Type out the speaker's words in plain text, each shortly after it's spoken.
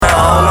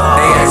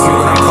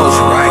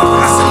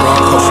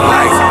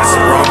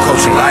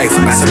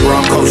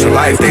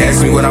life. They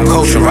asked me what I'm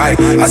coaching, right?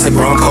 I said,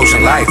 bro, I'm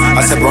coaching life.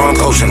 I said, bro, I'm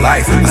coaching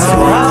life. I said,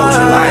 bro, I'm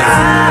coaching life.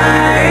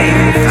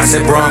 I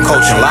said, bro, I'm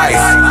coaching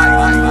life.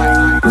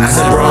 I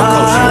said, bro, I'm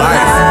coaching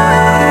life.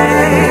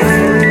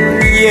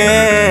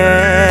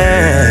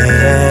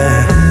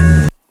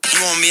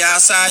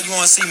 Outside, you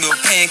wanna see me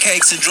with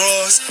pancakes and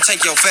drawers?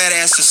 Take your fat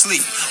ass to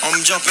sleep.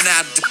 I'm jumping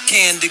out the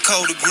Candy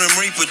Dakota Grim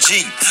Reaper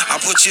Jeep. I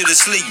put you to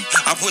sleep.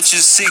 I put you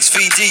 6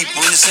 feet deep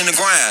when it's in the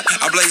ground.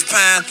 I blaze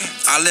pine.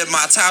 I let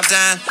my top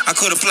down. I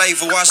could have played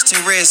for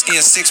Washington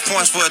Redskins. 6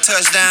 points for a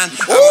touchdown.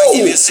 I might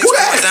give you a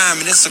 6-point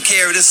diamond. This is a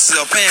carry. This is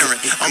a parent.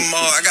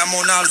 I got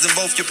more knowledge than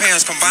both your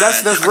parents combined.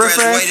 That's I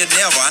graduated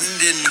never. I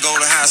didn't go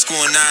to high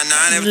school in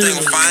 99. Everything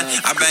was fine.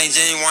 I banged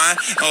genuine.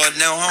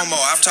 No homo.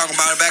 I'm talking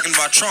about it back in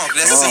my trunk.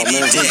 That's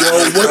CBD. Yo,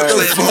 what the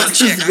fuck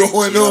is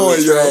going on,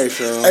 yo?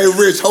 Hey,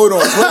 Rich, hold on.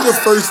 Play the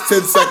first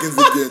 10 seconds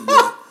again,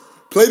 yo.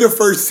 Play the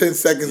first 10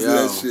 seconds of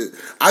that shit.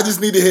 I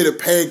just need to hit a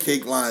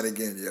pancake line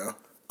again, yo.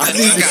 I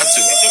need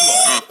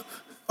to.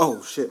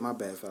 Oh, shit, my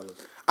bad, fellas.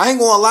 I ain't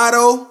gonna lie,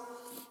 though.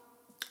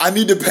 I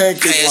need the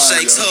pancake line,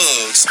 Handshakes, yo.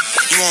 hugs.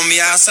 You want me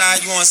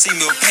outside? You want to see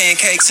me with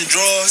pancakes and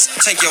drawers?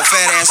 Take your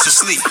fat ass to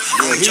sleep.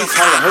 Yeah, he's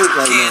kind of hurt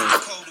right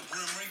now.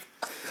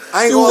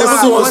 I ain't gonna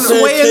lie. On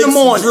Sway in the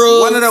morning.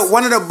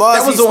 One of the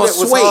bars that was on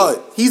Sway.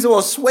 He's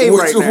on Sway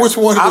right now. Which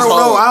one? I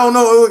don't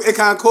know. It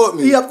kind of caught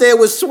me. He up there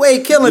with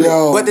Sway killing it.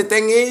 But the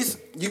thing is,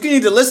 you can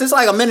either listen. It's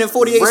like a minute and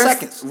 48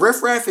 seconds.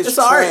 Riff Raff is it's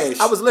trash. All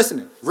right. I was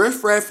listening.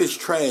 Riff Raff is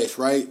trash,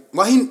 right?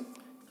 Well,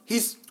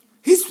 he's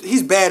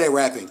bad at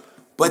rapping,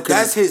 but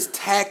that's his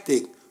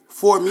tactic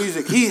for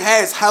music. He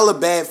has hella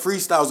bad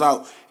freestyles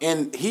out,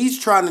 and he's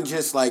trying to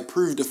just like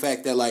prove the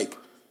fact that like.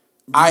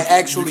 I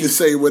actually you can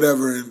say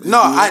whatever.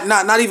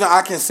 Not even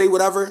I can say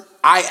whatever.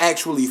 I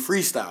actually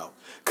freestyle.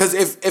 Cause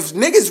if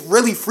niggas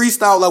really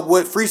freestyle like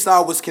what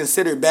freestyle was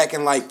considered back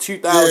in like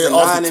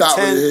 2009 and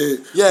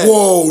 10,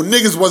 whoa,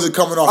 niggas wasn't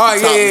coming off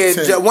the top.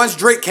 Of 10. Once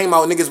Drake came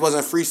out, niggas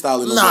wasn't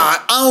freestyling. Nah,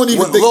 I don't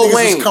even think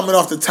niggas was coming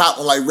off the top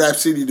on like Rap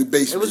City the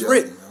Basement. It was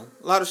written.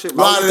 A lot of shit. A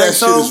lot of that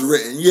shit is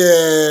written.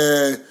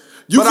 Yeah.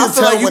 But I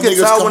feel like you can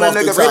tell when a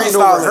nigga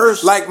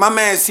freestyle. Like my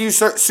man Sue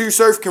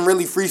Surf can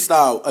really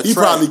freestyle a track. He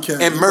probably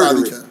can. And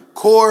murder it.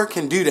 Core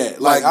can do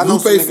that. Like I know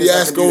Lupe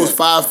Fiasco's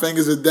 5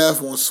 Fingers of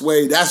Death on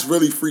Sway. That's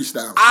really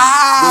freestyle.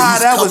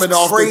 That was coming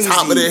off crazy. the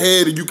top of the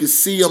head, and you can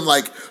see him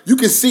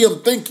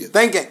thinking.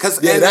 Because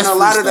and a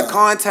lot of the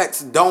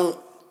context don't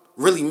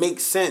really make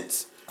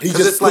sense.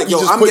 Because it's like, yo,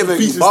 I'm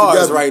giving you bars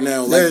together. Right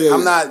now. Like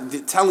I'm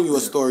not telling you a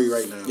story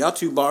right now. Y'all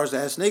 2 bars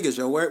ass niggas,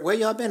 yo. Where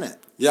y'all been at?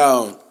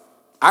 Yo.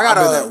 I've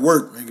been at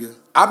work, nigga.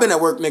 I've been at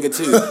work, nigga,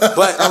 too.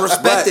 But I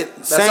respect it.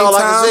 That's same all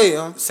time, I can say,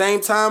 huh? Same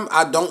time,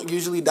 I don't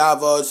usually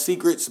divulge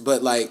secrets,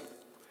 but, like,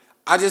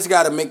 I just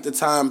got to make the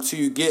time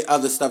to get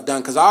other stuff done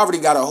because I already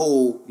got a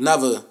whole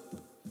nother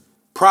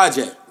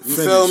project. You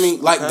feel me?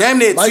 Like, damn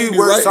near 2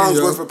 word songs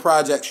worth of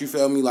projects, you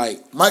feel me?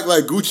 Like Mike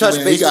like Gucci,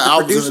 man. He got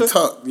albums in the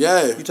tuck.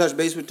 Yeah. You touch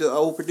base with the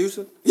old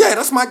producer? Yeah,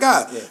 that's my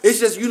guy. Yeah. It's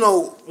just, you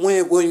know,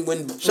 when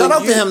shout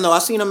out to him, though. I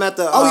seen him at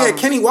the... yeah,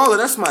 Kenny Waller,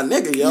 that's my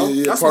nigga, yo.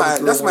 Yeah, that's my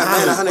man,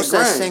 100 grand. What's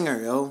that singer,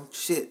 yo?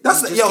 Shit.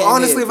 That's yo,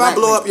 honestly, if I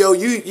blow up, yo,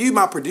 you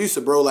my producer,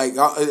 bro. Like,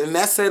 and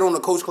that's said on the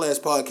Coach Class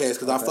podcast,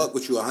 because I fuck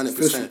with you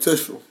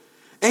 100%.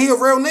 And he a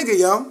real nigga,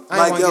 yo.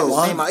 Like,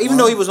 yo, even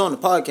though he was on the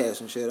podcast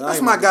and shit.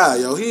 That's my guy,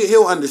 yo.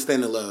 He'll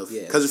understand the love.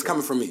 Yeah. Because it's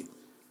coming from me.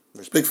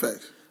 Big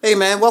facts. Hey,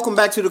 man, welcome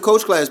back to the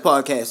Coach Class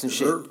podcast and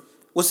shit. Sure.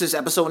 What's this,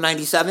 episode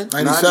 97?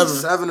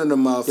 97 of the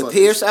motherfuckers. The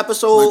Pierce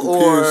episode,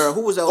 or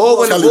who was that? Or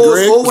when the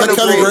Bulls,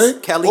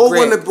 Kelly Gregg.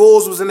 When the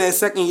Bulls was in their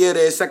second year,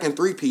 their second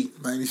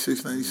three-peat.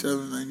 96,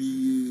 97,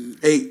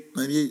 98,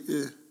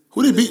 yeah.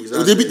 Who they beat?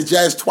 Exactly. They beat the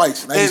Jazz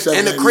twice. 97,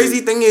 and the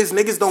crazy thing is,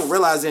 niggas don't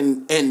realize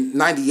in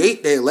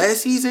 98, their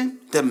last season,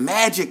 the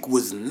Magic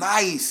was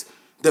nice.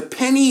 The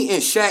Penny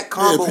and Shaq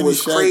combo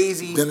was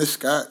crazy. Dennis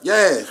Scott.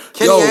 Yeah.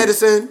 Kenny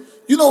Anderson.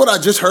 You know what I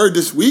just heard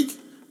this week?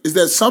 Is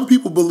that some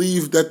people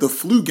believe that the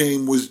flu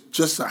game was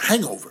just a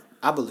hangover.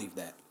 I believe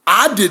that.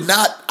 I did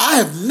not. I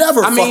have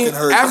never fucking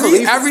heard that.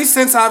 Ever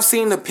since I've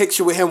seen the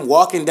picture with him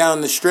walking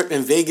down the strip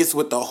in Vegas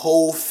with the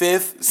whole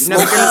fifth,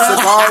 smoking a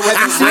cigar with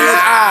his red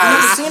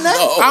eyes. You never seen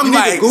that? I'm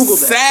like,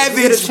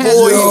 savage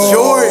boy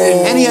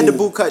Jordan. And he had the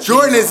boot cut.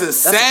 Jordan is a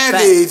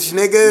savage,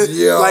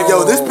 nigga. Like,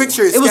 yo, this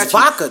picture is sketchy. It was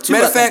vodka, too.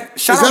 Matter of fact,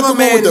 shout out my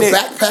man Nick. Is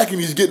that the one with the backpack and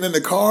he's getting in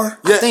the car?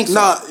 Yeah, I think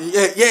so. I think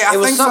so. It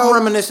was something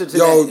reminiscent to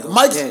that. Yo,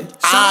 Mike's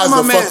eyes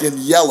are fucking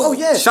yellow. Oh,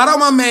 yeah. Shout out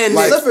my man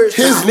Nick.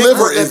 His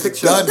liver is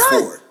done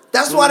for.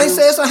 That's why they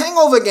say it's a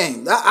hangover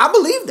game. I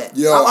believe that.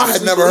 Yo, I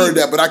had never heard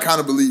that, but I kind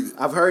of believe it.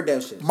 I've heard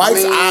that shit.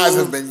 Mike's eyes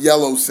have been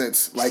yellow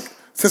since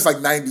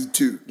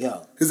 92.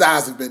 Yo. His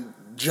eyes have been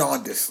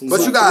jaundiced.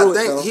 But you gotta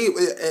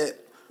think,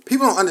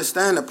 people don't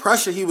understand the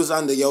pressure he was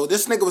under, yo.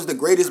 This nigga was the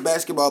greatest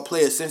basketball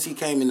player since he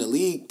came in the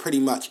league, pretty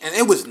much. And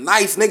it was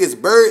nice.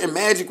 Niggas, Bird and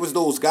Magic was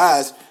those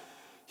guys.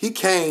 He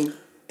came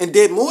and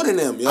did more than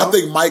them, yo. I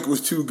think Mike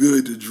was too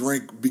good to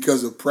drink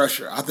because of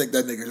pressure. I think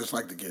that nigga just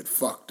like to get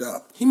fucked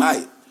up. He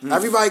might.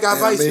 Everybody got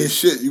vices. I mean,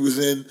 shit,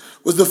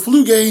 was the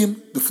flu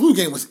game. The flu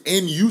game was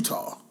in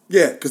Utah.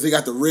 Yeah. Because they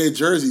got the red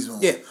jerseys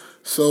on. Yeah.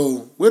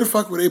 So where the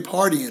fuck were they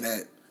partying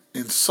at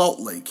in Salt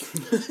Lake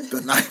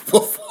the night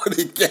before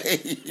the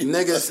game?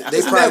 Niggas, they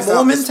Isn't probably that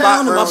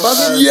Mormontown? Am I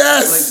bugging?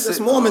 Yes. That's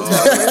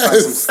Mormontown.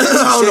 Yes. I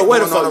don't know where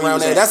the fuck around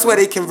was there. at. That's where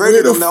they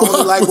converted Where them the to only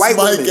fuck like was white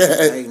Mike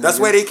women. at? That's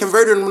where they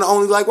converted them to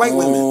only like white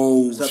women.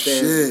 Oh, up there.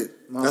 shit.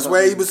 That's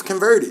where he was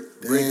converted.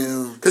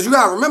 Damn. Cause you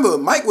gotta remember,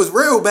 Mike was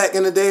real back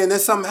in the day, and then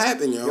something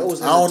happened, yo. I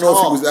don't know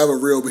if he was ever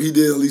real, but he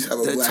did at least have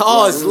a The black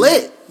tar is wife.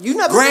 lit. You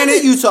never been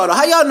to Utah though.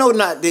 How y'all know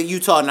not that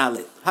Utah not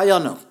lit? How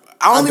y'all know?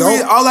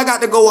 All I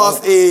got to go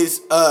off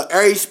is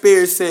Ari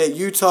Spears said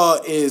Utah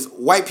is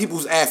white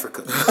people's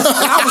Africa. And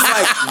I was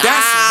like,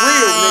 that's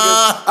real,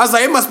 nigga. I was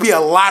like, it must be a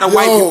lot of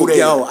white people there.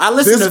 Yo, I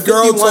listened This to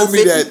girl told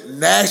me 5150. that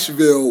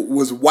Nashville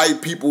was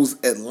white people's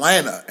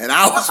Atlanta, and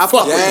I was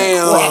fucking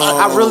Damn.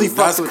 I really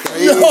fucked That's with that.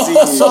 crazy.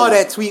 I saw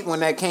that tweet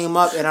when that came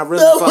up, and I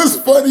really That fucked was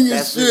with funny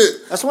that. as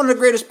shit. That's one of the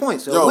greatest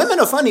points. Yo. Yo. Women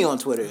are funny on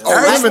Twitter. Yo.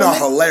 Oh, Black women are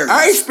hilarious.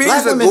 Ari Spears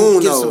Black a women goon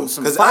get though,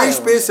 some because fire Ari on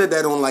Spears that. said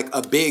that on like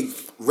a big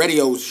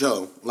radio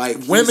show.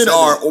 Like he Women said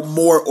are that.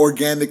 more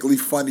organically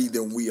funny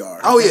than we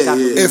are. Oh yeah, I yeah.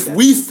 believe If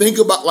we think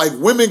about like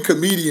women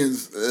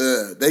comedians,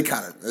 they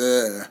kind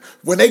of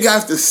when they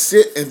got to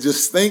sit and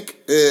just think,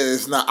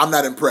 it's not. I'm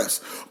not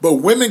impressed. But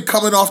women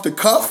coming off the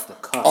cuff,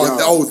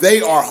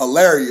 they are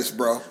hilarious,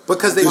 bro.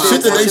 Because they the pay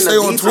shit that they attention say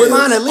to on detail. Twitter. I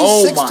find at least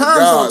oh 6 my times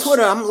gosh. on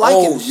Twitter I'm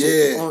liking oh,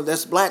 shit. yeah. Oh,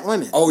 that's black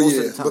women. Oh, most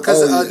yeah. of the time.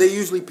 Because Oh, yeah. they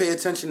usually pay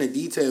attention to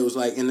details,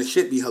 like, and the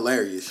shit be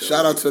hilarious. yo.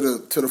 Shout out to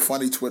the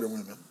funny Twitter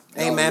women.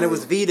 Hey man, it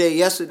was V-Day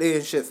yesterday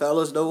and shit,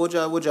 fellas. Though, what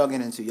y'all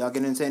get into? Y'all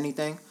get into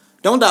anything?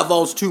 Don't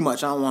divulge too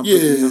much. I don't want to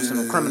put you on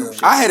some criminal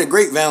shit. I had a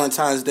great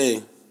Valentine's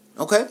Day.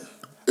 Okay.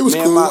 It was Me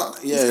and cool. my-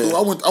 It was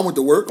cool. I went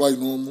to work like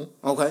normal.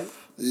 Okay.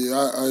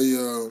 Yeah,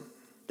 I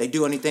They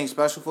do anything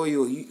special for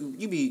you? Or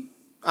you be.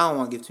 I don't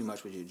want to give too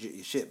much with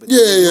your shit, but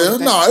yeah.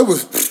 No, it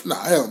was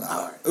hell no.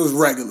 All right. It was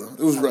regular. It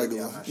was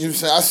regular. You know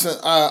what I'm saying?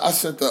 I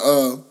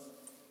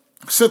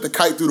sent the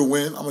kite through the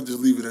wind. I'm gonna just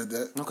leave it at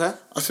that. Okay.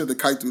 I sent the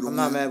kite through the I'm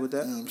wind. not mad with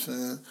that. You know what I'm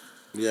saying?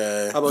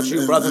 Yeah. How about you,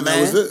 And- brother and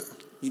man? That was it.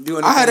 You do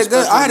anything I had a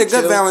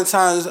special? good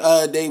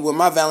Valentine's Day with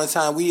my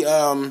Valentine. We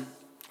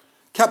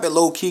kept it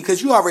low key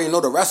because you already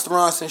know the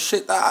restaurants and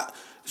shit.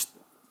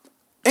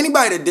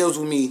 Anybody that deals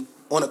with me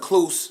on a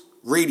close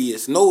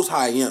radius knows how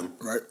I am.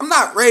 Right. I'm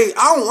not ready.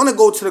 I don't want to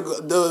go to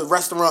the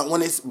restaurant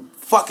when it's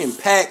fucking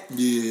packed.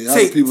 Yeah,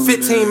 Take other people in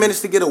 15 there.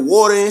 minutes to get a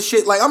water and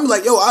shit. Like I'm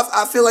like, yo,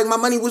 I feel like my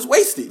money was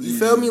wasted. You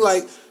feel me?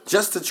 Like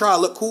just to try to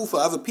look cool for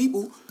other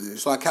people. Yeah.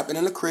 So I kept it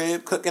in the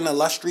crib, cooking an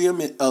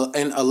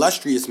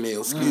illustrious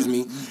meal. Excuse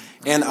me.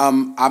 And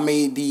I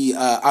made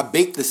I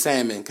baked the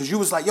salmon because you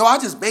was like, yo, I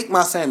just baked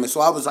my salmon.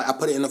 So I was like, I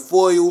put it in the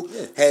foil,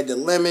 had the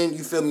lemon.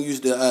 You feel me?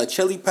 Used the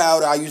chili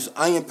powder. I used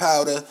onion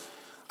powder.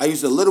 I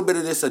used a little bit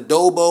of this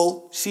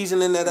adobo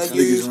seasoning that I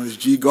used. On his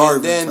G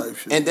Garvin type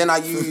shit. And then I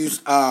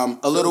used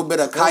a little bit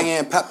of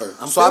cayenne pepper.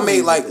 So I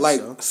made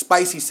like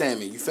spicy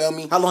salmon. You feel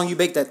me? How long you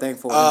bake that thing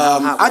for?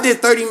 I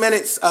did 30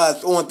 minutes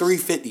on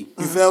 350.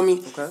 You feel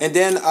me? Okay. And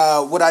then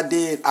what I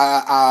did,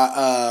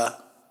 I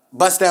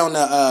bust down the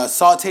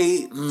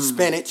sauteed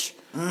spinach.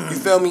 You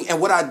feel me? And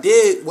what I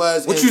did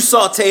was What you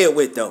saute it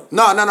with though?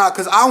 No,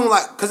 because I don't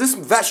like because it's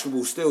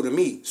vegetable still to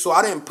me. So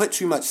I didn't put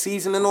too much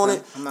seasoning on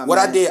it. What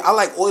I did, I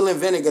like oil and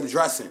vinegar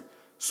dressing.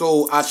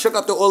 So I shook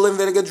up the oil and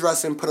vinegar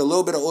dressing, put a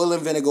little bit of oil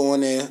and vinegar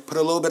on there, put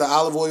a little bit of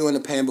olive oil in the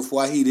pan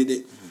before I heated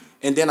it,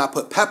 and then I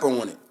put pepper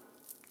on it.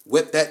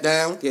 Whip that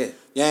down. Yeah. You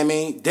know what I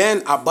mean?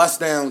 Then I bust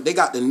down. They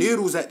got the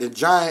noodles at the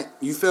Giant.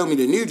 You feel me?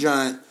 The new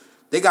Giant.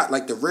 They got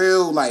like the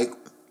real like.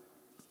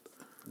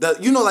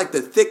 Like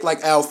the thick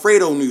like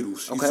Alfredo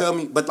noodles. You feel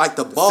me? But like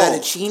the balls.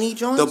 Fettuccine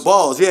joints? The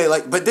balls, yeah.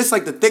 Like, but this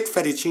like the thick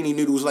fettuccine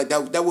noodles like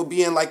that would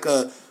be in like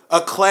a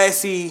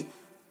classy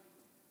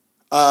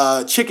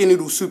chicken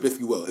noodle soup, if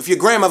you will. If your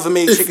grandmother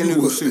made chicken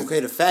noodle soup. Okay,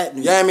 the fat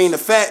noodles. Yeah, I mean the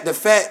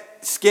fat,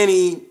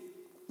 skinny,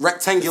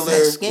 rectangular,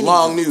 skinny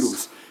long ones.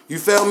 noodles. You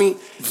feel me?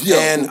 Yo.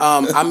 And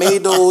I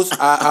made those.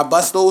 I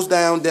bust those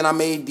down. Then I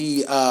made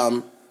the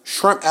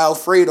shrimp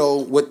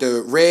Alfredo with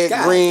the red,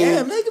 green,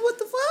 Damn, nigga, what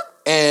the fuck?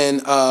 and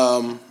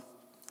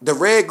the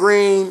red,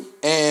 green,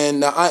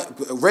 and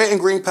the red and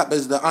green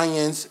peppers, the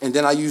onions, and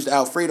then I used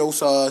Alfredo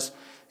sauce.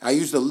 I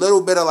used a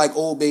little bit of like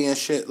Old Bay and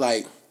shit.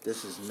 Like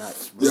This is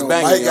nuts, bro. It's Yo,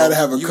 banging, Mike yo. gotta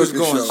have a You was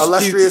cooking going show.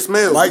 illustrious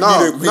meal. Mike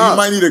No, he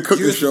might need a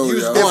cooking show, you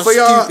was yo. going- And for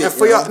y'all,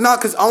 stupid,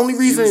 because only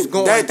reason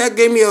going- that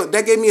gave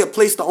me a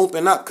place to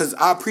open up. Because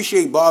I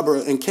appreciate Barbara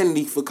and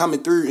Kennedy for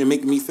coming through and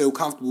making me feel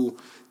comfortable.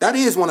 That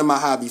is one of my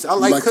hobbies. I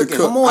like like to cooking.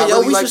 cook. Come on, I yo,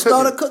 really we like should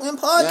start a cooking. cooking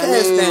podcast Yeah,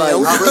 I mean, then. like, Yo,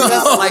 we I should really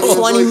got like enjoy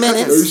 20 cooking.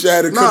 minutes. Yo, you should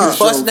have a cooking Nah,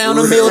 show. bust down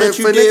for the real. meal that And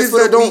you for did niggas for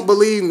the that don't week.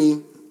 believe me,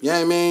 you know what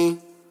I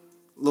mean?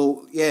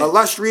 Little, yeah.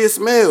 Illustrious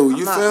meal.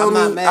 You not- feel I'm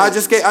not me? mad I at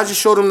just you.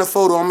 showed him the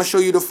photo. I'm gonna show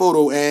you the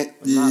photo, and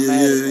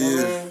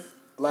Yeah.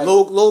 like,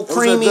 Little it was a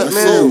creamy, good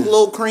meal.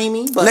 little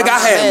creamy. But Nigga, I'm I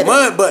not had mad at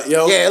mud it. butt,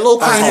 yo. Yeah, a little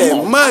I creamy. had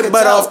I mud can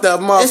butt tell. off the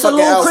It's a motherfucking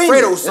little creamy.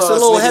 Alfredo It's sauce. a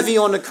little niggas. heavy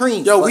on the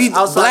cream. Yo, but we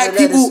outside black of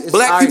that, people. it's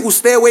Black alright. people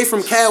stay away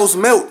from cow's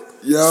milk.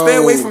 Yo, stay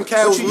away from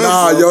cow's milk.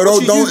 Nah, bro.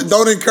 yo,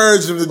 don't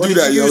encourage them to do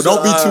that, yo.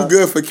 Don't be too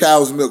good for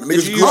cow's milk.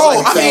 Niggas you grew Bro, up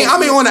on I mean,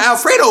 cow's on the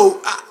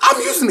Alfredo,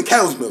 I'm using the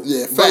cow's milk.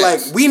 Yeah, but like,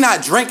 facts. we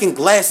not drinking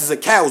glasses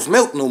of cow's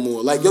milk no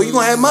more. Like, yo, you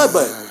gonna have mud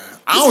butter.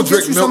 I don't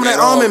drink Get you milk some of at that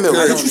all, almond milk.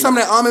 period. Get you some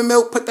of that almond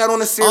milk. Put that on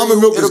the cereal.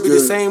 Almond milk It'll is be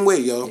good. the same way,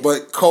 yo.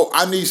 But Cole,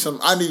 I need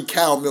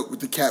cow milk with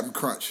the Captain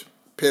Crunch.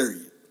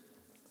 Period.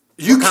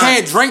 You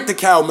can't drink the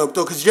cow milk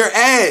though, cause your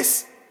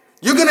ass,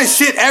 you're gonna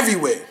shit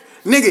everywhere.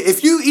 Nigga,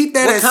 if you eat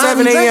that What at kind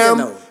 7 you a.m.,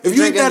 drinking, though? if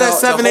You you eat that drinking at the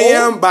 7 whole?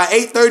 a.m., by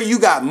 8:30 you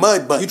got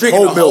mud butt. You drinking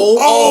Whole the milk. whole?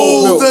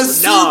 Oh, Whole the milk.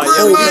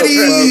 super you muddy.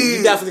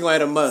 You definitely gonna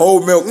have the mud.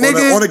 Whole milk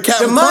Nigga, on the The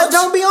Captain mud Crunch.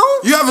 don't be on.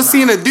 You ever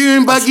seen a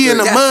dune buggy in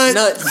the That's mud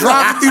nuts.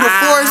 driving through the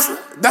forest?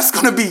 That's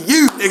gonna be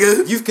you,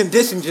 nigga. You've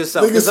conditioned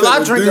yourself. Nigga Because if said I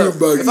the drink dune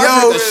buggy. if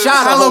I drink a Yo, shot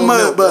of hella whole mud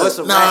milk, butt. what's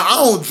a Nah, wrap? I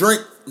don't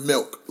drink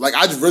milk. Like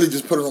I just really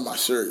just put it on my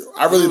cereal.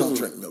 I really don't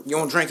drink milk. You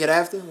don't drink it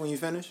after when you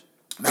finish?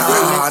 Nah,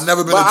 I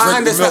never been But a I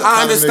drink the milk. understand. I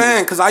kinda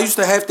understand because I used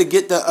to have to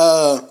get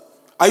the.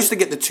 I used to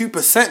get the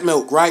 2%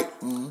 milk, right?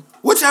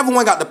 Whichever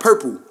one got the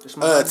purple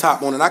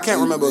top on it. I can't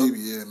remember. Maybe,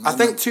 yeah, I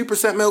think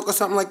 2% milk or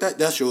something like that.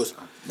 That's yours.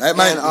 nigga. That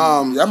might.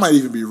 That might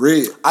even be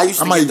red. I used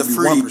to might get the even be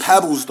Fruity 1%.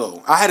 Pebbles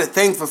though. I had a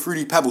thing for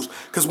Fruity Pebbles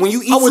because when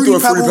you eat I went Fruity through a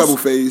Fruity Pebbles, Pebble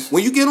phase.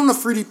 when you get on the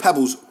Fruity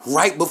Pebbles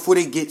right before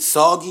they get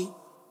soggy,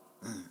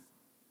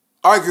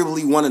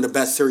 arguably one of the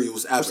best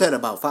cereals ever. What's that,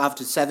 about 5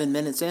 to 7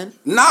 minutes in?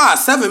 Nah,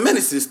 7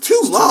 minutes is too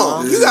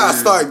long. You gotta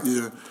start.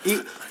 Yeah.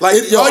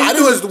 Like Yo, all I you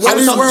do is didn't- one I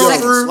didn't- swirl yo.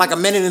 through, Like a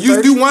minute and You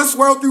 30? do one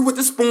swirl through with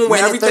the spoon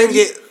where Minute everything 30?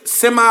 get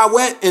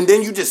semi-wet, and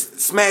then you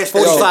just smash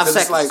that 45 shit, 'cause it's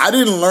seconds. Like, I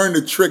didn't learn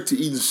the trick to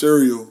eating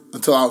cereal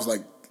until I was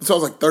like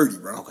 30,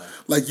 bro. Okay.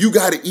 Like you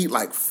got to eat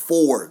like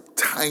 4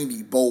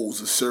 tiny bowls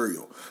of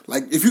cereal.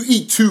 Like if you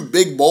eat 2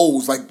 big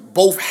bowls, like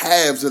both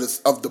halves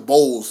of the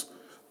bowls,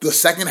 the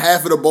second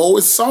half of the bowl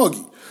is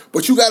soggy.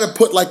 But you got to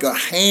put like a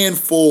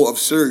handful of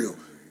cereal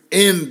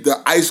in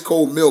the ice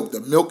cold milk. The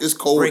milk is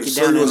cold. Break the it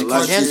down cereal in is a crunchy.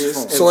 condensed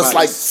form. So it's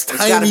like It's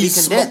tiny. gotta be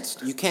sm- condensed.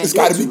 You can't It's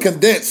go got to too be much.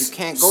 condensed. You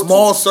can't go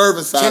small too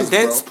serving size.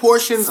 condensed bro.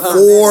 portions of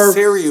 4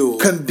 cereal.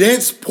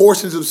 condensed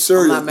portions of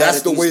cereal. I'm not mad That's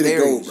at the these way to go,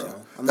 theories, bro. yo.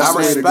 That's I the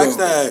way to respect go.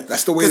 that.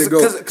 That's the way to go.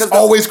 It's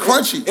always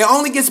crunchy. It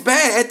only gets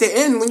bad at the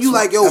end when you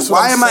like, yo, That's what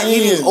why I'm am I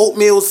eating saying.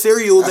 oatmeal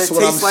cereal That's that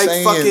what I'm tastes like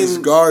saying. It's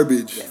fucking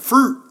garbage.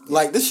 fruit?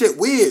 Like this shit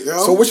weird,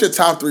 yo. So what's your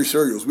top 3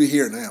 cereals? We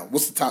here now.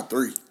 What's the top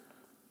 3?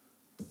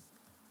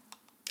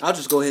 I'll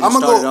just go ahead I'm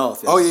and gonna start go. it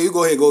off. yo. Oh yeah, you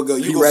go ahead. Go.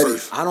 You He go ready.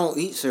 first. I don't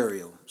eat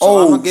cereal. So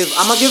Oh, I'm gonna give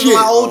you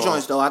my shit. old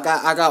joints though. I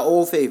got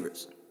old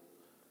favorites.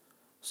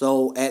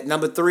 So at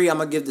number 3, I'm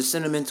gonna give the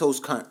Cinnamon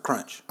Toast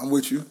Crunch. I'm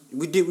with you.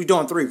 We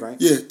doing 3, right?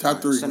 Yeah,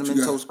 top 3. What Cinnamon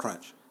you got? Toast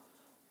Crunch.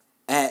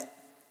 At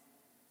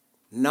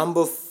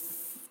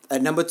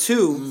number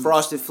 2,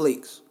 Frosted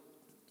Flakes.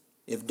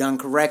 If done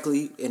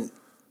correctly and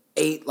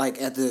ate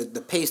like at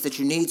the pace that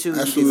you need to,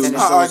 Absolutely. you can finish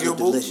Not those. They're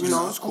arguable, delicious. you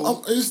know. It's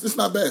cool. It's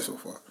not bad so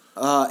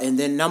far. And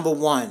then number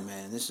 1,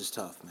 man, this is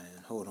tough, man.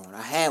 Hold on,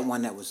 I had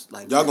one that was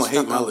like Y'all that gonna hate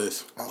stuck my out.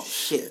 list. Oh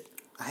shit,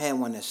 I had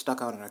one that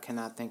stuck out and I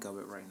cannot think of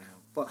it right now.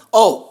 But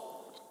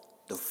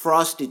the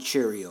Frosted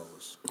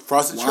Cheerios.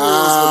 Frosted Wow.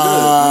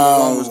 Cheerios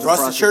One were was good. the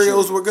Frosted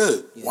Cheerios were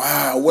good.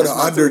 Wow, what That's an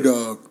my 3.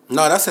 underdog.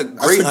 No, that's a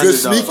That's great a good underdog.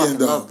 sneak in, Fucking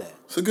though. love that.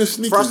 It's a good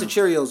sneak Frosted in.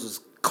 Cheerios was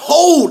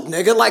cold,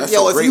 nigga. Like That's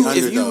yo, a if great you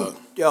underdog.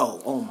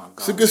 oh my god.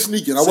 It's a good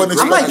sneak in. I It's a wasn't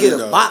great I might expecting get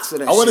that. a box of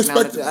that I wasn't shit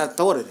now expecting that I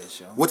thought of this,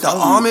 yo. With the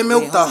almond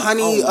milk, the home.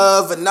 honey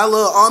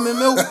vanilla almond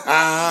milk,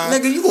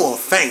 nigga, you gonna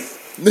faint.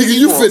 Nigga,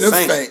 you gonna finna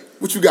faint. faint.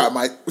 What you got,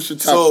 Mike? What's your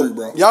top So 3,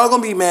 bro? y'all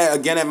gonna be mad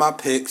again at my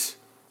picks.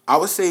 I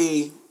would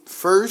say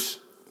first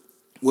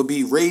would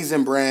be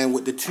Raisin Bran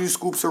with the 2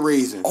 scoops of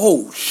raisins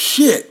Oh,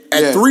 shit.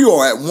 At Yeah. 3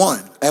 or at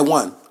 1? at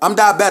 1. I'm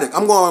diabetic.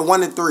 I'm going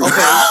 1 and 3.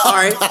 Okay, all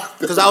right.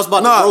 Because I was about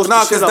to No, roast the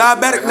because shit up.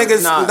 diabetic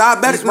niggas,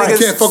 diabetic he's right. You niggas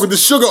can't fuck with the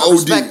sugar OD.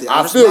 respect it.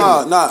 I I feel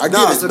respect you. No, I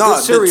get it's it. a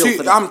good cereal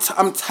for that.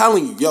 I'm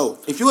telling you, yo,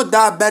 if you're a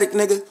diabetic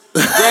nigga,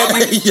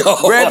 grab you, Yo.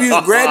 grab you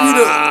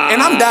the,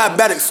 and I'm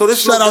diabetic, so this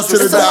Shout out to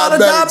the It's a lot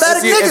of diabetics.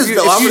 diabetic niggas,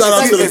 though. I'm Shout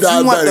out to the if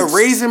you want the diabetics.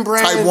 Raisin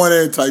Bran, Type 1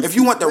 and type if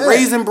you 2. want the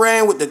Raisin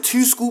Bran with the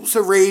 2 scoops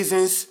of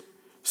raisins,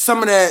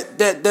 some of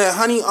that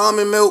honey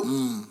almond milk,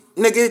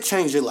 nigga, it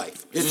changed your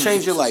life. It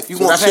changed your life. You So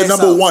gonna that's your pass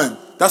number out. 1.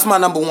 That's my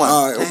number 1.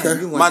 All right, okay. Damn,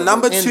 you went My the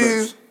number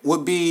inverse. 2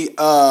 would be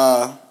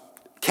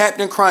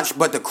Captain Crunch,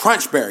 but the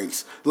Crunch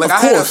Berries. Like Of I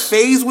had a course.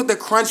 phase with the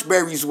Crunch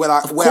Berries where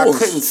I course.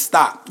 couldn't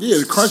stop. Yeah,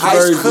 the Crunch I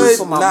Berries could was-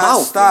 For my not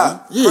mouth,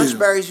 stop. Yeah. Crunch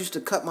berries used to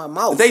cut my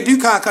mouth. They do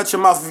kind of cut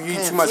your mouth if you eat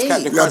Can't too much feed.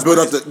 Captain You You gotta Crunch. build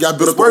up Berries.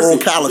 the, It's worth oral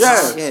it.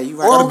 calluses. Yeah, you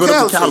right. Oral Gotta build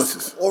up the calluses.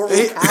 calluses. Oral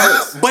It-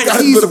 calluses. But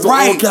Gotta he's build up the oral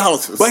right.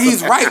 calluses. But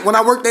he's right. When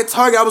I worked at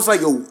Target, I was like,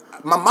 yo,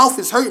 my mouth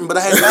is hurting, but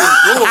I had to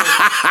endure.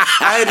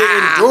 I had to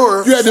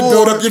endure. You had to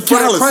build up your for the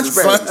calluses, Crunch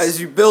son. Berries.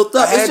 As you built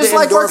up, I had it's just to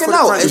like endure working for the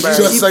out. Crunch As you Berries.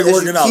 Just keep, like as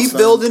working you out, keep son.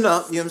 building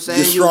up, you know what I'm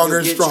saying? Get stronger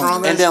and get stronger.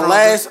 stronger And then stronger.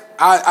 last,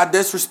 I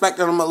disrespected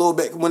them a little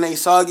bit when they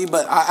soggy,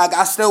 but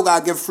I still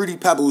gotta give Fruity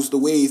Pebbles the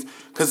wave,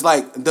 cause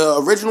like the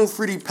original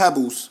Fruity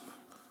Pebbles,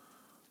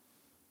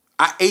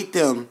 I ate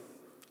them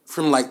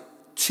from like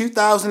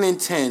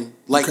 2010,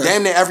 like Okay.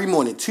 damn near every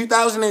morning,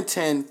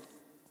 2010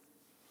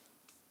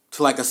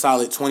 to like a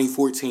solid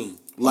 2014.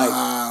 Like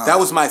that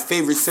was my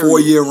favorite cereal.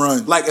 4-year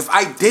run. Like if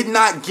I did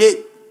not get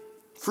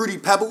Fruity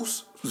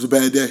Pebbles, It was a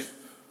bad day.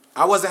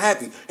 I wasn't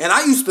happy. And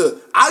I used to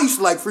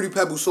like Fruity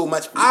Pebbles so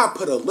much, I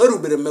put a little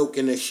bit of milk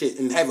in that shit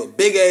and have a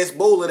big ass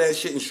bowl of that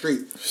shit and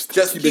straight.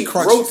 Just keep it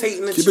crunchy.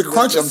 rotating the, Keep it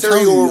crunchy. the I'm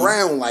telling cereal you,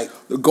 around. Like,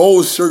 the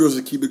goal of cereals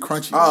is to keep it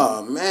crunchy.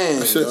 oh man,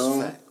 That's it.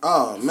 yo.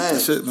 Oh man.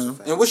 That's it, man.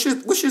 And what's your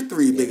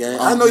 3, big ass?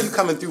 I know you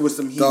coming through with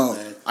some heat, Dog,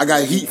 man. I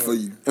got heat for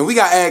you. And we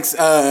got ask.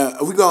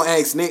 We gonna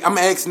ask Nate. I'm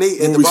gonna ask Nate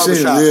at When the we see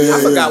him, barbershop. yeah.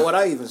 I forgot what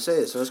I even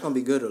said, so it's gonna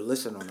be good to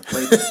listen on the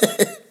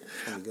playback.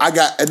 I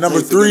got at number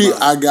Please forgive 3.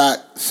 mine. I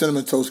got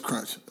Cinnamon Toast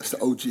Crunch. That's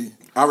the OG.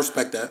 I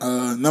respect that.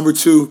 Number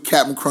 2,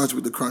 Captain Crunch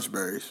with the Crunch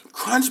Berries.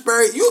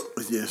 Crunchberry, you.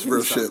 Yeah, it's Give me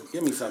real something. shit.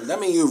 Give me something. That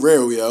mean you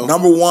real, yo.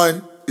 Number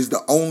 1 is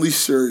the only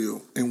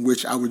cereal in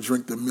which I would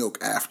drink the milk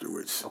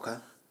afterwards. Okay.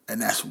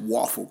 And that's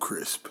Waffle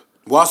Crisp.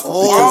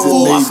 Waffle. Because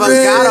I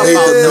forgot made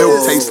about the milk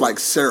those. taste like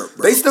syrup,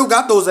 bro. They still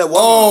got those at Walmart.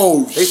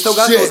 Oh, they still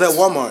got shit. those at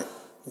Walmart.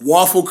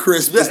 Waffle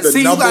Crisp Yeah, is the see,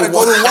 you number gotta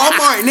one. go to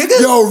Walmart,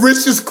 nigga. Yo,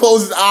 Rich just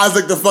closed his eyes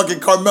like the fucking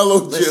Carmelo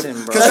Listen,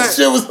 gif. bro. That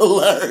shit was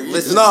hilarious.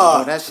 Listen,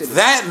 Nah, bro, that shit is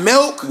that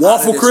milk.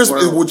 Waffle this Crisp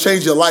world. will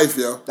change your life,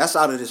 yo. That's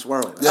out of this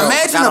world. Yeah.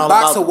 Imagine Forgot a all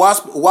box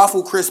about of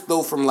Waffle Crisp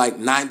though from like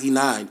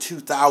 99,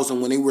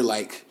 2000 when they were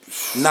like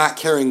not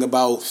caring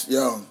about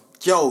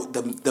Yo,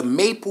 the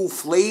maple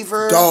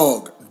flavor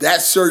dog,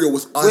 that cereal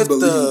was with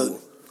unbelievable.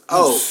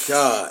 oh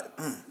god.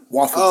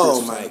 Waffle Oh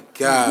Crisp. my son.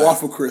 God.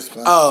 Waffle Crisp,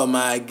 man. Oh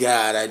my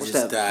god, I What's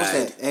just that?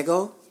 died. What's that?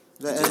 Ego?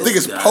 Is that I Eggo? think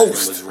it's Died and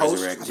Post. was I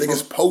resurrected. think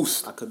it's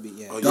Post. I could be,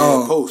 yeah. Oh yeah,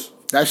 Dog. Post.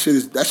 That shit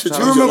Do changed you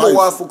your remember life.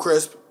 Waffle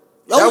Crisp?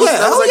 Oh That was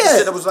yeah, like the yeah.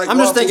 shit that was like I'm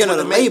just waffles thinking of with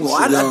the the maple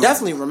label. I shit.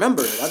 definitely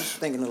remember it. I'm just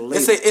thinking of the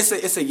label.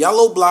 It's a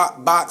yellow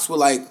block box with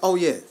like Oh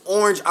yeah.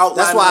 orange outline.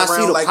 That's why I see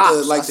around the like pops.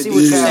 the like I the see what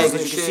you're decals saying, and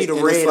 'cause you can shit, see the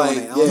and red it's on like,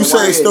 it. yeah, You say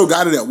they red. still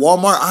got it at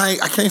Walmart?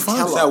 I can't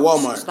find It's it. at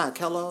Walmart. It's not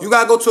Kellogg. You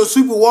gotta go to a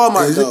super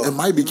Walmart Is though. it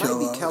might be It might be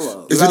Kellogg.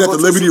 Kellogg. Is You it gotta at go the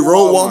to a Liberty super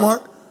Road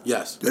Walmart?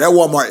 Yes. Yeah, that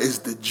Walmart is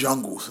the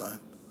jungle, son.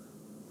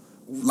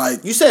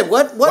 Like, You said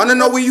what? What? Wanna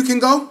know where you can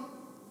go?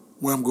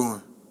 where I'm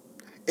going.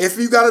 If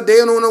you got a day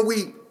on a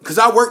week, cause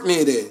I work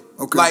near there.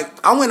 Okay.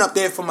 Like I went up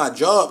there for my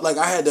job. Like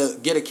I had to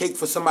get a cake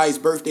for somebody's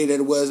birthday that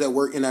it was at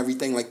work and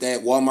everything like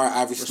that. Walmart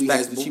obviously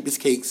has the Respectable. cheapest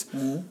cakes.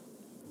 Mm-hmm.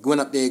 Went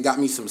up there, got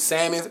me some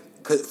salmon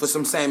for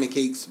some salmon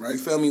cakes. Right. You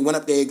feel me? Went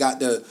up there, got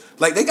the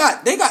they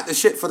got the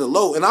shit for the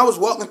low. And I was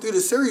walking through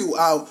the cereal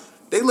aisle.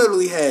 They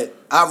literally had.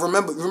 I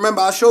remember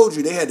I showed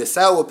you they had the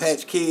Sour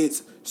Patch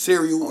Kids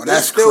cereal. Oh,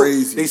 that's still,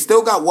 crazy. They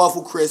still got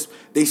Waffle Crisp.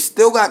 They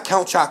still got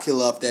Count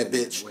Chocula up that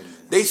bitch.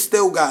 They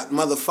still got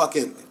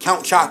motherfucking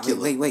Count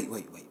Chocula.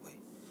 Wait.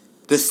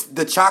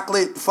 The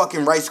chocolate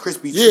fucking Rice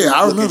Krispie treat Yeah,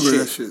 I looking remember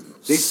that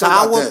shit. They still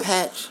got Sour that.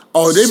 Patch.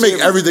 Oh, they make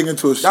cereal. everything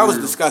into a That cereal. was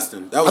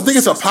disgusting. That I was think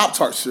it's a disgusting.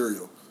 Pop-Tart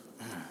cereal.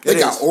 They It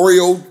got is.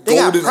 Oreo, They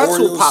got golden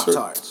pretzel Oreo Pop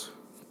cereal. Tarts.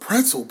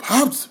 Pretzel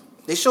Pops.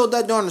 They showed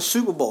that during the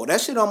Super Bowl. That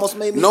shit almost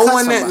made me. No cut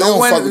one that somebody. no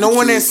don't fuck one with no the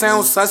one that kids,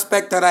 sounds man.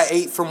 suspect that I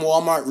ate from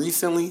Walmart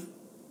recently.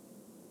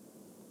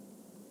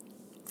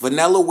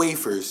 Vanilla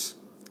Wafers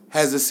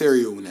has a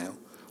cereal now,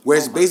 where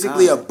it's Oh my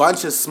basically God. a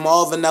bunch of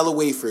small vanilla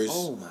wafers,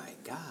 Oh my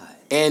god.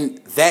 and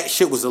that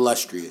shit was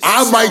illustrious.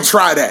 I might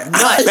try that.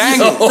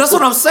 Banging. That's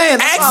what I'm saying.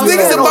 That's Ask what I'm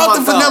niggas saying. about Oh the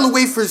my God. vanilla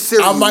wafers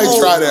cereal. I might Oh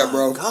try my that,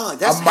 bro. God,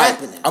 that's I might,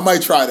 happening. I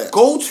might try that.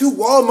 Go to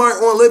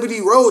Walmart on Liberty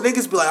Road.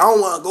 Niggas be like, I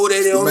don't want to go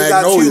there. They only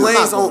got Magnolia. 2 I'm lanes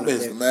not going open.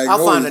 there. Magnolia.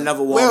 I'll find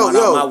another Well,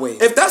 Walmart on my way.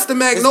 if that's the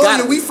gotta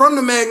Magnolia, we be. from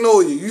the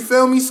Magnolia. You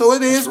feel me? So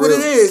it is That's what it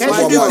real. is. Can't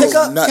Like, you do Walmart yo, is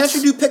pickup? nuts. Can't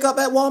you do pickup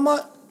at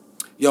Walmart?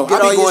 Yo,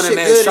 Get I all be your going in shit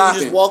there good and you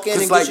shopping. just walk in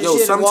and 'Cause, get like, your yo,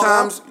 shit and walk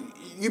sometimes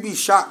you be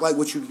shocked like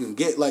what you can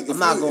get. Like, if I'm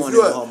not you, going if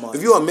you in a, Walmart.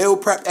 if you a meal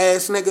prep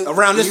ass nigga,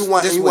 Around and this- you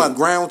want this you week. want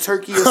ground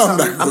turkey or I'm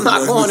something. not I'm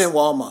not going in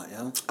Walmart,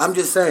 yo. I'm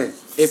just saying,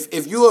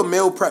 if you a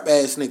meal prep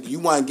ass nigga, you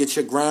want to get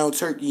your ground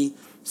turkey,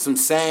 some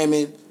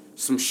salmon,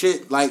 some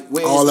shit like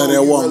where All it's of gonna-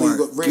 that you Walmart.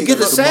 really ready You get to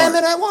the cook.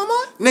 salmon at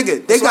Walmart?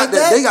 Nigga, they It's got like the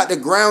that? they got the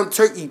ground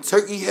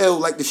turkey hill,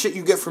 like the shit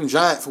you get from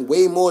Giant for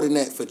way more than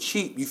that for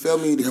cheap. You feel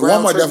me? The Yeah,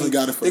 ground Walmart turkey, definitely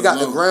got it for they the got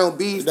the low. ground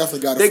beef. They definitely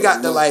got it They for got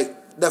the the low. like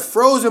the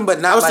frozen,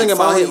 but not I was like thinking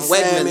about fine hitting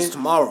Wegmans salmon.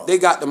 tomorrow. They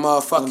got the On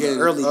motherfucking the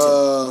early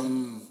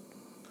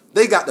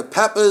they got the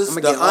peppers, I'ma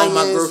the get all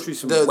my onions, groceries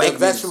from the Wegmans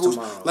vegetables.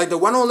 tomorrow. Like the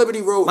one on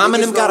Liberty Road. Mom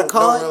and niggas them got a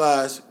card? Don't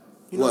realize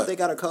You know what? if they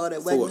got a card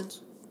at For what? Wegmans?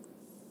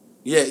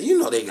 Yeah, you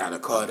know they got a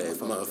card at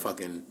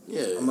motherfucking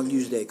yeah. I'm gonna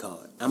use their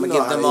card. I'm You gonna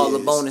know give them how all it the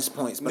is. bonus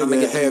points, but I'm Nigga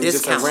gonna get them have just a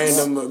discounts.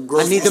 random I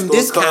grocery need them store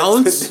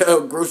discounts. card at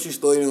the grocery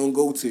store you don't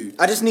go to.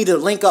 I just need to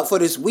link up for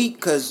this week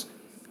because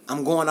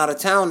I'm going out of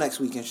town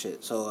next week and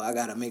shit. So I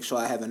gotta make sure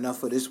I have enough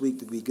for this week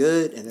to be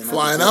good. And then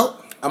Flying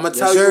out? I'm gonna Yes,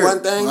 tell sir. you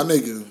one thing. My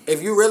nigga.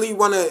 If you really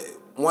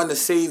wanna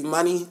save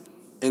money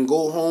and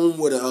go home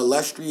with an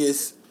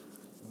illustrious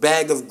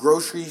bag of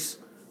groceries,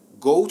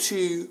 go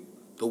to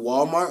the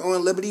Walmart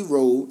on Liberty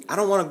Road. I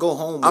don't want to go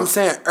home. I'm with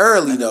saying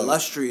early an though.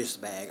 illustrious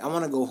bag. I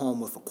want to go home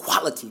with a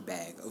quality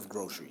bag of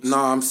groceries. No,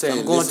 I'm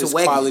saying I'm going this to is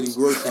Wegmans quality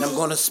groceries. and I'm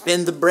going to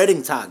spend the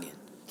breading target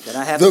that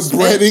I have. The to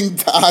spend.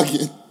 breading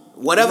target.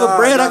 Whatever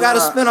bread I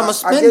gotta spend, I'm gonna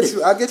spend I get it.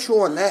 you. I get you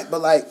on that,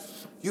 but like,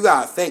 you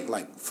gotta think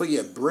like for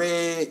your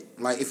bread,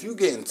 like if you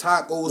getting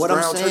tacos, What I'm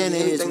ground turkey, saying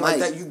is, anything like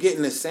Mike, that, you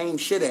getting the same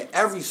shit at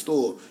every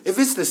store. If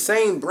it's the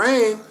same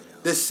brand,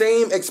 the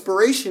same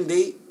expiration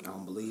date. I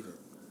don't believe it.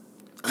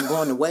 I'm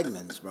going to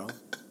Wegmans, bro.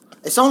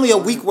 It's only a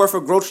week worth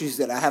of groceries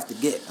that I have to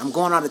get. I'm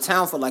going out of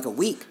town for like a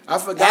week. I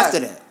forgot. After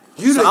that.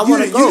 You So the, I you,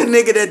 wanna the, go. you the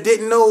nigga that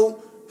didn't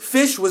know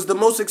fish was the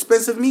most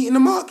expensive meat in the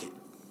market.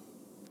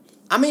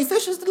 I mean,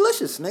 fish is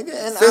delicious, nigga.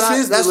 And Fish I-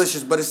 is that's-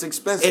 delicious, but it's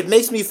expensive. It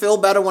makes me feel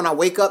better when I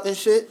wake up and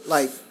shit.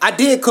 Like, I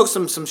did cook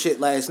some shit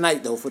last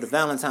night, though, for the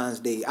Valentine's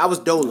Day. I was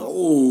dolo.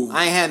 Ooh.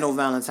 I ain't had no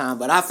Valentine,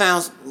 but I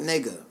found,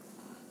 nigga,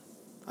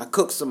 I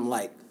cooked some,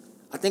 like,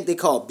 I think they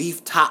call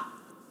beef top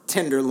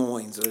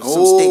tenderloins or some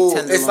steak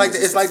tenderloins. it's like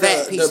Just the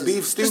fat pieces.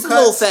 beef stew Just cuts?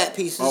 little fat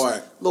pieces. All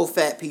right. Little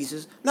fat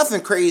pieces.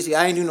 Nothing crazy.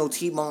 I ain't do no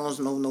T-bones,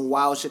 no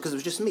wild shit, because it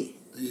was just me.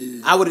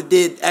 Yeah. I would have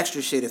did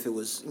extra shit if it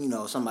was,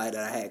 somebody that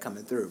I had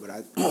coming through.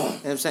 But you know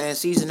what I'm saying?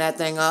 Season that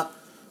thing up,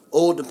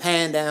 oiled the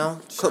pan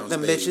down, cooked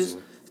them amazing.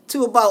 bitches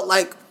to about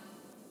like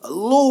a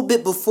little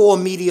bit before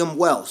medium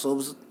well. So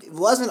it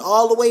wasn't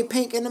all the way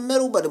pink in the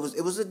middle, but it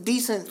was a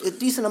decent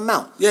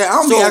amount. Yeah, I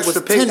don't So be it extra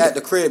was pink tender. at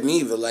the crib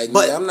neither. Like,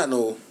 But nigga, I'm not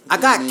no. I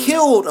got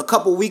killed a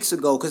couple weeks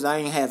ago because I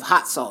ain't have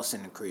hot sauce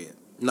in the crib.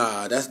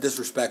 Nah, that's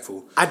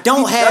disrespectful. I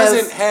don't he have-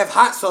 doesn't have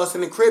hot sauce in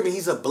the crib, and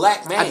he's a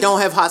black man. I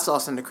don't have hot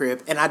sauce in the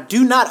crib, and I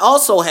do not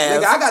also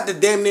have. Nigga, I got the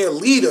damn near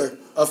leader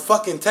of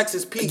fucking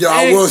Texas Peak. Yo,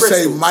 I and will say,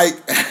 Crystal. Mike.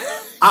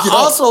 I yo,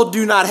 also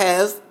do not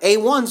have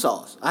A1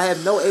 sauce. I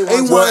have no A1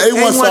 sauce. Well,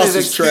 A1 sauce is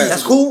is trash. excusable.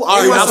 That's cool. All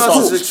right, A1 I was sauce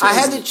cool. is I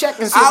had excusable. to check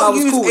and see if I I'll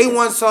was use cool with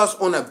A1 it. sauce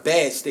on a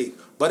bad steak,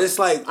 but it's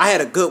like, I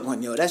had a good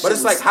one, yo. That shit but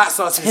it's was like hot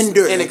sauce is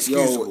tender.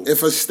 inexcusable.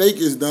 If a steak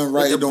is done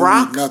right, With it the don't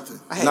brock, need nothing.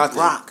 I had Nothing,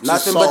 brock.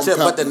 nothing salt but and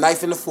but the pepper.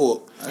 knife and the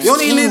fork. You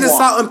don't even need the quinoa.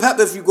 salt and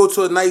pepper if you go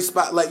to a nice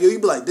spot. Like, yo, you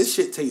be like, this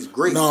shit tastes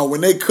great. No,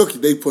 when they cook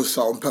it, they put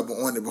salt and pepper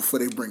on it before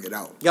they bring it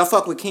out. Y'all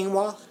fuck with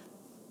quinoa?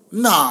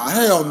 Nah,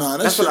 hell nah.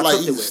 That That's shit what I like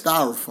cooked it eating with.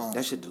 styrofoam.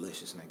 That shit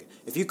delicious, nigga.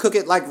 If you cook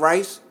it like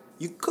rice,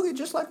 you cook it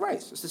just like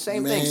rice. It's the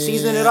same Man, thing.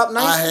 Season it up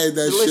nice. I had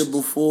that delicious. shit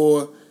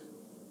before.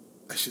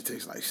 That shit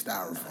tastes like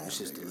styrofoam. That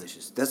shit's nigga.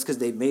 delicious. That's because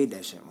they made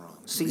that shit wrong.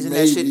 Season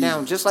that shit Maybe.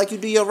 down just like you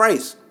do your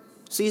rice.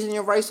 Season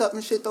your rice up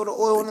and shit. Throw the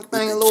oil in the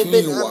thing the a little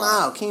bit. quinoa.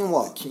 Nah,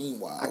 quinoa.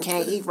 Quinoa. I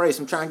can't eat rice.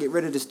 I'm trying to get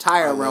rid of this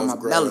tire around my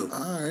love belly. grilled.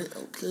 All right,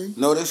 okay.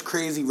 No, this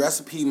crazy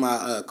recipe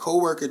my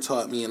coworker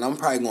taught me, and I'm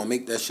probably gonna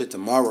make that shit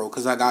tomorrow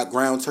because I got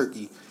ground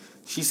turkey.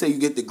 She said you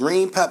get the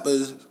green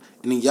peppers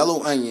and the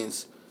yellow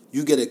onions.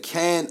 You get a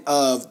can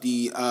of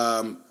the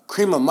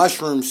cream of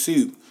mushroom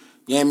soup.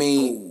 You know what I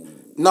mean?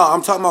 No,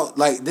 I'm talking about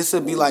like this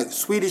would be like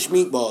Swedish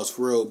meatballs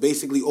for real,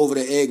 basically over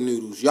the egg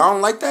noodles. Y'all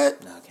don't like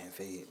that? Nah, I can't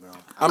fade it, bro.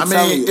 I'm I mean,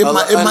 telling you, it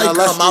might an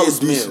come out illustrious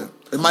decent.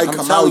 It might I'm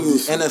come telling out you,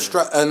 decent.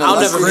 an I'll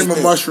never illustrious Cream of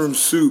thing. mushroom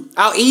soup.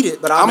 I'll eat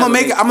it, but I'll I'm gonna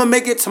never make it. I'm gonna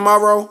make it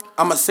tomorrow.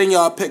 I'm gonna send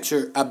y'all a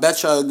picture. I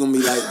bet y'all gonna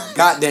be like,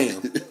 "God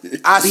damn,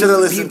 I should have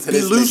listened to be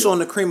this." loose nigga. on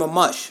the cream of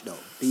mush, though.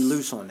 Be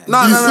loose on that.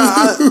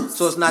 No.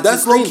 So it's not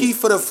That's too low creamy. key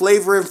for the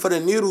flavor and for the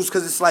noodles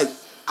because it's like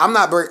I'm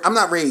not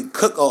ready to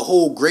cook a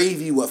whole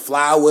gravy with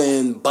flour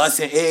and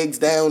busting eggs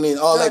down and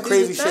all that Gotta do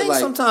crazy your shit. thing Like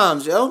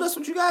sometimes, yo, that's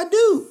what you gotta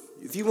do.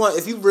 If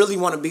you really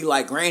want to be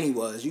like Granny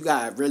was, you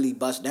gotta really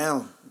bust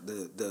down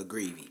the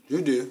gravy.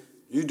 you do, you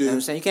You know do. what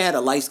I'm saying? You can't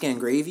have a light skinned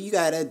gravy. You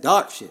got that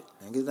dark shit.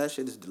 Nigga, that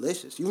shit is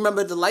delicious. You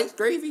remember the light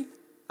gravy?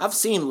 I've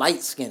seen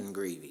light skinned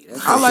gravy. That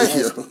I like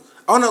shit it.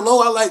 On the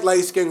low, I like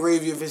light skin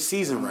gravy if it's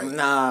seasoned right.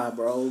 Nah,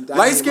 bro. I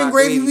Light need skin my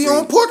gravy be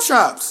on pork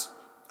chops.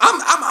 I'm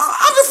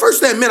the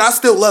first to admit I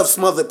still love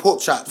smothered pork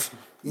chops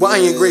with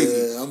onion gravy.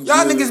 I'm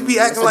Y'all good. niggas be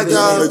acting like I'm good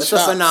on y'all. the It's a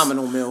chops.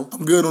 phenomenal meal.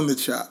 I'm good on the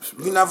chops,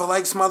 bro. You never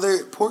like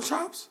smothered pork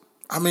chops?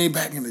 I mean,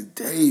 back in the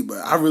day, but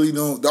I really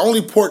don't. The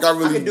only pork I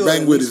really can do it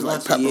bang at with least is like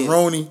once a year.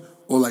 pepperoni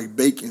or like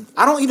bacon.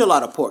 I don't eat a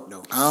lot of pork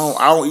though.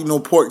 I don't eat no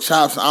pork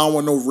chops. I don't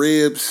want no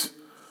ribs.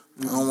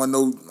 I don't want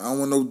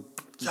no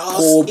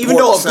pulled Even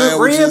though a pork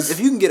good rib, sandwiches. if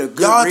you can get a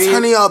good Y'all rib,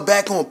 turning y'all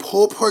back on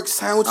pulled pork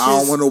sandwiches? I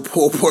don't want no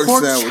pulled pork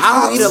Pork sandwich.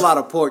 I don't eat a chops. lot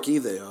of pork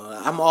either. Yo.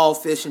 I'm all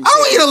fish and I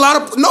don't chicken. eat a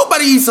lot of.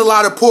 Nobody eats a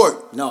lot of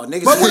pork. No,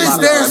 niggas. But eat when a it's lot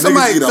of there, pork.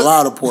 somebody Niggas eat a cook-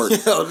 lot of pork. Yo,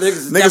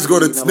 niggas Niggas go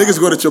to definitely eat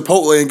a lot of pork.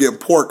 Chipotle and get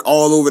pork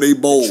all over their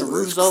bowl.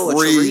 chorizo, a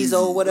It's crazy.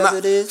 chorizo, whatever Nah,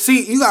 it is.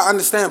 See, you gotta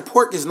understand,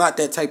 pork is not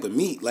that type of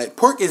meat. Like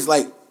pork is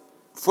like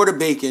for the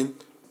bacon.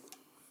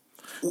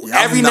 Yeah,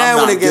 Every I'm now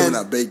not and again. giving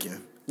up bacon.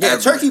 Yeah,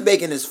 Ever. turkey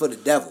bacon is for the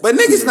devil. But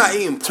niggas not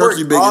eating pork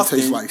Turkey bacon often.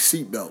 tastes like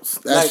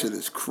seatbelts. That Like, shit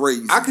is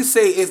crazy. I could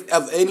say if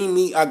of any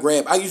meat I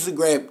grab, I usually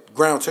grab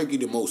ground turkey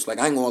the most. Like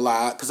I ain't gonna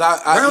lie, cause I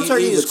ground eat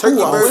turkey either is turkey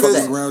cool. I'm burgers. with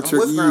burgers. that. Ground I'm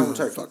turkey, with ground you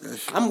turkey. fuck that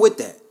shit. I'm with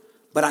that.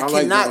 But I I like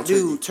cannot ground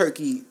do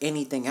turkey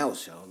anything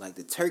else, yo. Like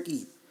the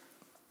turkey.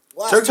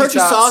 Well, Turkey turkey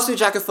chops.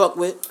 sausage I can fuck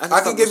with. I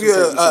fuck can with give some you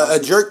turkey a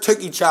sausage. jerk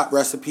turkey chop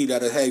recipe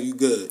that'll have you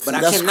good. But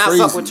I That's cannot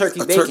crazy. fuck with turkey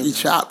a bacon. turkey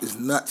chop is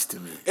nuts to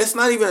me. It's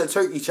not even a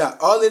turkey chop.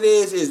 All it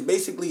is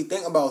basically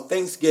think about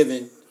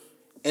Thanksgiving,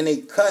 and they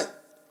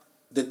cut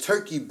the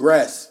turkey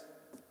breast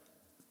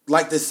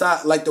like the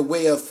side, like the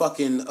way a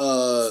fucking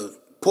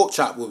pork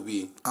chop would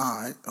be,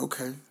 All right,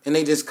 okay. and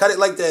they just cut it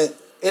like that.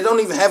 It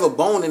don't even have a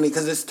bone in it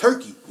because it's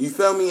turkey. You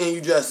feel me? And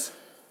you just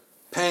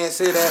pan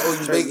say that, or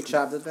you Turkey bake it.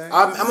 chop the thing?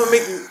 I'm gonna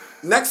make you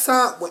next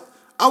time.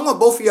 I want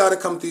both of y'all to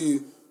come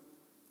through.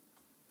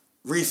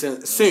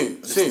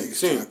 Soon. Trying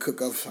to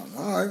cook up something.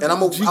 All right. And I'm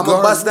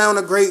gonna bust down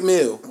a great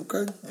meal.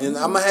 Okay. And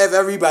I'm gonna have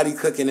everybody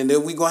cooking, and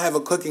then we gonna have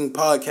a cooking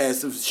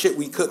podcast of shit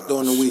we cooked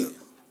during the week.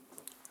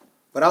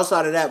 But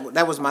outside of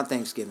that was my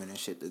Thanksgiving and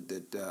shit.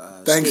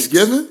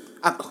 Thanksgiving?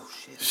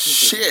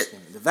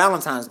 Shit. The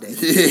Valentine's Day.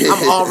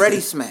 I'm already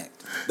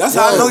smacked. That's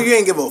how I know you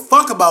ain't give a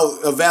fuck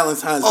about a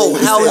Valentine's Day. Oh,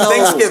 hell no.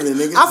 Thanksgiving,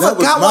 nigga. I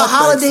forgot what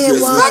holiday it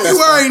was.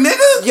 February,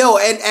 nigga. Yo,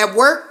 and at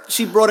work,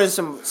 she brought in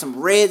some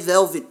red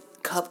velvet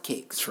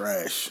cupcakes.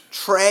 Trash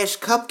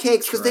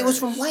cupcakes because they was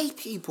from white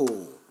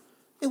people.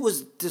 It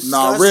was disgusting.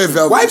 Nah, red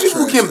velvet. White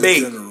people can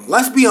bake.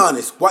 Let's be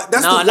honest.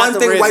 That's the one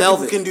thing white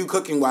velvet. people can do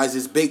cooking wise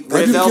is bake.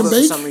 Red velvet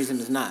for some reason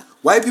is not.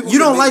 White people. You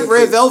don't like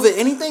red velvet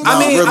anything? I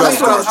mean,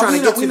 that's what I was trying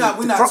to get to.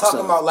 We're not talking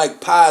about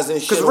like pies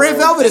and shit. Because red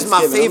velvet is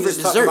my favorite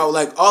dessert. Talking about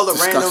like all the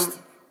random.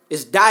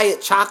 It's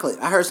diet chocolate.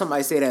 I heard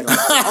somebody say that.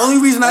 The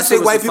only reason I say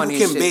white people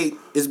can bake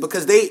is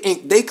because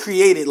they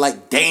created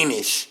like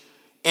Danish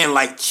and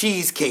like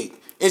cheesecake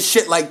and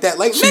shit like that.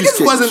 Like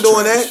niggas wasn't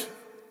doing that.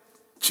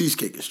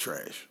 Cheesecake is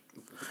trash.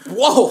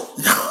 Whoa.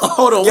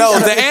 Hold on. Yo,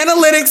 the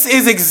analytics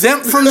is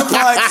exempt from the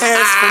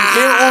podcast from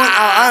here on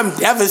out. I'm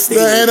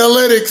devastated. The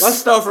analytics. Let's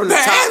start from the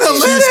top.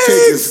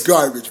 Cheesecake is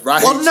garbage,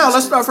 right? Well, no,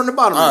 let's start from the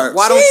bottom. All right.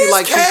 Why don't you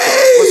like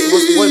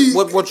cheesecake?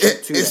 What you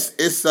to that?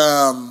 It's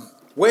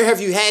Where have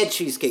you had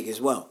cheesecake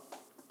as well?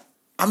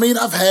 I mean,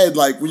 I've had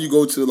like when you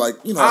go to like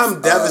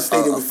I'm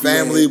devastated with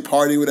family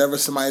party, whatever.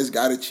 Somebody's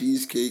got a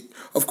cheesecake.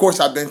 Of course,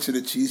 I've been to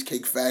the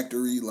Cheesecake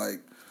Factory.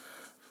 Like,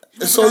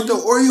 so the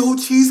Oreo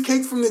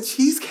cheesecake from the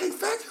Cheesecake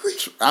Factory,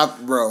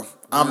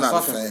 I'm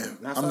not a fan.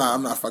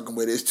 I'm not fucking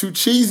with it. It's too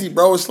cheesy,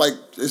 bro. It's like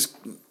the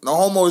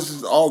homos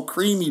is all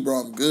creamy,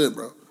 bro. I'm good,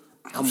 bro.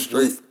 I'm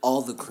straight with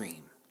all the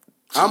cream.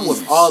 I'm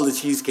with all the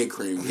cheesecake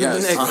cream.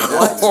 Yes.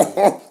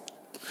 What?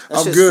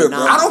 I'm good, bro.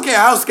 I don't care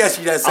how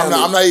sketchy that sounds.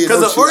 I'm not eating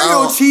because the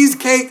Oreo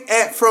cheesecake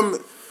from.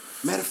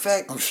 Matter of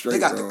fact, I'm straight, they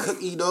got bro. the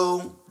cookie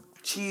dough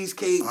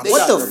cheesecake.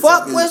 What the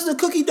fuck? Where's the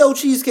cookie dough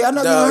cheesecake? I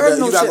never heard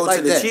no shit like that. You gotta go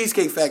to the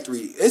Cheesecake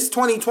Factory. It's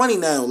 2020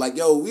 now. Like,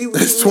 yo,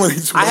 it's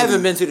 2020. I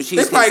haven't been to the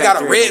Cheesecake Factory. They probably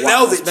got a red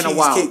velvet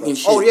cheesecake and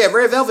shit. Oh yeah,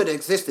 red velvet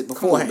existed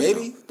before,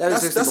 baby.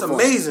 That's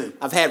amazing.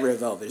 I've had red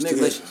velvet. It's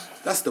delicious.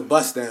 That's the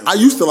bust down. I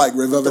used to like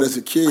red velvet as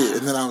a kid,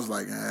 and then I was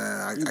like,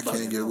 I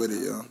can't get with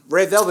it, yo.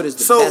 Red velvet is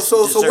the best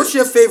dessert. So what's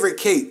your favorite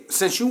cake?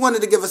 Since you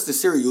wanted to give us the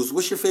cereals,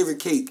 what's your favorite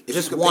cake? If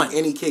Just you could one. pick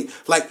any cake.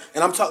 Like,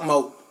 and I'm talking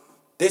about,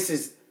 this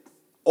is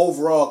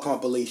overall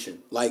compilation.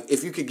 Like,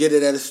 if you could get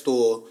it at a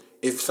store,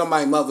 if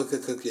somebody's mother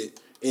could cook it,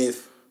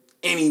 if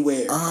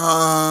anywhere.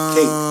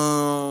 Cake.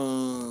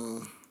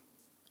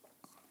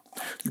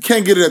 You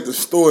can't get it at the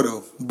store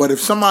though. But if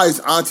somebody's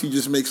auntie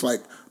just makes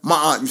like, my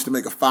aunt used to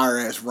make a fire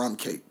ass rum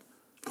cake.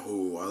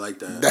 Oh, I like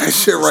that. That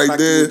shit right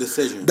there.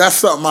 Decision. That's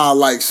something I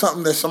like.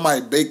 Something that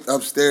somebody baked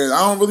upstairs. I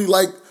don't really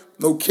like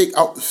no cake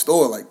out the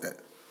store like that.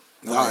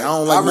 I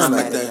don't like none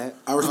of that.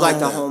 I like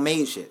the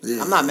homemade shit.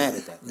 Yeah. I'm not mad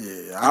at that.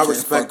 Yeah, I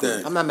respect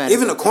that. I'm not mad.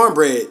 Even the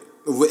cornbread.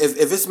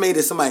 If it's made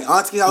at somebody's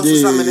auntie house or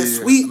something, it's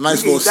sweet.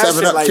 Nice little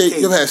 7-Up cake.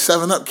 You ever had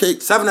 7-Up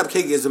cake? 7-Up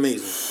cake is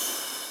amazing.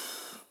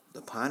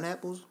 The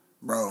pineapples,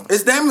 bro.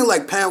 It's damn near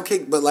like pound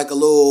cake, but like a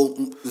little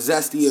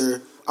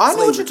zestier. I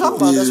know what you're talking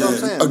about. That's what I'm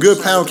saying. A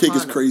good pound cake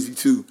is crazy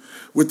too.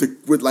 With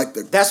like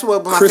the that's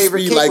what my crispy,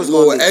 favorite cake like was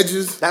little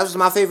edges. That was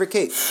my favorite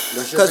cake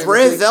because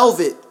red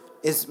velvet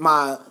is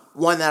my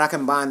one that I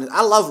combine.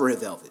 I love red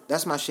velvet.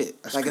 That's my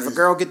shit. That's like crazy. If a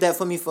girl get that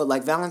for me for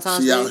like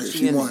Valentine's Day,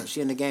 she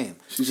in the game.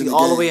 She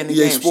all the way in the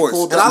game. Sports.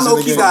 And I know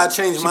you gotta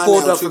change mine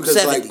now too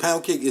because like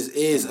pound cake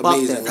is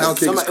amazing. Pound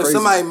cake is crazy. If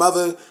somebody's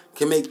mother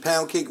can make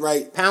pound cake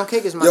right, pound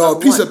cake is my a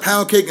piece of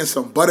pound cake and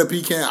some butter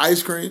pecan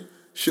ice cream.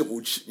 Shit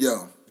will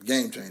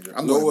game changer.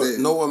 I'm going to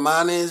bed. Know what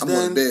mine is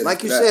then?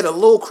 Like you said, a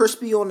little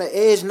crispy on the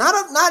edge.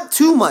 Not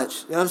too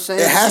much. You know what I'm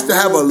saying? It has to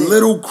have a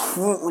little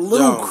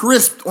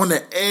crisp on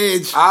the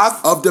edge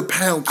of the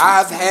pound cake.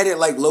 I've had it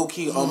like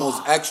low-key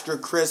almost extra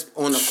crisp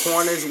on the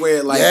corners where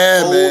it like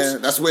folds,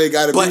 man. That's where it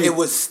got to be. But it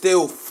was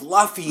still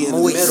fluffy in the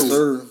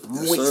middle.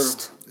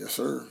 Moist. Yes,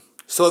 sir.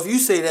 So if you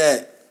say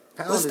that,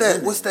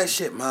 what's that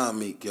shit mom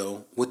make,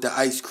 yo? With the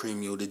ice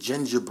cream, yo, the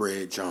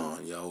gingerbread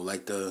John, yo,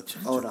 like the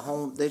the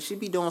home. She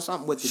be doing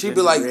something with the she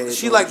be like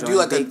do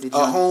like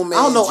a homemade.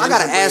 I don't know. I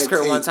gotta ask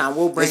her one time.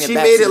 We'll bring it. She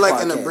back made to it the like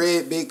podcast. in a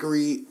bread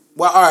bakery.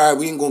 Well, all right,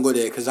 we ain't gonna go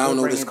there because I don't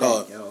know what it's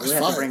called. We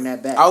have to bring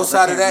that back.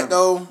 Outside of that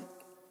though,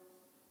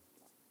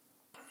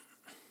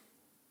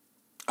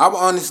 I would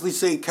honestly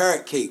say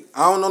carrot cake.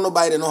 I don't know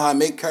nobody that know how to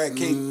make carrot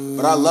cake,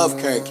 but I love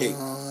carrot cake.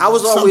 I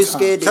was always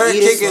scared to eat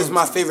it. Carrot cake is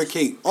my favorite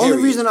cake.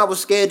 Only reason I was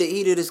scared to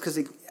eat it is because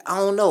I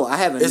don't know. I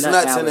haven't. It's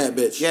nuts in that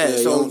bitch. Yeah.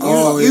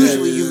 So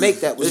usually you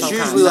make that with it's some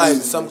usually kind of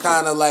like some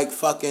kind of like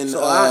fucking.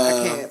 So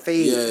I can't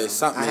fade. Yeah,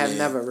 something. I have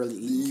never really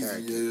eaten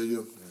carrot cake.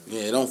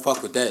 Yeah, don't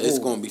fuck with that. It's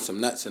gonna be some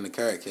nuts in the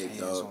carrot cake,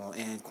 dog.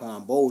 And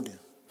Quan Bolden.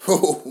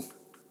 Oh. You know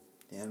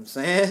what I'm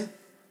saying?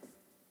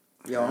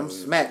 Yo, I'm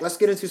smacked. Let's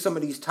get into some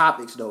of these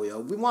topics, though, yo.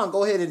 We want to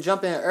go ahead and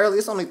jump in early.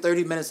 It's only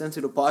 30 minutes into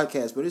the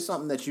podcast, but it's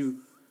something that you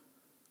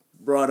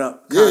brought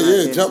up.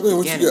 Yeah, jump in.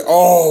 What you get?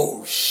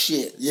 Oh,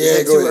 shit. Yeah, Is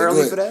it go too ahead,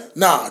 early for that?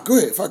 Nah, go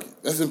ahead. Fuck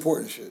it. That's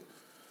important shit.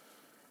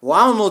 Well,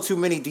 I don't know too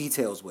many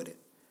details with it.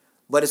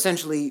 But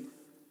essentially,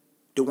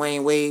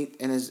 Dwayne Wade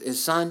and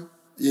his son,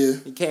 Yeah.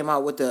 he came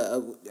out with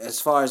as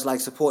far as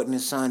like supporting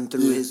his son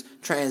through his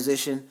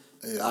transition.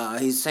 Yeah.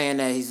 He's saying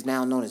that he's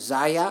now known as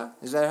Zaya.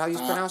 Is that how you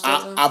pronounce it?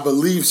 I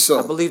believe so.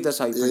 I believe that's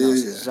how you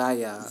pronounce it.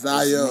 Zaya.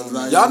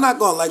 Zaya. Y'all not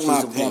gonna like my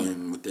She's a woman.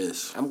 opinion with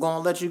this. I'm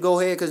gonna let you go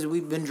ahead because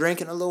we've been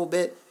drinking a little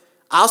bit.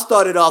 I'll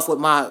start it off with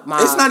my.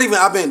 It's not even.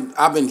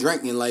 I've been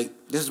drinking. Like,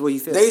 This is what you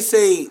feel. they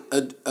say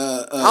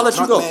I'll let you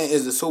drunk go. man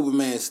is a sober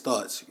man's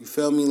thoughts. You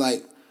feel me?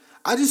 Like,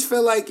 I just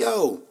feel like,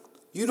 yo,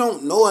 you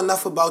don't know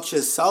enough about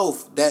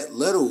yourself that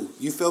little.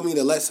 You feel me?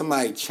 To let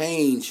somebody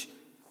change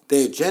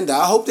their gender.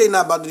 I hope they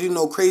not about to do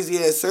no crazy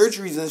ass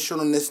surgeries and shit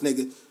on this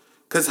nigga.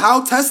 Cause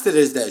how tested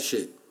is that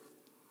shit?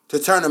 To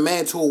turn a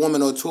man to a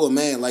woman or to a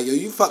man. Like, yo,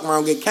 you fuck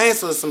around get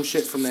cancer or some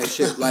shit from that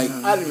shit. Like,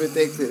 I didn't even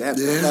think that.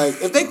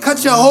 like, if they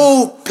cut your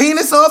whole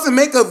penis off and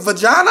make a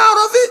vagina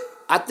out of it.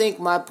 I think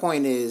my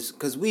point is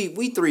because we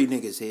three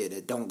niggas here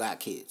that don't got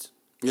kids.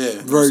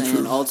 Yeah. Very Saying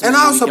true. ultimately And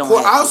I'll we don't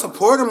support. have I'll kids.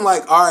 support him.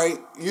 Like, all right,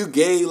 you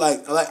gay.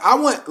 Like I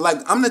want. Like,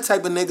 I'm the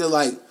type of nigga.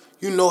 Like,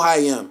 you know how I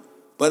am.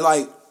 But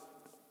like,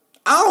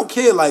 I don't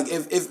care. Like,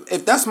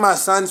 if that's my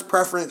son's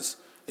preference,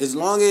 as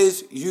long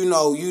as you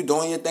know you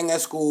doing your thing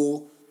at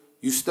school,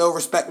 you still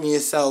respecting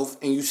yourself,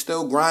 and you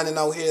still grinding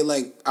out here.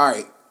 Like, all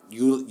right,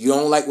 you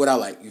don't like what I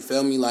like. You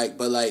feel me? Like,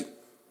 but like,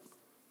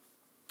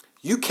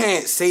 you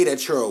can't say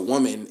that you're a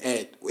woman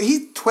at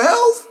he's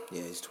 12.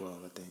 Yeah, he's 12,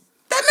 I think.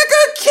 That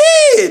nigga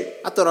a kid.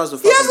 I thought I was a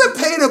He fucking. hasn't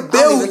paid a I don't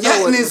bill even know yet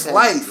in what his that-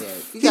 life. yeah,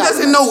 He gotta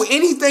doesn't know relax.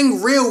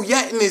 anything real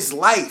yet in his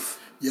life.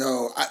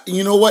 Yo,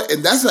 you know what?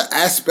 And that's an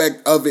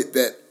aspect of it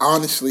that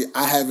honestly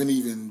I haven't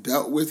even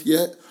dealt with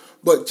yet.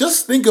 But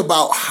just think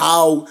about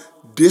how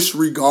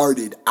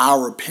disregarded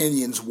our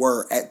opinions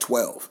were at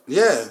 12.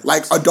 Yeah.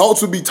 Like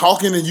adults would be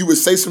talking and you would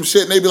say some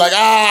shit and they'd be like,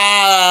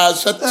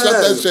 shut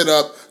that shit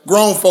up.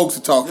 Grown folks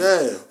are talking.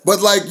 Yeah.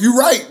 But like, you're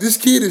right. This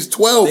kid is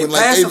 12 They and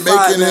like they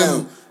pacified making him.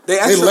 him.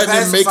 They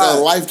letting him make a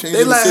life-changing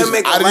They let decision. him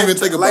make I didn't even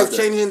think about that.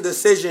 life-changing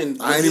decision.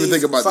 I didn't even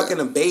think about fucking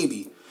that. a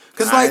baby.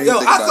 Cause I like, didn't yo,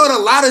 think I about thought it.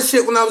 a lot of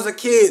shit when I was a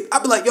kid.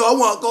 I'd be like, yo, I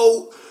want to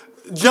go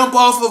jump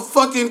off a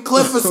fucking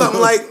cliff or something.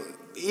 Like,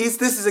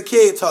 this is a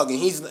kid talking.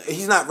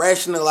 He's not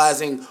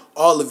rationalizing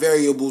all the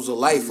variables of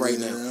life right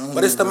now.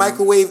 But it's the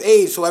microwave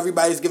age, so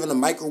everybody's giving a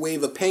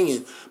microwave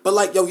opinion. But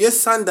like, yo, your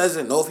son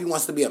doesn't know if he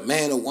wants to be a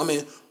man or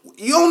woman.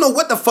 You don't know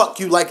what the fuck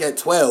you like at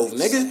 12,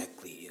 nigga.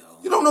 Exactly, yo.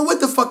 You don't know what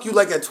the fuck you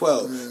like at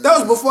 12. That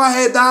was before I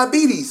had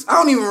diabetes. I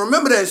don't even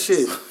remember that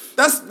shit.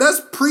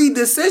 That's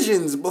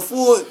pre-decisions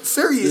before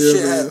serious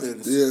shit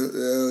happens.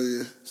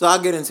 Yeah. So I'll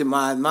get into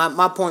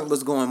my point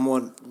was going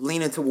more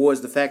leaning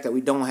towards the fact that we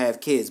don't have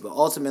kids, but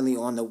ultimately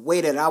on the way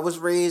that I was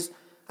raised,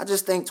 I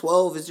just think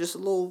 12 is just a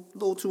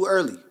little too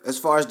early as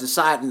far as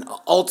deciding an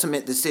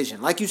ultimate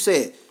decision. Like you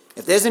said,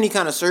 if there's any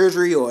kind of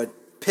surgery or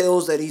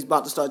pills that he's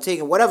about to start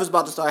taking, whatever's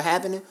about to start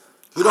happening,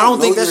 I don't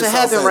think that should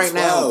happen right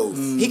now.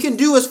 He can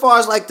do as far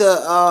as like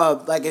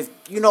the like if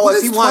you know What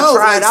if is he want to 12,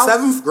 try like it out.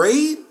 7th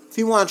grade? If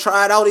he want to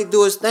try it out, he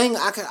do his thing.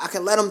 I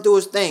can let him do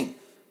his thing,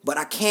 but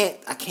I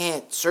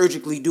can't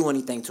surgically do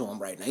anything to him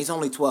right now. He's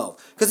only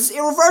 12 because it's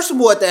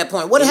irreversible at that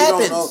point. What And you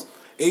don't happens know-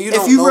 and you if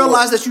don't you know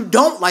realize that you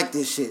don't like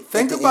this shit?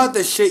 Think about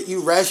the shit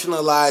you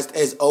rationalized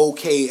as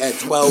okay at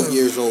 12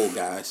 years old,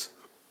 guys.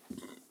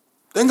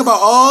 Think about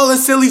all the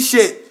silly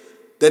shit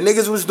that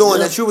niggas was doing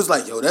that you was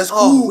like, yo, that's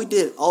cool. Oh, we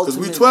did 'Cause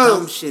ultimate we 12.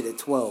 dumb shit at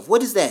 12.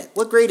 What is that?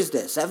 What grade is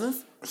that?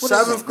 7th? What is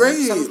that, 7th man?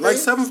 grade. 7th Like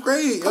 7th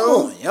grade, Come yo.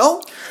 on,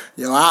 yo.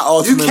 Yo, I You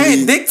ultimately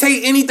can't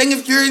dictate anything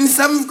if you're in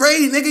 7th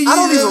grade, nigga. I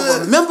don't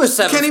even remember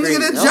 7th Can't even grade,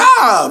 get a yo.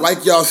 job.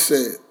 like y'all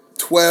said,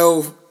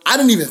 12, I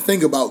didn't even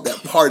think about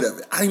that part of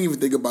it. I didn't even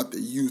think about the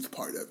youth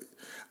part of it.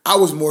 I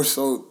was more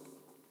so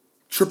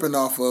tripping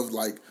off of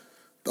like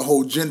the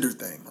whole gender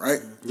thing,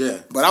 right? Yeah.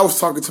 But I was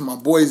talking to my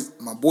boys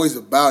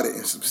about it,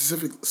 and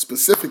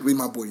specifically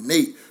my boy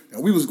Nate,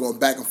 and we was going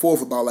back and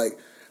forth about like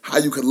how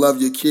you could love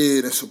your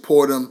kid and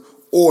support them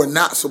or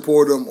not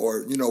support them,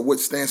 or you know what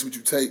stance would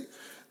you take.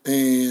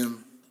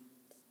 And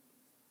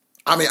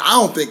I mean, I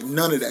don't think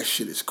none of that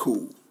shit is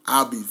cool.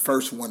 I'll be the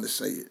first one to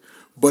say it.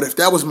 But if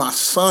that was my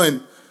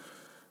son,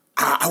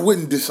 I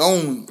wouldn't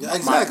disown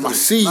exactly. my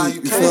seed. Nah,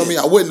 you feel me?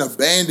 I wouldn't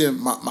abandon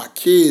my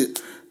kid,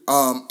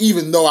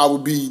 even though I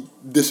would be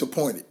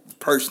disappointed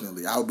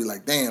personally. I would be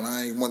like, damn,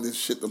 I ain't want this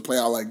shit to play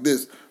out like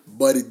this.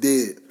 But it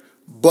did.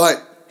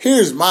 But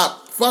here's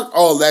fuck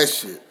all that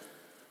shit.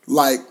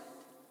 Like,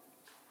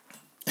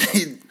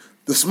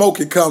 the smoke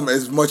can come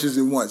as much as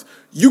it wants.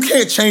 You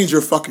can't change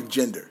your fucking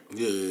gender.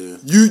 Yeah.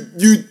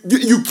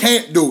 You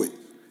can't do it.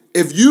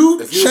 If you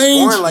was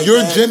change born like your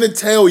that-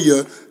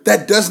 genitalia,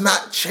 that does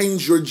not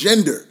change your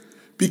gender.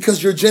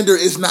 Because your gender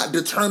is not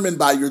determined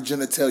by your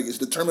genitalia. It's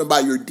determined by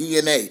your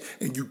DNA.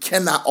 And you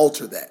cannot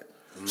alter that.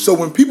 So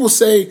when people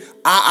say,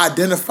 I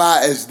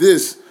identify as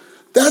this,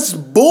 That's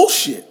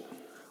bullshit.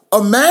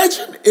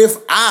 Imagine if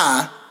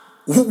I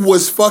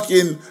was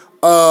fucking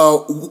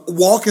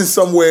walking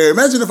somewhere.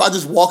 Imagine if I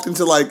just walked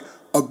into like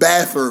a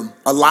bathroom,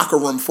 a locker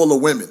room full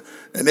of women,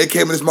 and they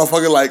came in this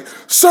motherfucker like,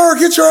 "Sir,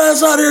 get your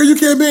ass out of here! You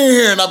can't be in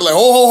here." And I'd be like,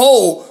 "Ho, ho,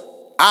 ho!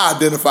 I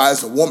identify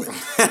as a woman.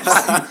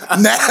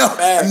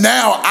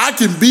 now I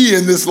can be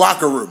in this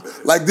locker room.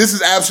 Like, this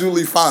is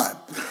absolutely fine."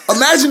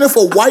 Imagine if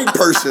a white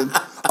person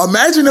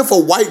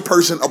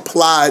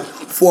applied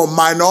for a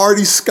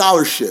minority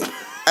scholarship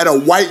at a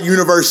white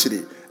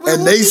university,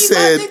 and they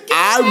said,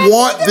 "I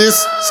want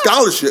this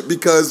scholarship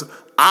because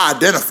I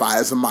identify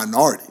as a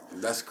minority."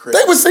 That's crazy.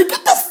 They would say,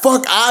 "Get the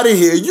fuck out of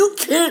here. You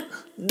can't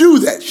do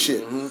that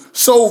shit."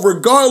 So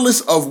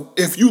regardless of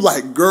if you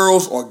like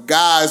girls or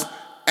guys,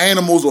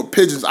 animals or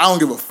pigeons, I don't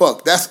give a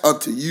fuck. That's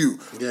up to you.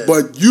 Yeah.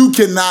 But you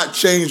cannot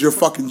change your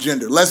fucking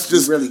gender. Let's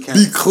just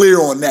be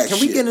clear on that shit.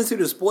 Can we get into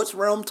the sports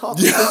realm talk?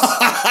 Because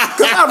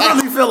I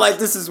really feel like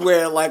this is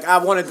where like I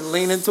wanted to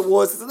lean in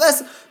towards.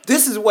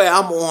 This is where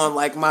I'm on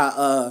like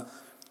my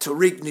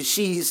Tariq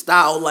Nasheed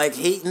style like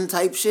hating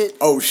type shit.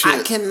 Oh shit.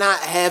 I cannot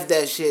have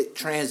that shit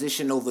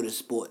transition over to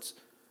sports.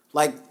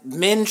 Like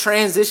men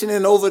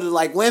transitioning over to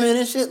like women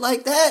and shit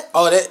like that.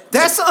 Oh,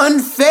 that's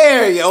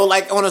unfair, yo.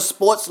 Like on a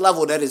sports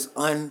level, that is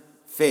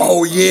unfair.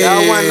 Oh yeah.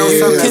 Y'all want to know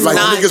something? Like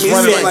niggas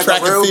running like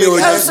track and field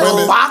against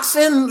women.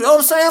 Boxing, you know what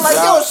I'm saying? Like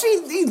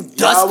he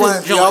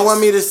dusted y'all want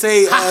me to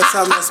say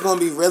something that's gonna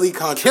be really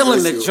controversial?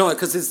 Killing the joint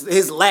because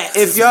his lats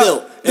is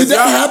built. Did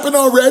that happen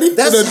already?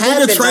 That's Did a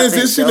nigga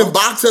transition and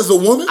box as a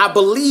woman? I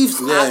believe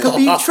I could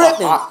be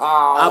tripping.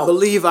 I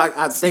believe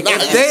I think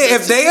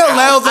if they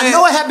allow that. I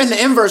know it happened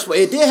the inverse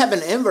way. It did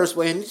happen the inverse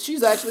way, and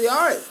she's actually all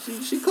right.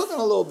 She cooking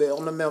a little bit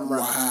on the memory.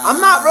 Wow. I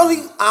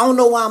don't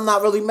know why I'm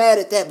not really mad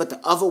at that, but the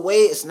other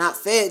way, it's not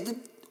fair.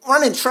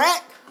 Running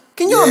track.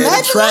 Can you imagine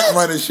the track that?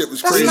 running shit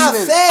was crazy. That's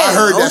not fair. I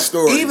heard that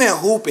story. Even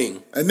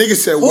hooping. A nigga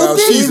said, "Well,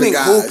 she's a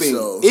guy." Hooping.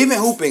 So. Even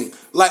hooping.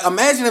 Like,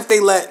 imagine if they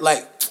let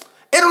like.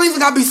 It don't even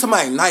gotta be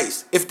somebody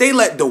nice. If they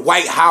let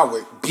Dwight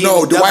Howard be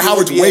Dwight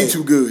Howard's way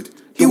too good.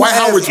 Dwight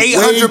Howard's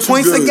 800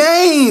 points a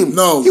game.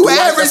 No, he would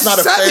average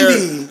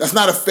 70. That's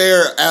not a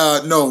fair.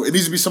 No, it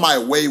needs to be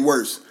somebody way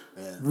worse.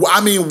 Yeah. I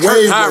mean,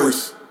 way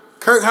worse.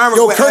 Kirk Hinrich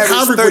would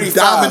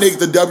dominate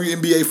the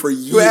WNBA for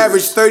years. He would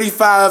average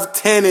 35,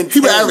 10, and 10. He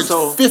would average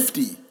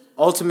 50.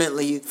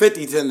 Ultimately,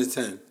 50, 10 to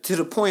 10. To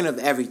the point of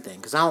everything,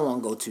 because I don't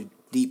want to go too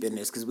deep in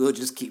this, because we'll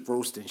just keep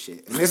roasting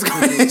shit. And it's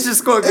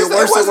just going to get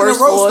worse and worse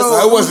for us.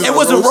 It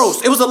wasn't a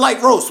roast. It was a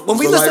light roast. When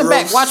we listen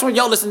back, watch when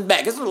y'all listen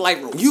back. It's a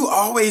light roast. You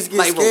always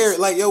get scared.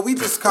 Like, yo, we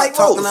just kept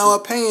talking our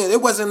opinion.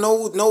 It wasn't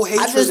no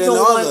hatred I just and don't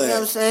all want, that. You know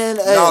what I'm saying?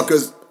 No,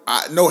 because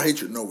no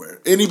hatred nowhere.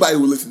 Anybody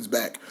who listens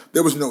back,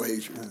 there was no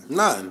hatred.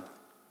 None.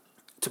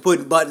 To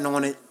put a button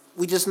on it,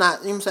 we just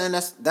not, you know what I'm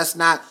saying? That's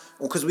not,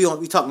 because we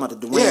talking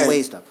about the Dwayne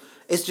Wade stuff.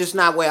 It's just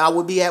not where I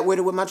would be at with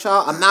it with my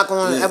child. I'm not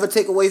going to ever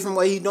take away from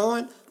what he's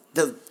doing.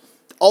 The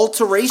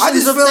alterations I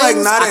just of feel things,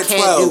 like not at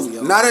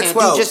 12. Not at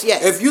 12. Just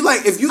yet. If you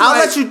I'll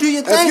let you do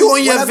your thing. If you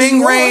on your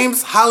Ving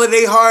Rhames,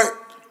 Holiday Heart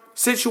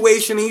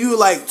situation and you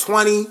like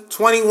 20,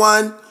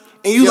 21,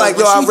 and you like,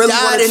 yo, I really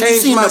want to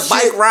change my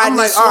shit. I'm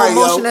like, all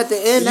right, yo, at the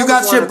end, you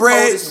got your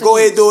bread, go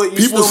ahead, do it. You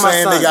People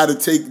saying my they got to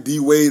take D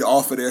Wade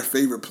off of their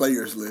favorite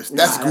players list.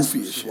 That's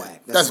goofy as shit.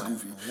 That's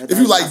goofy. If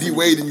you like D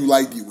Wade, then you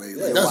like D Wade.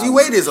 D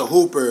Wade is a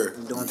hooper.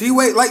 D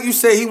Wade, like you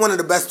said, he one of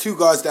the best two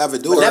guards to ever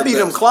do it. That be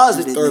them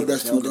closeted third niggas.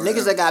 best The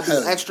niggas that got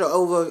to be extra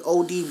over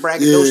OD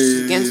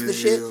braggadocious against the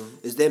shit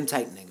is them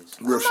type niggas.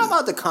 I'm not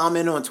about to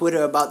comment on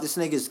Twitter about this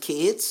nigga's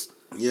kids.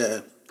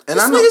 Yeah. And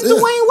this nigga's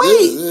Dwayne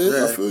Wade.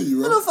 Yeah, I feel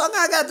you, bro. What the fuck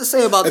I got to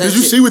say about that shit? Did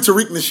you see what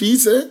Tariq Nasheed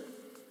said?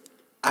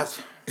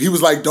 He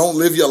was like, don't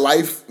live your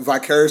life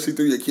vicariously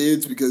through your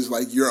kids because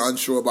like you're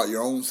unsure about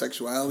your own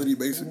sexuality,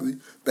 basically.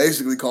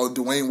 Basically called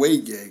Dwayne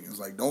Wade gang. It's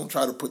like, don't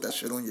try to put that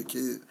shit on your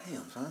kid.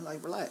 Damn, son,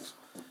 like relax.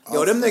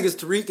 Yo, them niggas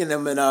Tariq and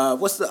them and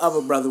what's the other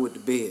brother with the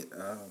beard?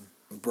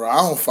 Bro, I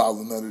don't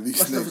follow none of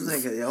these niggas.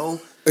 Nigga, yo?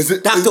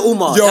 Dr.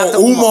 Umar. Yo, Dr.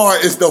 Umar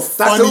is the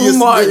funniest Dr.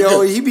 Umar, nigga.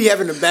 yo, he be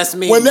having the best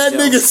memes. When that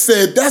nigga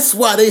said, that's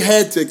why they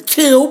had to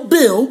kill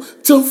Bill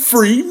to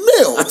free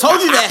Mill. I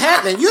told you that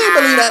happened. You didn't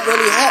believe that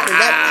really happened.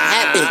 That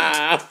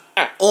happened.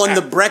 On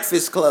the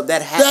Breakfast Club,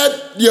 that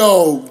happened.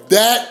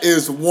 That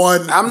is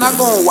one. I'm not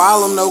going to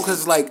wild him though,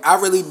 because like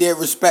I really did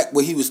respect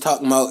what he was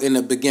talking about in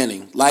the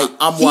beginning. Like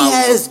he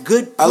has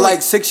good.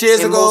 Like 6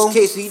 years ago, most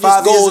cases, he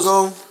 5 just years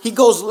ago, he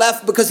goes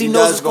left because he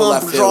knows it's going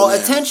to draw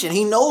attention.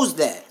 He knows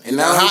that, and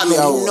now he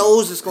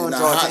knows it's going to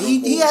draw attention.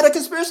 He had a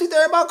conspiracy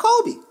theory about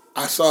Kobe.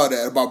 I saw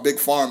that about Big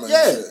Pharma.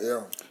 Yeah. And shit,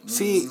 yeah.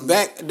 See,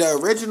 back the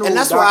original and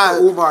that's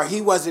Dr. Umar,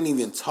 he wasn't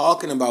even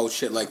talking about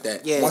shit like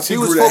that. Yeah. Once he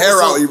grew the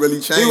hair out, he really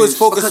changed. He was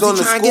focused on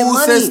the school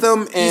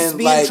system and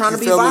like trying to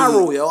be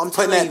viral, yo. I'm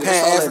putting that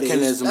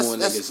Pan-Africanism on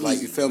niggas. Like,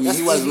 you feel me?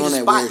 He wasn't on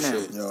that weird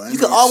shit. You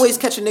can always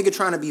catch a nigga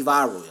trying to be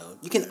viral, yo.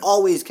 You can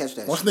always catch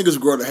that. Once niggas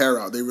grow the hair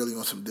out, they really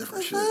on some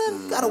different shit.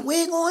 Got a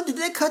wig on? Did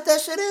they cut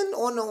that shit in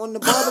on the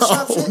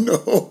barbershop shit?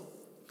 No.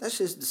 That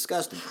shit's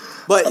disgusting.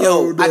 But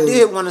yo, I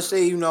did want to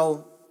say,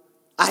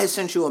 I had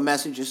sent you a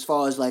message as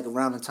far as like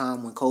around the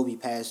time when Kobe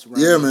passed. Around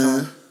Yeah, the man.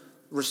 time.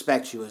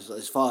 Respect you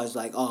as far as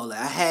like all that.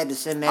 I had to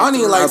send that. I don't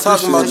even through. like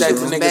talking about that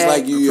appreciate to it, niggas bad.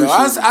 like you, yo.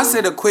 I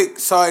said a quick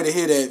sorry to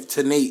hear that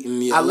to Nate and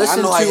me. I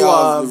listened know how to,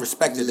 y'all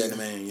respected that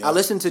man, yo. I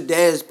listened to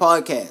Dez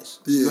podcast.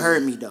 You Yeah.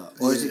 heard me, dog.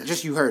 Or is it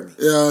just you heard me?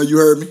 Yeah, you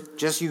heard me.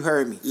 Just you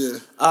heard me. Yeah.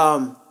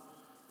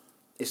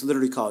 It's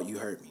literally called You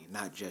Heard Me,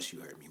 not just You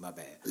Heard Me. My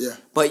bad. Yeah.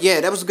 But yeah,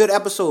 that was a good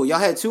episode. Y'all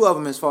had 2 of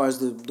them as far as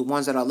the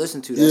ones that I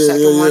listened to. That Yeah,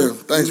 second yeah, one, yeah.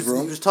 Thanks, you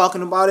bro. was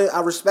talking about it.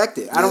 I respect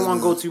it. I don't want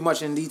to go too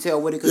much in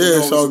detail with it because Yeah,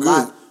 it's it's all a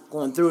lot good.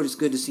 going through it. It's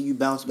good to see you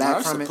bounce back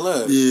That's from a it.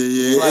 plug.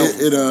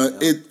 Yeah.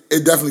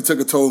 It definitely took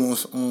a toll on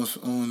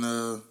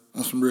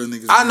some real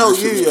niggas. I know That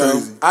shit you, was yo.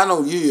 crazy. I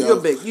know you, yo. You're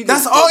big. You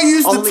That's just all big. you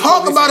used to Only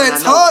talk Kobe about fan at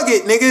I know.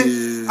 Target, nigga.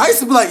 Yeah. I used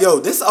to be like, yo,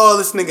 this all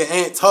this nigga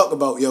Ant talk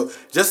about, yo.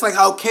 Just like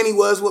how Kenny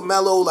was with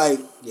Melo, like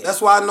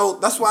that's why I know.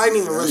 That's why I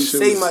didn't even that really shit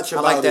say was- much I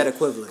about like that it.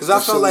 equivalent. Because I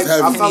That felt shit like was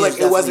heavy. I felt like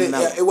Kenny is definitely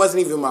Melo. it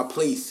wasn't even my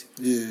place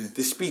Yeah.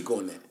 to speak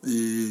on that.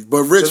 Yeah.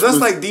 But Rich Because that's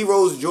was, like D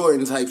Rose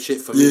Jordan type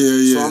shit for me. Yeah,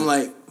 yeah. So I'm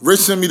like,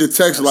 Rich sent me the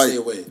text Gotta stay like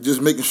away. just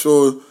making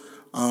sure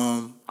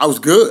I was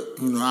good.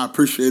 You know, I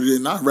appreciated it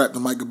and I rapped the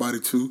mic about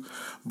it too.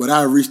 But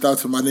I reached out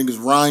to my niggas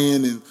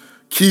Ryan and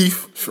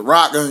Keith,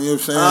 Shiraka, you know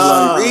what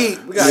I'm saying?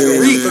 Reed. We gotta get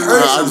Reed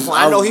first.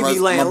 I know he be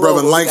laying my low,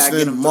 brother but we gotta get him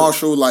Langston, through.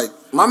 Marshall, like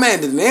my man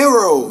De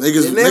Niro.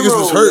 Niggas- De Niro, niggas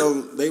was hurt.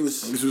 yo, they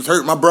was. niggas was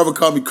hurt. My brother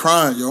called me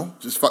crying, yo.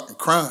 Just fucking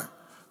crying.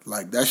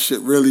 Like that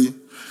shit really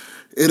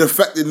it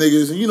affected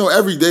niggas. And you know,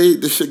 every day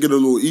this shit get a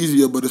little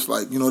easier, but it's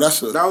like, you know,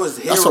 that's a That was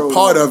that's hero, a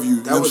part of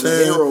you. that You know was what I'm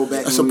a saying? hero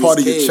back That's when a we part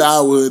was of your kids.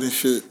 childhood and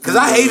shit. Because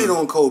I hated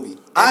on Kobe.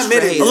 I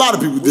admit it. A lot of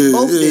people did.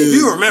 both Yeah, did. yeah.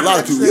 You remember? A lot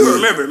of people You did.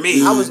 remember me?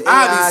 Yeah. I was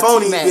I'd be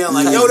phony AIT being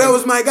like, Mac. yo, that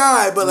was my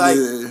guy. But like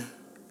Yeah.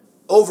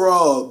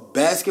 overall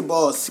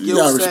basketball skill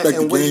gotta set respect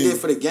and the what he game. did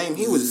for the game,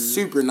 he was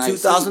super nice.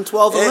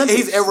 2012 He- Olympics.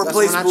 He's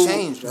irreplaceable. That's when I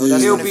changed, yo.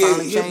 That's He'll when it be,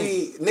 finally he'll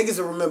be niggas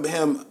will remember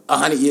him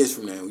 100 years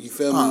from now. You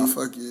feel Oh, me?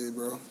 fuck yeah,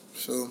 bro.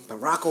 So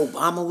Barack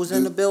Obama was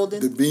in the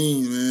building. the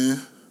bean,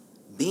 man.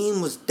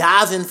 Bean was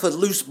diving for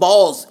loose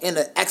balls in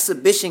an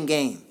exhibition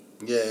game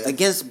Yeah.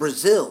 against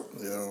Brazil.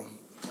 Yo.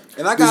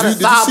 And I Did got you a see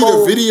the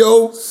Thabo-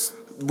 video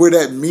where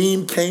that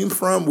meme came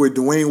from, where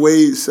Dwayne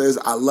Wade says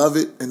 "I love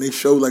it," and they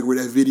showed like where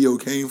that video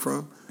came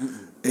from?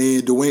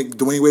 And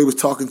Dwayne Wade was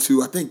talking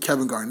to I think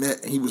Kevin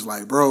Garnett, and he was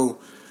like, "Bro,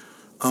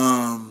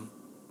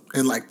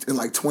 in like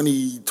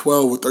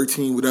 2012 or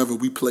 13, whatever,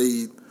 we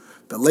played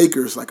the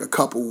Lakers like a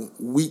couple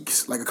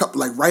weeks, like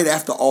right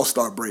after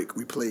All-Star break,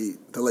 we played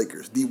the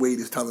Lakers." D Wade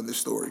is telling this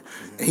story,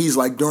 and he's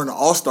like, during the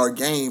All-Star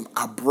game,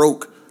 I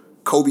broke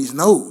Kobe's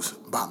nose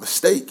by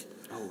mistake.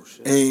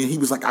 And he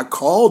was like, I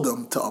called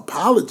him to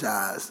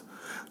apologize.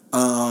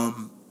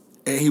 And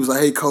he was like,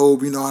 hey,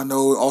 Kobe, you know, I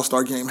know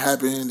All-Star game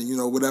happened and, you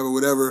know,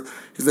 whatever.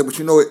 He said, but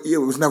you know, it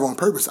was never on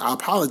purpose. I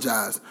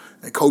apologize.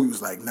 And Kobe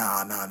was like,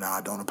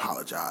 nah, don't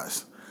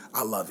apologize.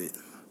 I love it.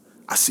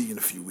 I see you in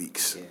a few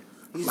weeks. Yeah.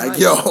 He's Like, nice.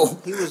 yo,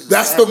 He was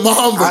that's the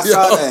Mamba, I yo.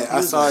 saw that. I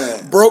saw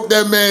that. Broke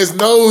that man's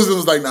nose and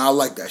was like, nah, I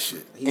like that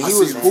shit. And I he see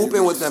was you in a few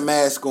hooping with weeks. the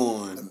mask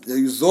on. Yeah,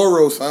 he was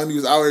Zorro, son. He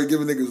was out here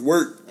giving niggas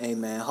work. Hey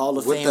man, Hall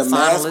of With Fame the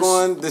mask finalist.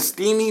 on, the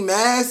steamy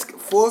mask,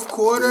 fourth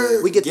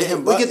quarter. We get to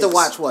buckets.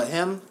 watch what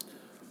him.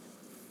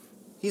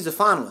 He's a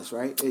finalist,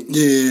 right?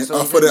 Yeah,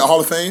 So for the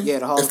Hall of Fame? Yeah,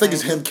 the Hall I of think Fame.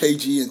 it's him,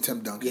 KG, and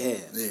Tim Duncan. Yeah,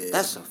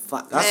 that's a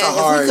That's man, a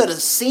hard- If we could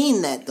have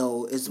seen that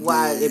though, is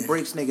why it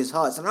breaks niggas'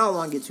 hearts, and I don't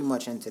want to get too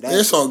much into that. Yeah,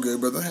 it's all good,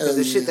 brother. Because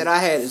the shit that I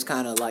had is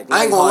kind of like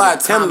I ain't gonna lie,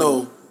 lighthearted Tim comedy.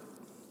 though.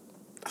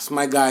 That's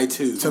my guy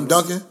too. Tim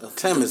Duncan?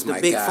 Tim is The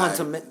my big guy.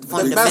 The best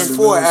fundamental.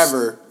 four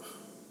ever.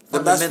 The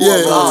best four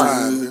Fundamental of all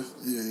guard. time.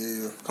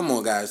 Yeah. Come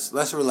on, guys.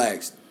 Let's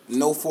relax.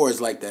 No four is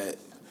like that.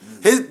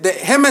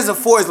 Him as a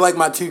four is like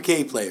my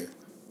 2K player.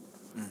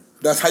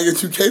 That's how your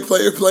 2K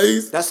player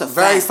plays? That's a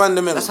Very fact.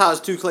 fundamental. That's how it's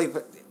 2K.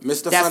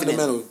 Mr. Definitely.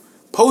 Fundamental.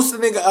 Post the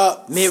nigga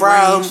up. Mid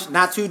from range,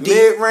 not too deep,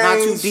 mid-range. not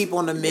too deep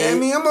on the mid. Yeah, I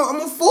mean, I'm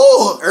a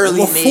four.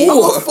 Early I'm a mid.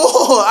 four. I'm a four.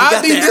 I'd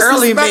got be that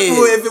early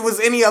disrespectful mid. if it was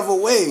any other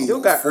way. You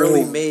got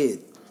early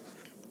mid.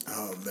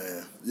 Oh,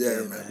 man.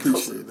 Yeah, man.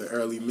 Appreciate it. The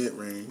early mid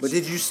range. But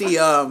did you see?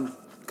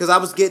 Because I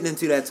was getting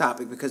into that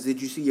topic. Because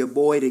did you see your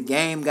boy The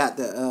Game got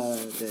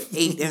the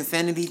 8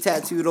 infinity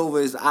tattooed over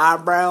his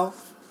eyebrow?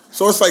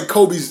 So it's like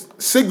Kobe's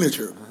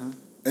signature.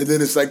 And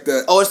then it's like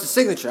the... Oh, it's the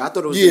signature. I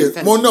thought it was the yeah,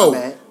 infinity. well, no. My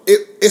bad.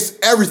 It's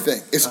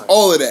everything. It's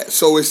all of that.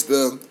 So it's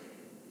the...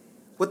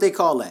 What they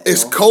call that?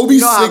 It's yo? Kobe's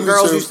You know how signature.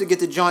 girls used to get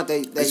the joint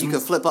that you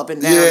could flip up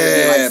and down and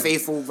Yeah. be like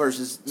faithful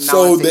versus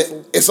So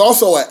non-faithful? it's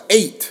also an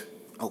 8.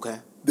 Okay.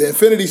 The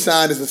infinity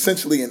sign is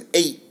essentially an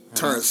 8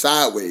 turned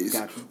sideways.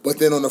 Gotcha. But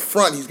then on the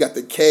front, he's got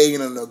the K,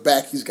 and on the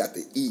back, he's got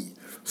the E.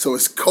 So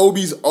it's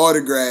Kobe's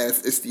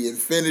autograph, it's the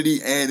infinity,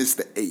 and it's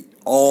the 8.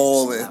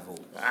 All in.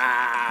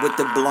 With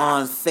the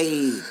blonde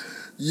fade.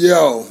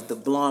 Yo. The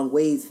blonde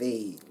wave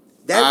fade.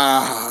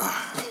 That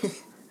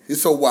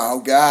He's a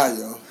wild guy,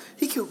 yo.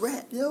 he can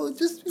rap, yo.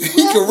 Just He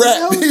can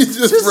rap. yo. He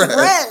just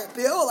rap.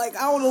 yo. Like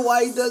I don't know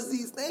why he does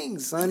these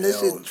things, son. That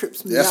shit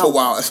trips me That's out.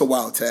 a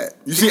wild tat.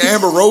 You see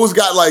Amber Rose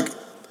got like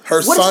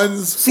her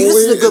son's See, this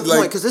is a good like,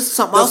 point because this is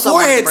something The else I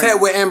want to forehead bring tat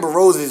up. with Amber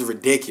Rose is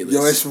ridiculous.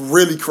 Yo, it's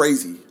really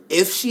crazy.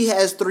 If she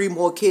has 3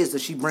 more kids,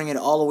 does she bring it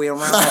all the way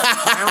around?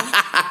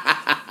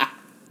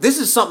 This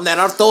is something that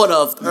I thought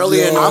of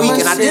earlier in the I'ma week,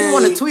 and I didn't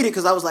want to say- tweet it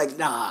because I was like,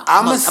 nah.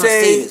 I'm gonna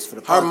say this for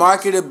the her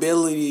podcast.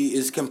 marketability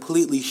is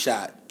completely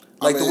shot.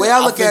 Like mean, the way I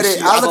I look think at it,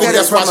 she- I I look think at it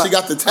that's from why a, she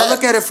got the I tat,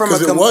 look at it from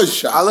 'cause it was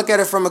shot. I look at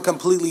it from a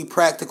completely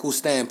practical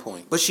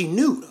standpoint. But she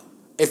knew though.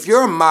 If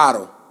you're a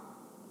model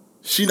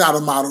She not a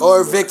model. or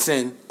a anymore.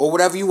 vixen or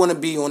whatever you want to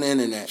be on the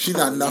internet, She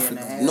not nothing.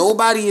 and a half.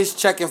 nobody is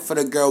checking for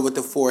the girl with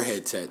the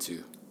forehead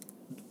tattoo.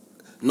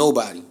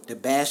 Nobody. The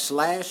bash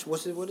slash,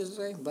 what does it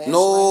say? Bash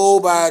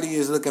Nobody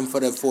is looking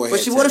for the forehead.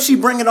 slash? But what if she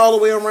bring it all the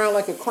way around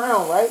like a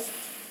crown, right?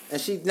 And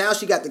she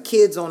got the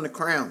kids on the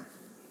crown.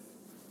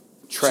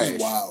 Trash. She's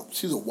wild.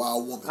 She's a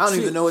wild woman. I don't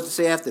even know what to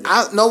say after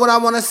that. I know what I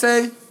want to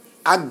say.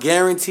 I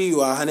guarantee you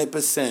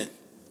 100%.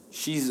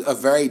 She's a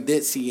very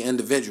ditzy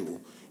individual,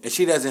 and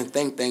she doesn't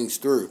think things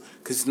through.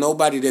 Because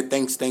nobody that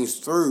thinks things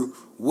through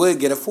would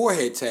get a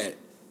forehead tat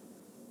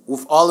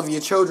with all of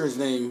your children's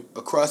name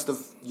across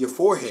your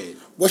forehead.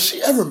 Was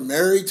she ever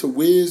married to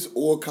Wiz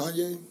or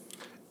Kanye?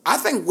 I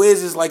think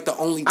Wiz is like the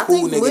only I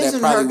cool think nigga Wiz that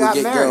and probably her would got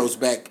get married. girls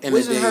back in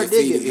Wiz the and day her if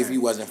did he, get if he married.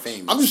 wasn't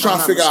famous. I'm just trying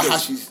to figure out how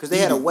she's. because they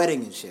had a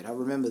wedding and shit. I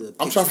remember the.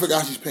 I'm trying to figure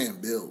out how she's paying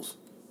bills.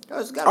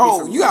 It's gotta be Oh,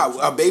 from you got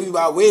a baby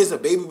by Wiz, a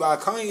baby by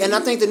Kanye. And I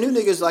think the new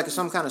nigga's like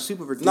some kind of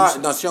super producer.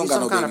 No, she don't He's got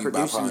some no kind baby of by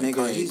producing Kanye,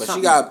 nigga. He's but she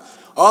something- got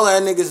all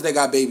that niggas that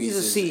got babies.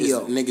 He's a is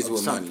CEO. niggas of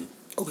with something. money.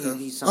 Okay.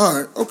 He's All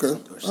right. Okay.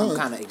 Or some All right.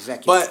 kind of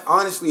executive. But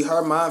honestly,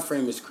 her mind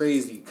frame is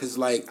crazy. Cause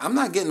like I'm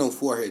not getting no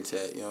forehead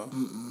tat, yo.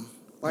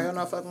 why y'all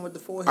not fucking with the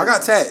forehead? I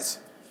got tats.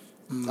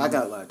 I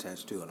got a lot of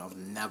tats too, and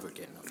I'm never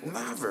getting a forehead.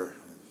 Never.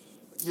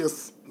 You're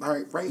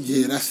right.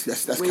 Yeah, that's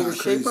Where kind your of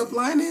crazy. shape up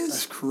line That's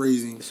is.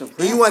 crazy. It's a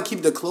And you want to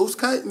keep the close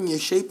cut, and your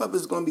shape up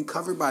is going to be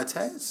covered by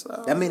tats.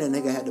 That mean a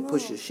nigga had to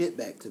push your shit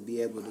back to be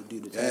able to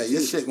do the Yeah, tattoos.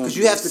 your shit gonna Because be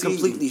you have to deceiving.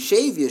 completely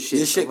shave your shit.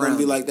 Your shit gonna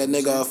be around like that it.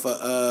 nigga off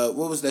of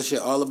what was that shit?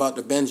 All About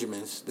the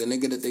Benjamins. The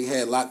nigga that they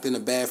had locked in the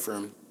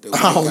bathroom. The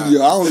I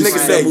only nigga seen that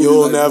said movie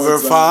you'll like never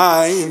one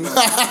time." find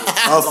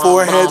a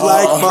forehead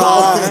like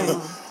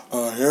mine.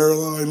 A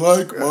hairline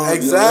like mine.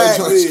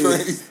 Exactly. Yo, that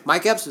joint's crazy.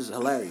 Mike Epps is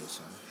hilarious.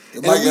 Son.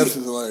 Mike we- Epps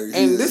is hilarious.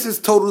 And yeah. this is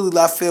totally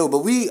left field, but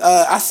we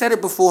I said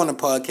it before on the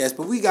podcast,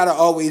 but we gotta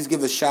always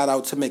give a shout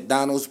out to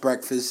McDonald's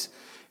breakfast.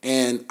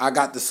 And I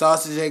got the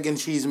sausage, egg, and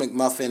cheese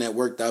McMuffin at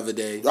work the other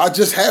day. I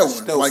just had one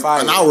Still like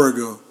fire. an hour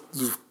ago. It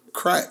was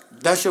crack.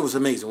 That shit was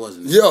amazing,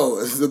 wasn't it? Yo,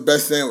 this is the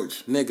best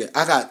sandwich. Nigga,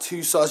 I got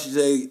 2 sausage,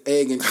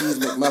 egg, and cheese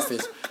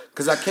McMuffins.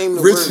 Cause I came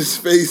to Rich's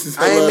work. face is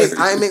I hilarious.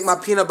 ain't make my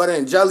peanut butter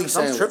and jelly I'm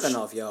sandwich. tripping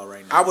off y'all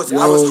right now. I was Yo,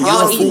 hungry. y'all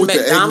Y'all food eating with the egg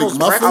McDonald's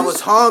McMuffin? breakfast? I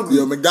was hungry.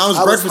 Yo, McDonald's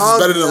I was breakfast is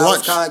better than hungry. I was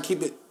lunch. trying to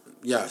keep it.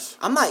 Yes.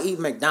 I'm not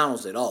eating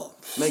McDonald's at all.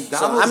 McDonald's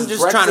So I'm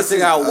just trying to breakfast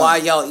figure is- out why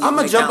y'all eat I'm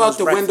gonna jump out McDonald's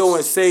the window and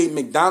breakfast. say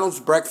McDonald's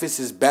breakfast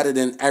is better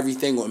than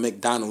everything on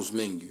McDonald's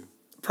menu.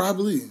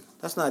 Probably.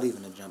 That's not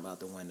even a jump out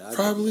the window. I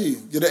Probably.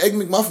 Yeah, the egg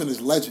McMuffin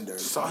is legendary.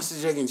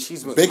 Sausage, egg, and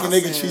cheese McMuffin. Bacon,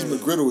 egg, and cheese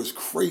McGriddle is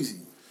crazy.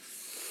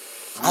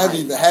 I haven't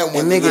even had one.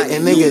 And in nigga, like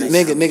and years.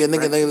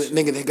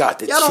 nigga, they got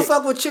the Y'all don't chick-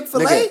 fuck with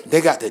Chick-fil-A? Nigga, they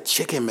got the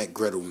chicken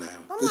McGriddle now.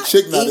 The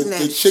eating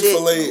that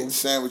Chick-fil-A shit, bro.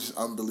 sandwich is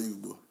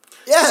unbelievable.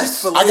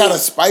 Yes. I got a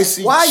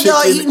spicy Why chicken,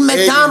 y'all eating egg,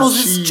 McDonald's?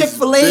 and It's cheese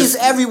Chick-fil-A is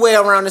biscuit.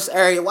 everywhere around this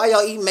area. Why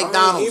y'all eating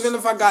McDonald's? I mean, even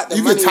if I got the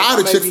You get money, tired I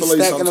of may be Chick-fil-A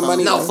stacking the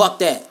money. sometimes. No, fuck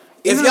that.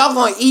 If Even- y'all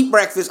gonna eat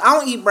breakfast, I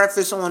don't eat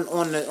breakfast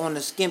on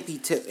the skimpy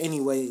tip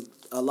anyway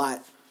a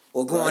lot.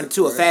 Or going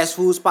to a fast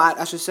food spot,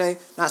 I should say.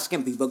 Not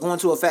skimpy, but going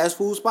to a fast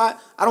food spot,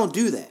 I don't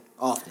do that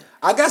often.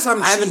 I guess I'm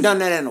cheap. I haven't done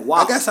that in a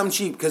while. I guess I'm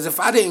cheap because if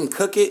I didn't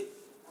cook it,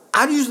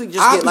 I usually just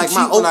I'll get be like cheap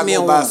my when I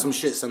oatmeal. go buy some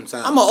shit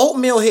sometimes. I'm an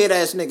oatmeal head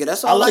ass nigga.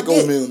 That's all I like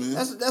get. oatmeal, man.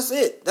 That's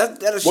it. That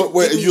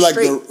What you like?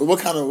 What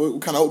kind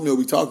of oatmeal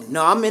we talking?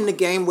 No, I'm in the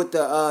game with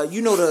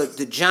the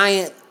the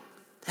giant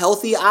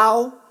healthy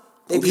owl.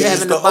 They be Okay,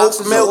 having the the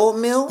boxes of oatmeal.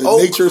 oatmeal. The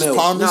Oat Nature's milk.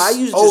 Promise. No, I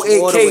use Oh, just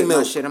water AK with my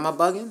milk. shit. Am I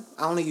bugging?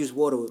 I only use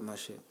water with my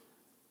shit.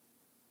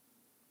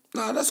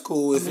 Nah, that's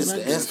cool if it's I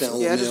the guess instant so.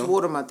 oatmeal. Yeah, I just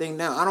water my thing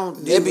down. I don't.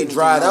 do It be anything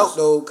dried else. out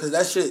though, cause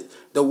that shit,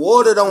 the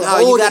water don't No,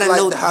 hold you gotta it like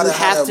know. the, how You the,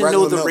 have to know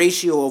regular the milk.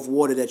 ratio of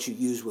water that you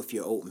use with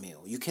your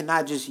oatmeal. You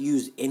cannot just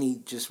use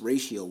any just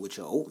ratio with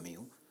your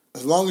oatmeal.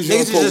 As long as you Niggas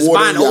don't is put just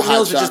water buying in your hot oatmeals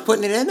and just chocolate.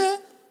 putting it in there.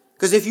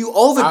 Because if you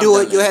overdo I've it,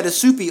 done you'll that. have a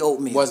soupy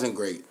oatmeal. Wasn't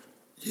great.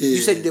 Yeah. You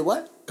said you did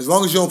what? As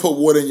long as you don't put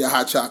water in your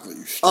hot chocolate,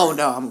 you straight. Oh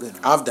no, I'm good.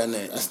 I've done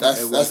that.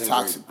 That's It wasn't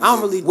toxic. I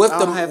don't really With I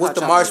the don't have with hot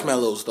the chocolate.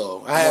 marshmallows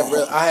though,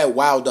 I had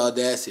wild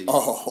audacity.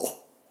 Oh,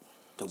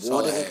 The all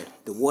I water, had.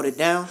 the water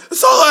down.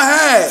 That's all I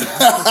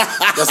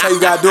had. That's how you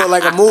gotta do it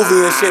like a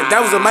movie and shit.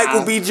 That was a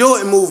Michael B.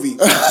 Jordan movie.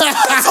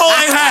 That's all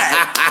I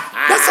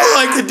had. That's all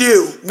I could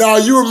do. no,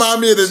 you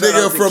remind me of the Shout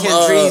nigga out to from Ken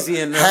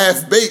Dreezy and them.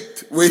 Half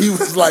Baked, where he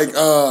was like,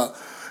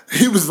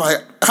 He was like,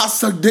 I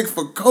suck dick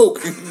for coke.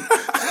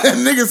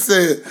 And nigga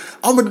said,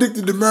 I'm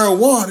addicted to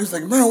marijuana. He's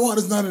like,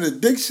 marijuana's not an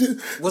addiction.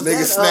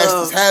 Nigga snatched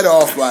his hat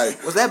off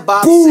like, was that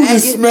Bob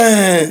Buddhist Saget?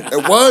 man.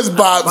 It was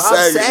Bob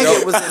Saget.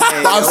 Saget was in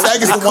there, Bob yo.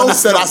 Saget's the one that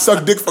said I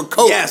suck dick for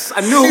coke. Yes,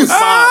 I knew it was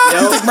Bob, You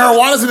yo. think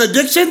marijuana's an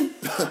addiction?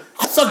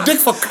 I suck dick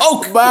for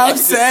coke. Bob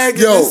Saget.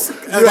 Yo,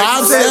 Like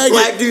Bob Saget.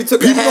 black dude took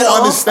People the hat don't off.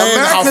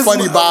 understand how America's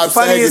funny Bob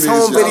Saget is.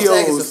 funniest home yo. Bob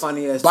Saget's a videos.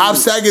 funny ass Bob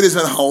dude. Saget is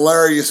a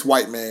hilarious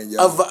white man, yo.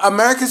 Of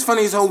America's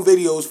Funniest Home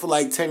Videos for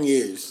like 10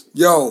 years.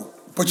 Yo,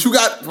 but you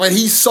got when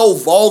he's so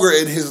vulgar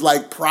in his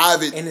like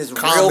private In his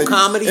comedy, real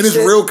comedy in his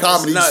shit? real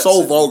comedy, It's he's so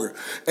nuts. vulgar,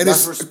 and That's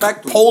it's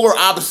respectable. polar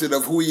opposite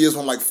of who he is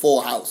on like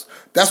Full House.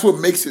 That's what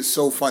makes it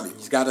so funny.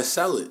 He's got to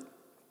sell it.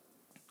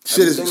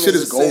 Shit is Everything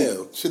is a golden.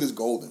 sale. Shit is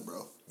golden,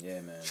 bro.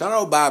 Yeah, man. Shout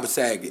out Bob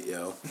Saget,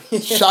 yo.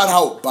 Shout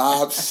out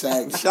Bob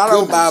Saget. Shout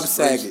out Goodness Bob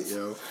gracious. Saget,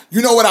 yo.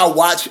 You know what I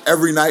watch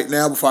every night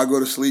now before I go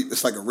to sleep?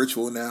 It's like a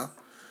ritual now.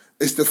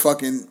 It's the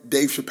fucking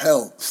Dave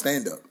Chappelle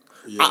stand up.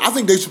 I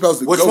think Dave Chappelle's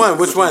the Which GOAT. one?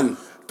 Which one?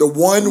 The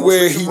one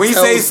where he When you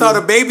tells say he saw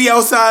them- the baby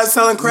outside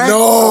selling crack?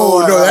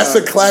 No, that's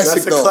a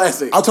classic That's a though.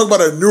 classic. I'll talk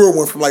about a newer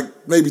one from like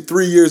maybe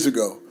 3 years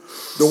ago.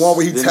 The one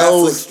where he The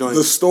tells Netflix joint.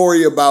 the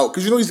story about,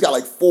 because you know he's got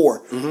like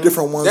 4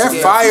 different ones. They're on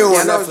fire Netflix. on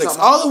I know what you're Netflix. talking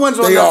All the ones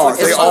on They Netflix. are. Is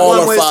They it all the one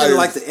are where it's in fire.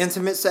 like the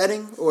intimate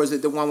setting, or is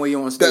it the one where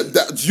you're on stage?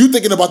 You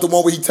thinking about the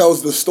one where he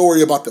tells the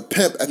story about the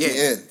pimp at the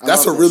Yeah, end. I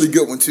That's a love that really shit.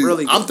 good one too.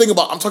 Really good. I'm talking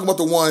about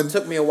the one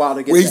Took me a while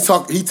to get where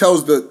that. he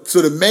tells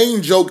the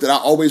main joke that I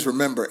always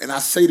remember, and I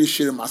say this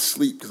shit in my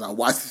sleep because I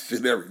watch this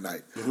shit every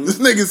night. This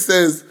nigga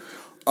says,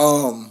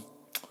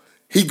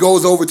 he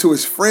goes over to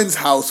his friend's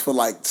house for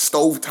like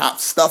stovetop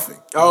stuffing.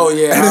 Oh,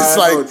 yeah. And it's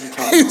I know what you're like,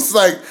 talking it's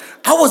like,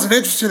 I wasn't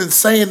interested in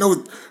saying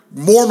no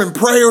Mormon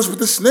prayers with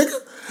this nigga.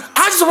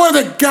 I just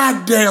wanted the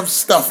goddamn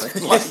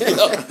stuffing. Like, yo,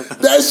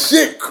 that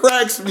shit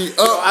cracks me up.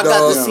 I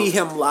got to see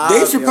him live.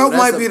 Dave Chappelle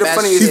might be the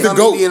funniest He's the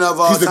GOAT. comedian of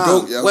all He's the time.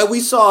 GOAT, yo. Well, we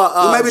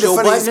saw He might be the Joe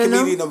funniest Budden in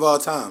comedian them. of all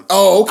time.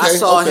 Oh, okay. I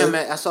saw okay. him.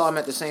 I saw him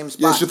at the same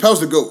Yeah, spot.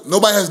 Chappelle's the GOAT.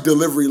 Nobody has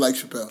delivery like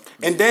Chappelle.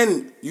 And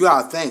then you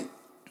gotta think.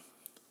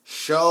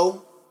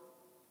 Show,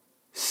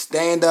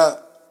 stand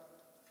up,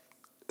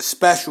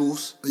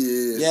 specials.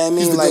 Yeah. Yeah, I He's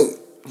mean, the like, GOAT.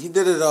 he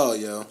did it all,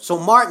 yo. So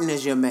Martin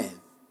is your man,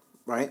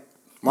 right?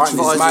 Martin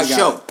As far is as my his guy.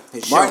 show.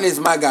 His Martin show. is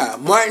my guy.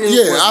 Martin is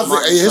Yeah, I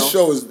Martin think his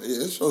show.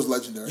 show is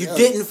legendary. You Yeah.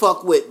 didn't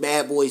fuck with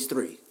Bad Boys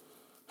 3.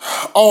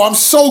 Oh, I'm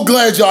so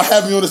glad y'all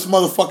have me on this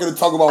motherfucker to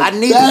talk about I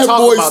need Bad to talk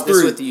Boys about 3.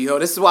 this with you, yo.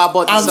 This is why I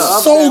brought I'm this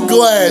up. so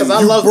glad Because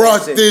I you love that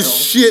brought shit, this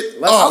yo. shit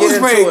Let's I up. was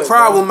get ready into to it,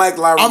 cry bro. when Mike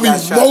Lowry I'm got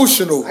shot.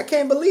 emotional. I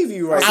can't believe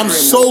you right I'm now.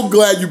 so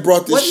glad you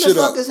brought this What shit the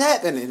fuck up. is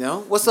happening, yo?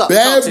 What's up?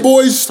 Bad Talk to me.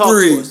 Boys Talk to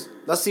 3. us.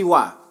 Let's see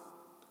why.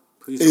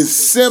 Is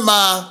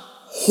semi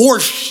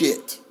horse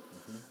shit.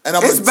 And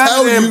I'm It's gonna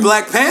tell better than you,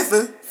 Black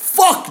Panther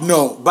fuck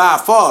no. by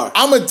far.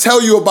 I'm gonna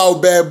tell you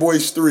about Bad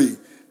Boys 3.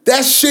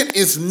 That shit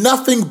is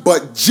nothing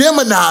but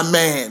Gemini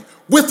Man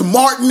with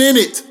Martin in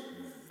it.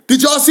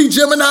 Did y'all see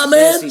Gemini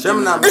Man? see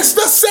Gemini Man. It's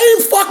the same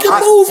fucking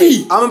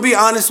movie. I'm gonna be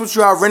honest with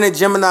you. I rented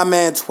Gemini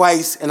Man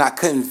twice and I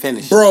couldn't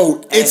finish.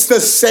 Bro, it's the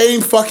same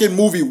fucking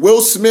movie.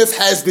 Will Smith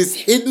has this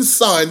hidden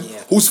son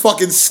who's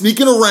fucking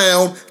sneaking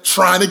around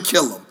trying to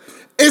kill him.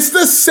 It's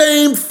the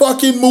same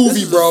fucking movie,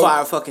 This is bro. a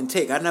fire fucking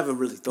take. I never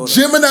really thought of it.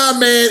 Gemini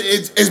Man,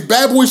 it's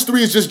Bad Boys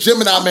 3 is just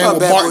Gemini Man thought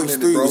with Bad Martin Boys in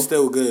 3 it, bro. was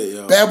still good,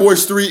 yo. Bad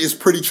Boys 3 is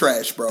pretty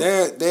trash, bro.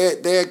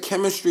 Their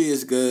chemistry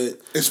is good.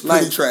 It's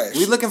pretty trash.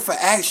 We looking for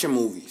action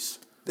movies.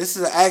 This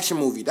is an action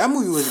movie. That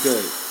movie was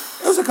good.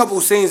 There was a couple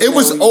of scenes. It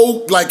was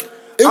okay.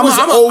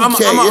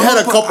 It had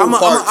a couple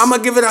parts. I'm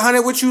gonna give it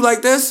 100 with you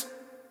like this.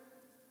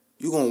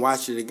 You gonna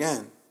watch it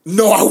again?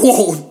 No, I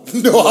won't.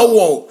 No, I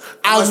won't.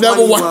 I'll much never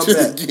money you watch want it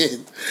bet?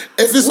 again.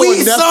 If it's We on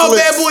Netflix, saw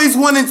Bad Boys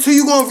 1 and 2.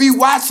 You gonna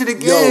rewatch it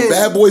again? Yo,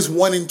 Bad Boys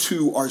 1 and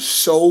 2 are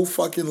so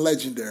fucking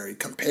legendary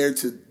compared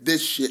to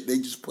this shit they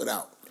just put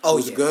out. Oh,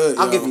 was yeah. good,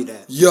 I'll yo. give you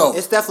that. Yo.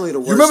 It's definitely the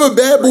worst. You remember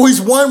Bad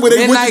Boys 1 where they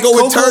went Midnight to go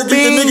Cocoa interrogate the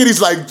Bean? nigga?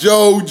 He's like,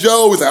 Joe. He's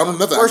like, I don't know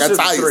nothing. First I of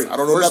got the tires. three. I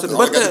don't know First of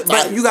nothing. the- I got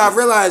But tires. you gotta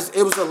realize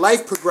it was a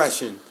life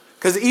progression.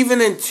 Cause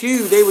even in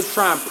 2, they was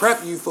trying to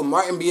prep you for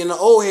Martin being the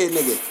old head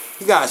nigga.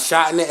 He got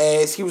shot in the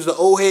ass. He was the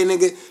old head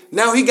nigga.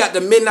 Now he got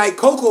the Midnight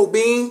Cocoa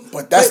Bean.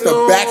 But that's the putting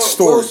on backstory.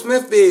 Will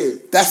Smith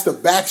beard. That's the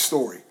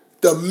backstory.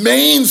 The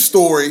main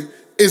story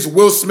is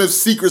Will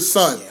Smith's secret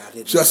son. Yeah, I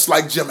didn't Just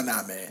like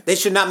Gemini Man. They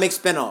should not make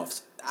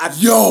spinoffs.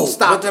 Yo.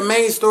 Stop. But the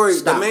main story,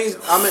 Stop. the main.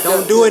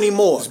 Don't do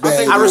anymore. bad, I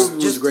think yo. the It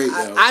movie was great,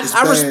 yo.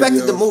 I respected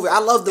yo. the movie. I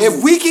love the If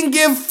movie. we can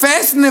give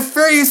Fast and the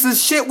Furious a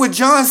shit with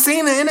John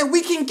Cena in it,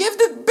 we can give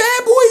the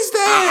Bad Boys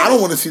that. I don't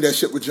want to see that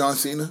shit with John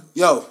Cena.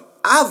 Yo,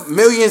 I've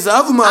millions of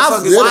other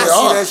motherfuckers Yeah, want to they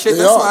see are. that shit. They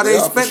That's are. why They they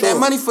are, for spent that sure.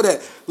 money for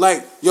that.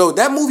 Like, yo,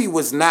 that movie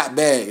was not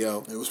bad,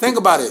 yo. Think pretty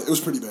about bad. it. It was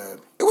pretty bad.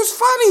 It was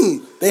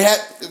funny. They had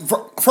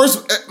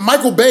first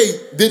Michael Bay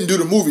didn't do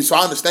the movie, so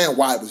I understand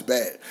why it was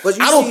bad. But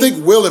you I don't see-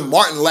 think Will and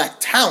Martin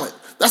lacked talent.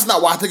 That's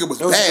not why I think it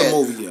was It was a bad.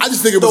 good movie, yeah. I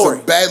just think it Story.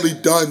 was a badly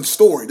done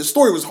story. The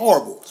story was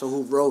horrible. So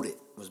who wrote it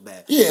was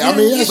bad. Yeah, I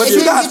mean, You that's But shit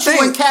you gotta get you when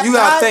think. Cap You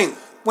gotta died? think.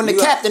 when the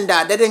captain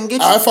died, that didn't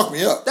get you. That fucked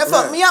me up. That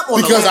fucked me up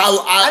on because the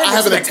I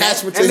have an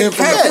attachment to and him the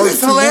from the captain first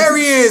is two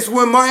hilarious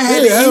when Martin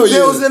had the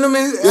pills in him.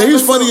 Yeah, he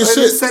was funny as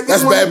shit.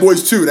 That's Bad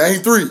Boys 2. That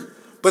ain't 3.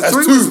 But that's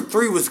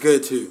 3 was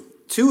good too.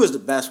 2 is the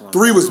best one.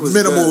 3 was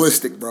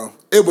minimalistic, bro.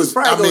 It was.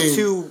 Probably go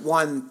 2,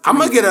 1. 3, I'm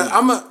gonna get a.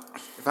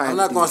 I'm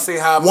not gonna say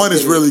how. 1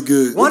 is really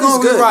good. 1 is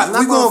good.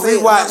 We're gonna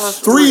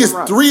rewatch.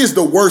 3 is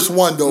the worst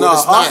one though. No,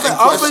 it's not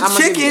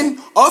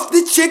off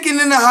the chicken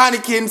and the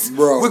Heinekens,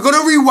 bro. We're gonna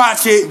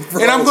rewatch it,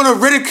 and I'm gonna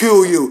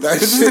ridicule you.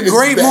 This is a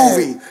great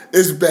movie.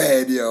 It's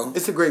bad, yo.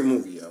 It's a great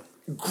movie, yo.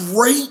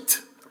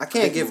 Great. I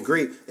can't give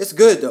great. It's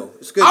good though.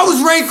 It's good. I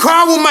was ready to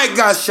cry when Mike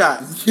got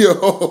shot. Yo.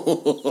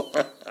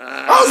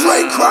 I was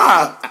ready to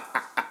cry.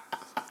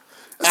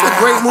 It's a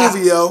great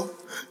movie, yo.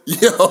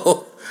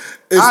 Yo.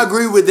 I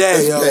agree with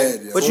that, yo.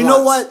 Bad, yo. But you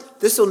know what?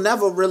 This will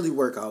never really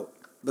work out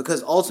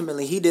because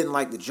ultimately he didn't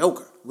like the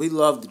Joker. We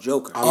love the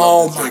Joker.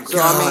 Oh my god! So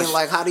I mean,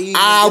 like, how do you?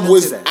 I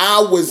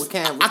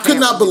could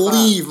not 55.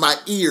 believe my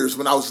ears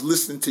when I was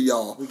listening to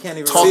y'all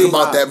even talk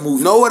about that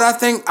movie. Know what I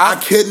think? I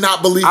could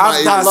not believe my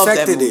ears. I love that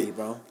dissected movie, it,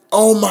 bro.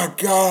 Oh my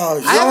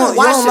gosh! I haven't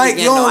watched it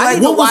again. I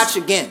need to watch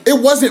again.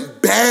 It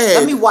wasn't bad.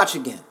 Let me watch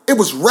again. It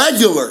was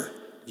regular.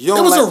 It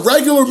was a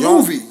regular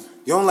movie.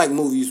 You don't like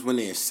movies when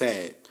they're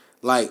sad.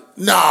 Like,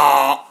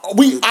 nah,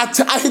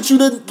 I hit you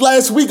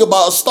last week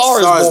about A Star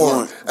is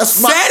Born. That's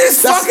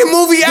saddest fucking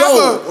movie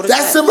ever.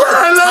 That's in my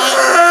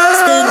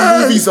top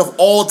 10 movies of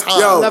all time.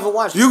 Yo, never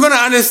watched it. You're gonna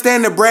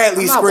understand the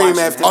Bradley scream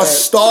after that. A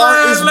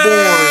Star is Born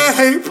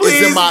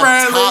is in my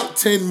Bradley. top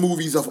 10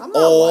 movies of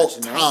all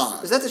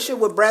time. Is that the shit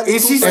with Bradley?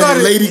 And she Cooper?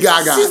 started, and Lady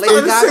Gaga. She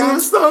started singing the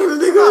song.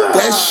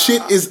 That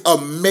shit is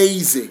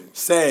amazing.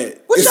 Sad.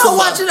 What It's y'all a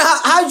lot. watching?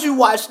 How'd you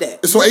watch that?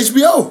 It's on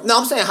HBO. No,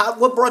 I'm saying,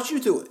 what brought you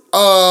to it?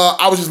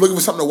 I was just looking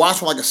for something to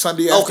watch on like a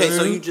Sunday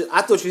afternoon. Okay, so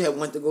I thought you had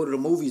went to go to the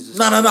movies.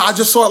 No. I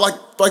just saw it like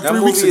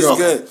 3 weeks ago. That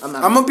movie is good.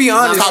 I'm gonna be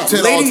honest. Top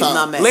 10 all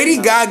time. Lady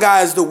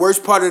Gaga is the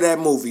worst part of that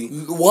movie.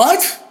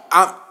 What?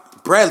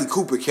 Bradley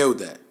Cooper killed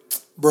that.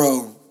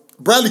 Bro,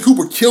 Bradley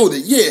Cooper killed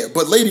it, yeah,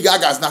 but Lady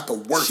Gaga's not the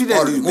worst She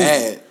part didn't of the do movie.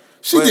 bad.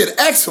 She did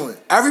excellent.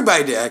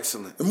 Everybody did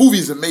excellent. The movie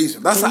is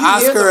amazing. That's bro. an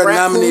Oscar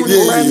nominated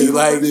movie. Yeah.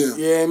 Like,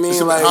 yeah, I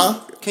mean,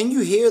 like, Can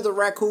you hear the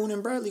raccoon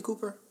in Bradley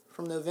Cooper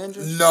from the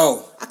Avengers?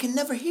 No. I can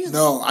never hear that.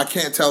 No, I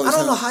can't tell. I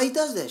don't know how he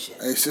does that shit.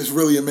 It's just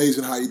really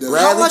amazing how he does it.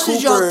 How much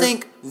did y'all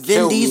think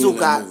Vin Diesel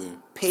got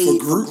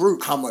paid for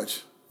Groot? How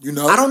much? You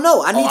know? I don't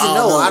know. I need to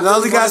know.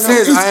 All he got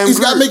said is, he's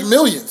got to make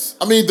millions.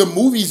 I mean, the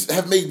movies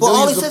have made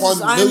millions upon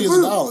millions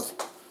of dollars.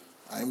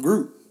 I am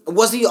Groot.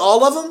 Was he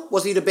all of them?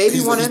 Was he the baby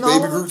one in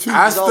all of them?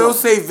 I still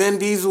say Vin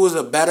Diesel was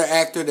a better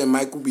actor than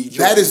Michael B.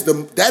 Jordan.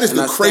 That is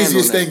the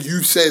craziest thing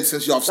you've said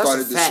since y'all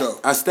started this show.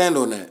 I stand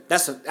on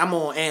that. I'm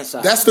on Ant's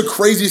side. That's the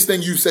craziest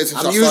thing you've said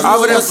since y'all started I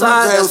would have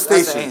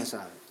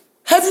Station.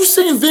 Have you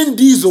seen Vin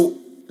Diesel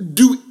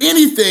do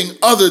anything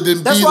other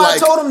than that's be why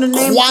like I told him to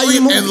name quiet 3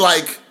 movies. and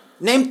like?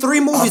 Name 3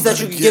 movies that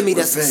you can give me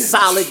that's a revenge.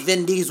 solid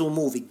Vin Diesel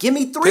movie. Give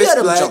me 3 Pitch of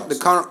them Black, jokes.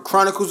 The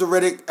Chronicles of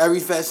Riddick, every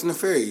Fast and the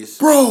Furious.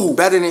 Bro.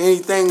 Better than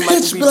anything Pitch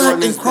Michael B. Black Jordan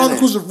and has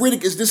Chronicles been in. of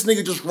Riddick is this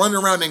nigga just running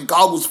around in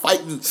goggles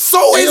fighting. So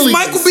aliens. is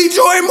Michael B.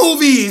 Jordan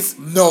movies.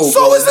 No.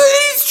 So bro. is it?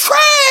 He's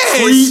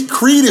trash.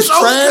 Creed is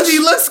trash. Because he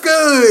looks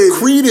good.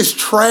 Creed is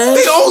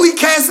trash. They only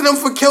casted him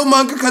for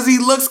Killmonger because he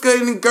looks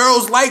good and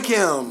girls like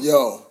him.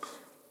 Yo,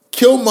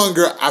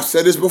 Killmonger, I've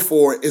said this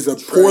before, is a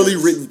poorly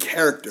written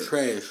character.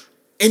 Trash.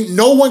 And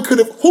no one could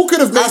have. Who could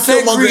have made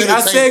Killmonger entertaining?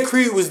 I said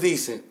Creed was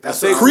decent.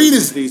 Creed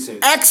is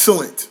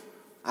excellent.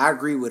 I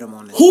agree with him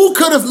on this. Who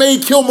could have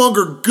made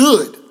Killmonger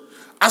good?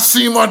 I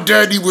see my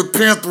daddy with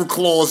panther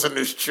claws in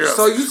his chest.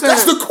 So you saying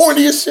that's the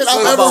corniest shit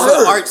I've ever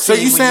heard. So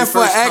you saying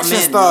for an action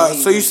star?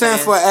 So you saying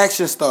for an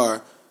action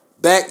star?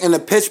 Back in the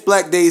Pitch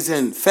Black days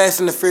and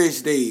Fast and the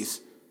Furious days,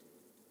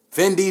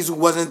 Vin Diesel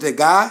wasn't the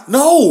guy?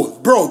 No,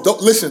 bro.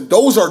 Listen,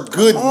 those are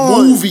good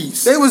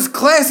movies. They was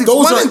classics.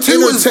 Those 1 and 2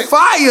 was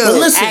fire. But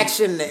listen,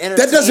 action, the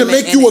that doesn't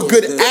make you a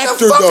good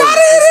actor, though.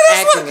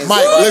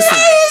 Mike, listen,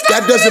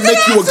 that doesn't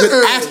make you a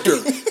good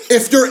actor.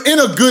 If you're in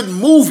a good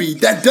movie,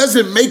 that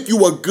doesn't make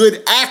you a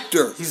good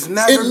actor. He's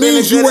never been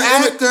a good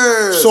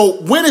actor.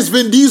 So when has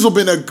Vin Diesel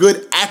been a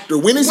good actor?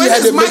 When has he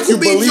had to make you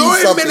believe something?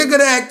 Michael B. Jordan been a good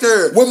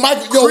actor? When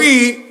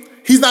Creed.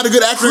 He's not a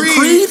good actor in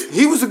Creed?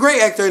 He was a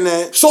great actor in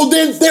that. So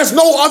then there's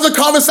no other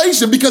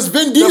conversation because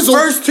Vin Diesel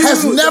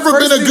has never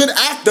been a good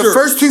actor. The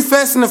first 2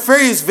 Fast and the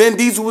Furious, Vin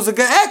Diesel was a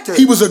good actor.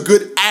 He was a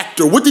good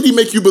actor. What did he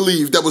make you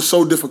believe that was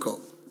so difficult?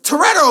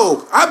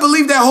 Toretto. I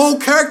believe that whole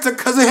character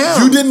because of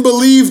him. You didn't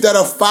believe that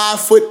a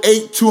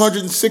 5'8",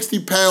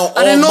 260-pound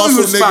all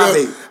muscle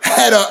nigga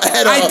had a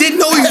I didn't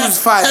know he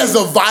was 5'8". Has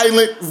a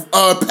violent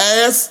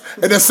pass,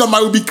 and then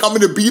somebody would be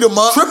coming to beat him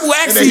up. Triple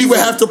X, and then he would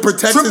have to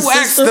protect his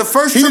sister. The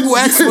first Triple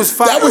X was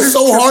 5'8". That was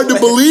so hard to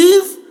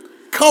believe.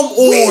 Come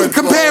on, we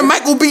comparing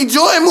Michael B.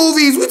 Jordan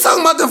movies. We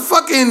talking about the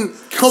fucking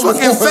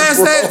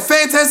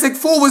Fantastic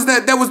Four was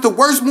that was the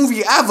worst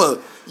movie ever.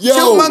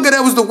 Killmonger,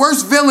 that was the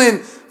worst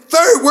villain.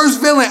 3rd worst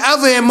villain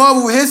ever in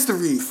Marvel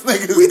history.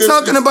 We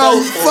talking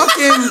about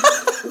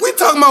fucking. We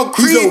talking about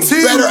Creed 2. He's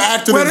a better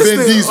actor than Vin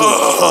Diesel.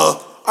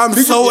 I'm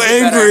so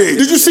angry.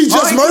 Did you see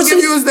Just Mercy?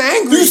 You was the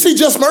angry. Did you see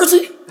Just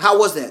Mercy? How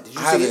was that? Did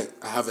you see it?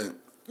 I haven't.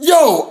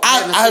 Yo,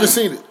 I haven't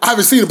seen it. I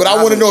haven't seen it, but I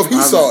want to know if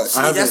he saw it.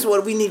 See, that's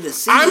what we need to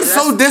see. I'm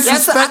so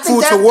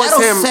disrespectful towards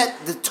him.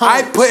 Set the tone.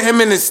 I put him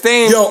in the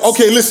stand. Yo,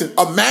 okay, listen.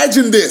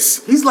 Imagine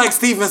this. He's like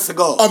Steven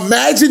Seagal.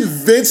 Imagine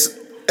Vin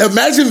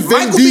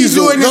Michael B.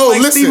 Diesel. Jordan is No,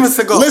 like listen. Steven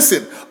Seagal.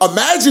 Listen.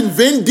 Imagine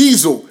Vin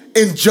Diesel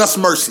in Just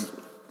Mercy.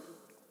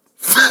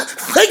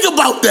 Think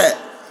about that.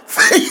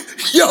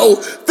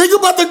 Think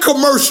about the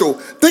commercial.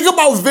 Think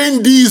about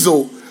Vin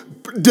Diesel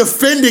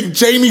defending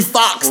Jamie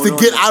Foxx to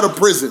get out of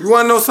prison. You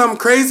want to know something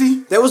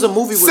crazy? There was a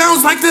movie with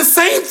Sounds like the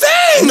same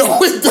thing. No,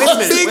 it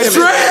doesn't. Big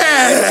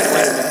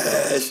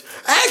trash.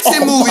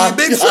 Action movie,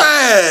 big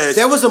trash.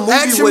 There was a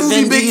movie with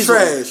Vin big Diesel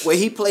trash. where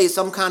he played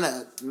some kind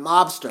of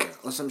mobster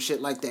or some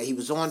shit like that. He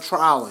was on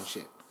trial and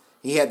shit.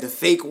 He had the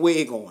fake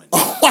wig on.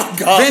 Oh my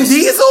God. Vin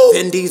Diesel?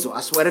 Vin Diesel,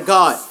 I swear to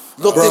God.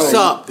 Look this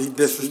up. He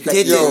disrespecting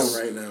He did this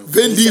right now.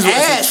 Vin Diesel.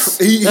 Ass.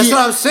 That's what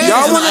I'm saying.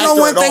 Y'all want to know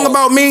one thing all.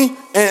 about me?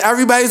 And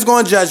everybody's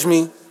going to judge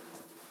me.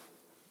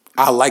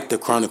 I like the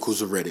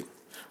Chronicles of Riddick.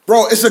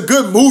 Bro, it's a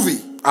good movie.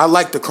 I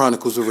like the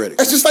Chronicles of Riddick.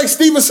 It's just like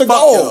Steven Seagal.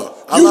 y'all.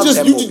 I love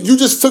that movie. You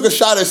just took a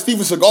shot at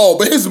Steven Seagal,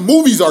 but his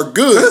movies are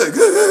good.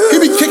 He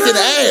be kicking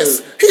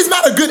ass. He's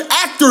not a good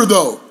actor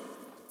though.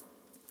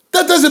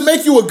 That doesn't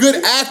make you a good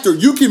actor.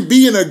 You can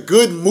be in a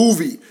good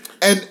movie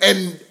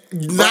and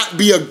not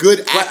be a good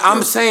actor. But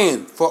I'm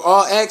saying, for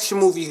all action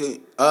movie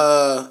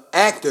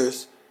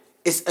actors,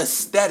 it's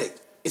aesthetic.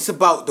 It's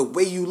about the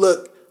way you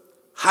look,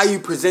 how you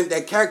present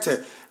that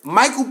character.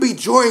 Michael B.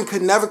 Jordan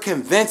could never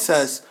convince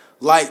us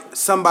like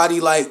somebody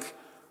like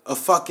a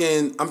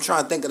fucking. I'm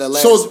trying to think of the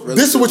last. So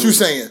this is what you're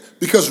saying,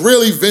 because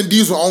really Vin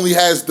Diesel only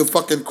has the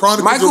fucking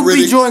Chronicles Michael of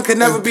Riddick. B. Jordan could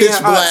never and be in Pitch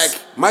Black. Us.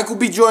 Michael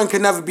B. Jordan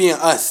could never be in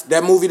Us.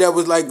 That movie that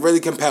was like really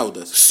compelled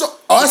us. So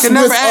us could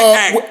with, never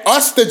act. with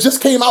Us that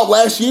just came out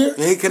last year.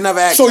 And he could never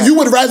act. So you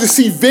would rather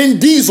see Vin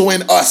Diesel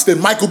in Us than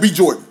Michael B.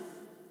 Jordan?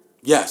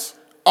 Yes.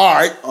 All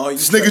right.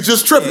 This nigga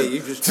just tripping. Yeah,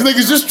 This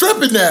nigga's just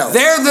tripping now.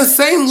 They're the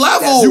same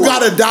level. You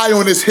gotta die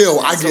on this hill.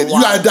 I get it.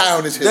 You gotta die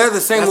on this hill. They're the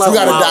same You level.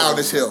 gotta Wow. die on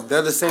this hill.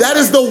 They're the same That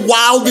is level. the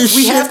wildest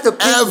We shit have to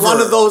pick ever. one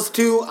of those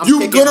two. I'm You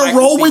picking gonna Michael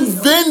roll B.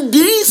 with Vin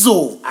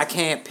Diesel? I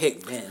can't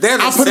pick Vin. They're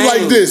the I put it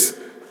same. like this.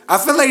 I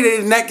feel like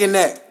they're neck and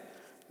neck.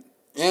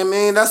 You know what I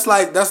mean? That's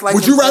like.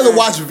 Would you rather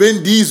watch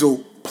Vin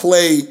Diesel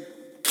play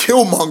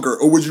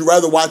Killmonger, or would you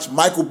rather watch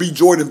Michael B.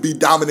 Jordan be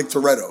Dominic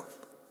Toretto?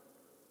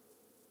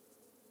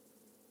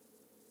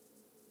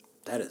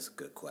 That is a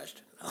good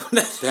question.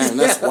 Damn,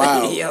 that's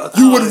wild. Yo,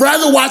 You would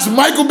rather watch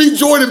Michael B.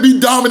 Jordan be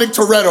Dominic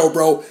Toretto,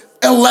 bro.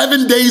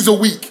 11 days a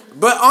week.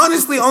 But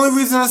honestly, only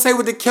reason I say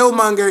with the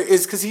Killmonger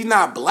is because he's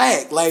not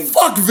black. Like,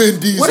 Fuck Vin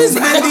Diesel. what is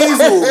Vin man.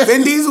 Diesel?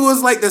 Vin Diesel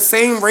is like the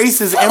same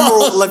race as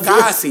Emerald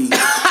Lagasse.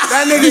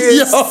 That nigga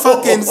is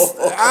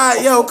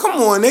fucking. Yo,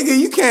 come on, nigga.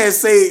 You can't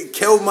say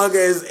Killmonger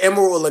is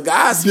Emerald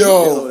Lagasse.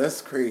 Yo,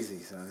 that's crazy,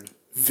 son.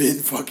 Vin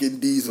fucking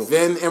Diesel.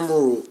 Vin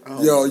Emerald.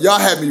 Yo, y'all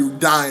had me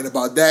dying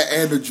about that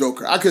and the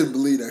Joker. I couldn't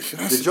believe that shit.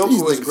 The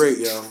Joker was great,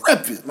 yo.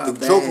 Tripping.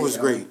 The Joker was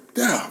great.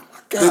 Oh my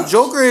God. The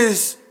Joker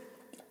is.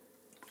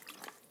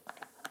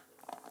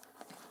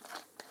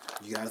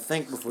 You gotta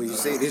think before you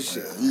say this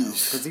shit.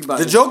 'Cause he about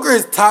The to- Joker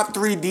is top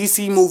 3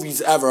 DC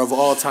movies ever of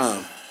all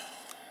time.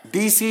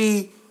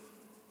 DC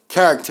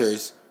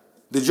characters.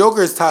 The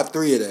Joker is top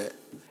 3 of that.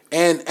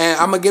 And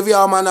I'm gonna give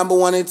y'all my number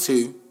 1 and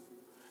 2.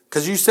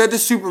 Cause you said the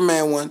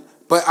Superman one,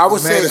 but I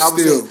would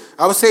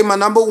say my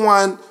number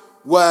 1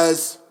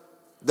 was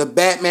the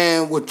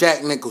Batman with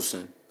Jack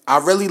Nicholson. I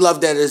really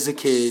loved that as a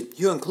kid.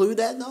 You include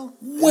that though?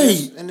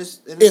 Wait, In this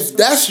if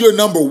that's your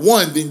number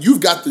 1, then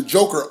you've got the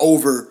Joker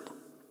over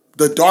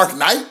the Dark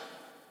Knight?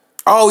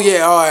 Oh yeah,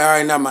 all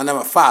right,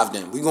 number 5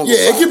 then. We gonna go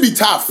Yeah, 5. it can be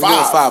top 5. We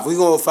going 5. We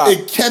going 5.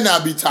 It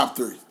cannot be top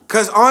 3.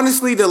 Cause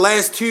honestly, the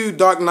last 2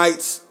 Dark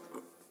Knights.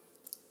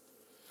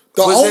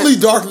 The Was only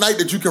it- Dark Knight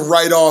that you can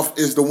write off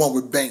is the one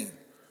with Bane.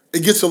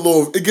 It gets a little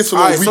All weak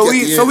right, at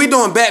the so end. we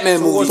doing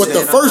Batman movies. But the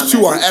then. first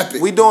 2 are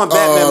epic. We doing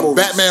Batman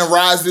movies. Batman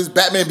Rises,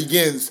 Batman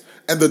Begins,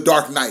 and The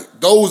Dark Knight.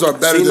 Those are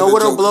better So you than know the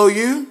what'll Joker. blow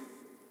you?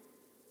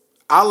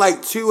 I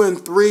like 2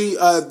 and 3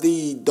 of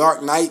the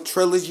Dark Knight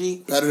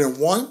trilogy. Better than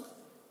 1?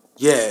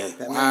 Yeah.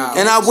 Wow.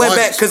 And I went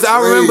back because I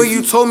remember you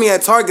Crazy. told me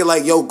at Target,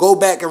 like, yo, go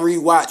back and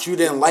rewatch. You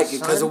didn't like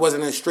it because it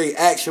wasn't a straight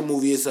action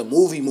movie. It's a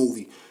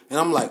movie. And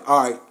I'm like,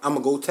 all right, I'm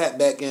going to go tap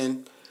back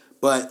in.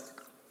 But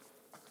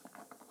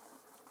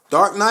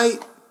Dark Knight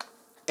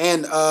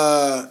and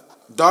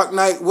Dark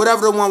Knight,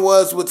 whatever the one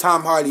was with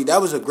Tom Hardy,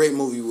 that was a great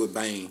movie with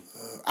Bane.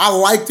 I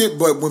liked it,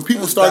 but when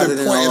people It's started better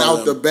than pointing all of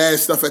out the them. bad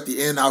stuff at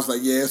the end, I was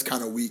like, yeah, it's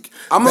kind of weak.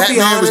 I'ma be Batman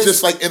was honest-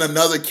 just like in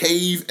another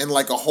cave in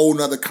like a whole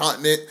nother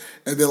continent,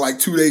 and then like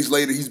 2 days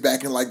later, he's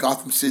back in like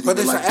Gotham City. But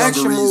with, it's like, an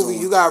action dungarees movie.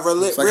 on. You got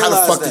to It's like, realize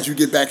how the fuck that. did you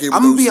get back in with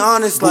I'm gonna those be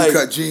honest, like,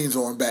 bootcut jeans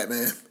on,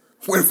 Batman?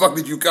 Where the fuck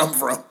did you come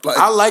from? Like,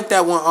 I like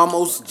that one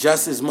almost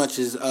just as much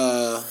as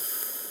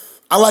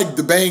I like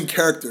the Bane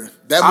character.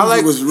 That I movie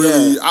like- was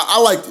really. yeah. I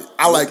liked it.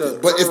 I liked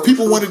it. But if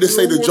people wanted to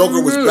say the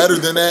Joker was better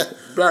than that,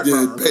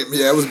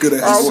 it was good. He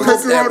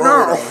smoked that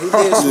role,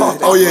 though. He did smoke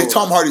that Oh yeah, role.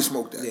 Tom Hardy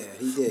smoked that. Yeah,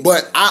 he did.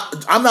 But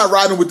I'm not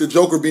riding with the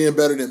Joker being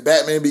better than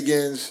Batman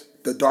Begins,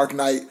 The Dark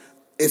Knight.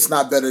 It's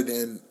not better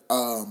than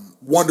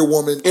Wonder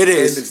Woman. It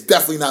is. And it's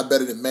definitely not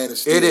better than Man of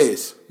Steel. It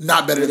is.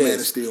 Not better than It Man of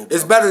is. Steel. Bro.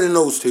 It's better than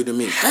those two to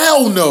me.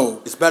 Hell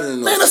no. It's better than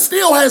those Man of two.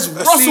 Steel has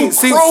Russell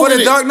Crowe for in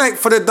the it. Dark Knight.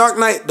 For the Dark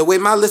Knight, the way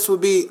my list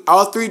would be,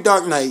 all 3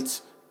 Dark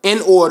Knights in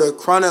order. Two,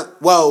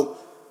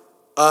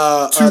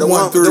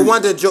 one, three. The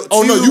one that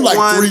Oh no, you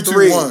like 3,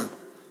 2, 1.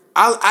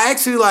 I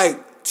actually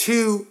like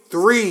 2,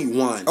 3,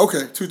 1.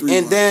 Okay, 2, 3, 1.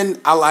 And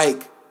then I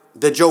like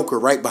the Joker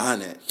right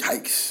behind that.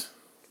 Yikes.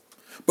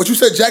 But you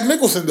said Jack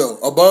Nicholson though,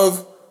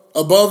 above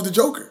the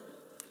Joker.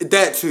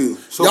 That too.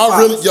 So Y'all 5.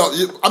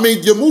 really, I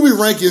mean, your movie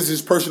rankings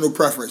is personal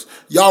preference.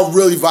 Y'all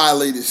really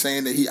violated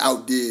saying that he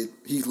outdid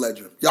Heath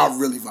Ledger. Y'all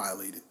really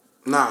violated.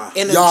 Nah.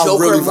 In a Y'all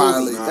Joker really movie.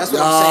 violated. That's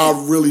what I'm saying.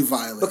 Y'all really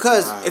violated.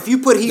 Because if you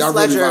put Heath Y'all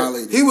really Ledger,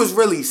 violated. He was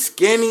really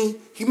skinny.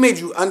 He made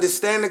you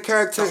understand the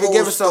character. The He whole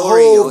gave us a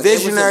story, whole yo. It was a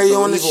visionary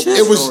on the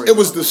believable shit. It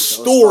was the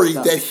story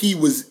fucked up. that he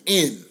was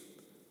in.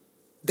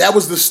 That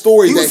was the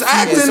story He that was he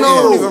acting, was in. though.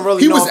 I don't even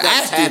really he know was if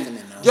that's acting.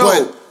 happening, though.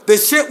 Yo, But the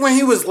shit when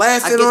he was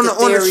laughing I get on the the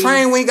theory.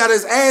 train when he got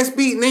his ass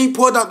beat and then he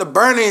pulled out the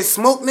burner and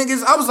smoked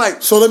niggas. I was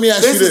like, So let me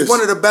ask you this this. is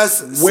one of the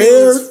best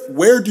Where scenes.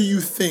 where do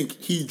you think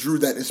he drew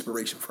that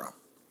inspiration from?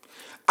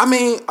 I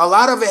mean, a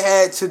lot of it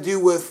had to do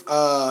with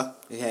had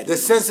to the be.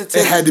 sensitivity.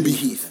 It had to be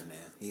Heath. Man,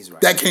 he's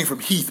right. That came from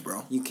Heath,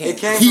 bro. You can't. It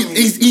came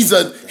He's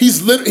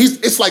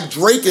it's like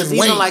Drake and Even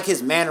Wayne. like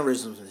his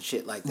mannerisms and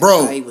shit like that.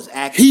 Bro, how he was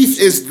acting. Heath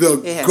is It the has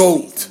to be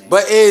GOAT. Heath in there.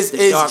 But is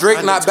The dark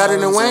Drake not better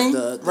than undertones Wayne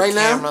of the right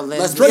now? camera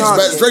lens. Let's be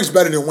honest. Drake's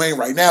better than Wayne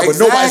right now, but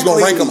nobody's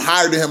gonna rank him Exactly.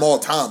 higher than him all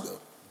time though.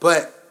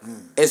 But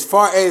as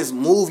far as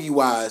movie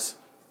wise,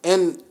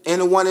 in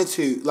the 1 and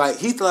 2, like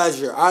Heath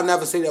Ledger, I'll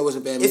never say that was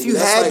a bad movie. If you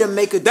That's had like, to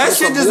make a that Joker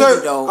shit movie,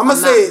 deserved. though, I'm gonna I'm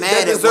say not mad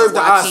that at deserved what the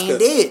Joaquin Oscar.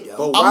 did, yo.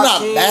 But I'm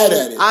not Joaquin- mad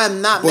at it.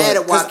 I'm not But- mad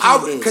at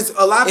Joaquin did. Because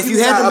a lot of if you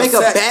people had to got make a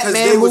upset 'cause they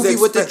Batman was movie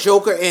with the expect-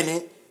 Joker in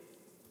it,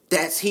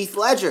 that's Heath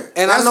Ledger.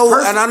 And That's I know,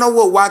 perfect. and I know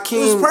what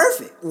Joaquin. It was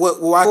perfect What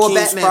for a Joaquin's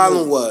Batman problem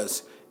movie.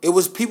 was. It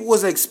was people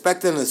was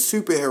expecting a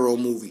superhero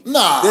movie.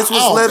 Nah, this I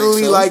was don't literally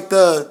think so. like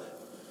the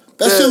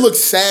shit looks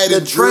sad the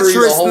and dreary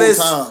the whole treacherousness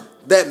time.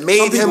 that Some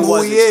made him people who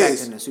was he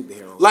is. expecting a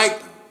superhero.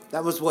 Like,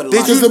 that was what. A Did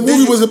lot you- Because of the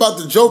movie was about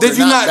the Joker. did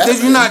you not? Did you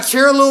Batman. not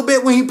cheer a little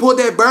bit when he pulled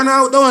that burner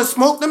out though and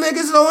smoked them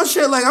niggas though and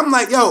shit? Like I'm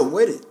like, yo,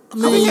 with it. I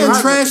mean, he getting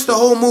trashed the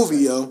whole movie,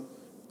 yo.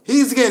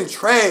 He's getting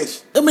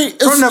trashed. I mean,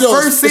 it's, From the yo,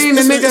 first scene,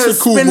 it's the a nigga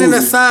cool spinning movie.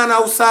 a sign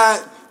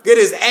outside, get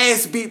his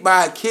ass beat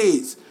by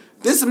kids.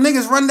 Then some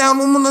niggas run down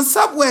him on the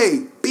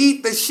subway,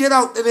 beat the shit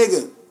out the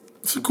nigga.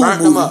 It's a cool Burnt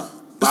movie. him up.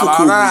 It's a Bow,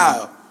 cool bow,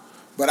 movie. bow.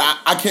 But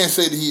I can't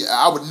say that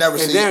I would never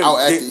And say then he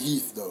outacted did-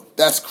 Heath though.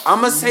 That's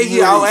I'm gonna say he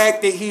crazy.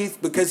 outacted Heath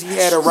because he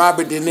had a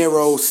Robert De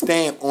Niro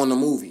stamp on the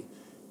movie.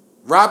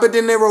 Robert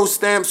De Niro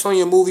stamps on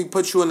your movie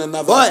put you in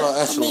another But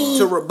echelon.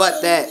 to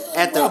rebut that,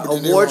 at the Robert De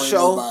Niro award ain't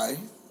show, nobody.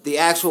 the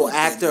actual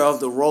actor of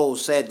the role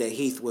said that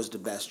Heath was the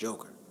best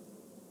Joker.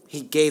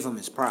 He gave him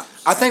his props.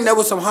 I think that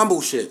was some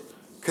humble shit.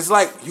 Cause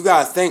like you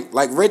gotta think,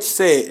 like Rich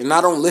said, and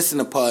I don't listen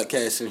to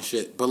podcasts and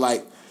shit, but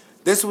like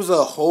this was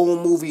a whole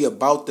movie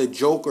about the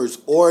Joker's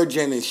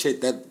origin and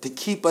shit that to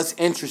keep us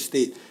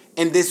interested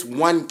in this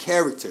one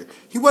character.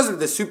 He wasn't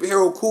the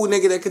superhero cool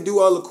nigga that could do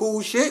all the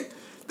cool shit.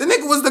 The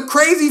nigga was the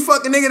crazy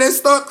fucking nigga that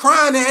started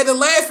crying and had the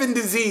laughing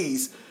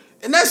disease.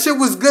 And that shit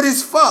was good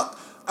as fuck.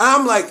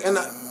 I'm like, and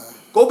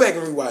go back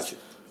and rewatch it.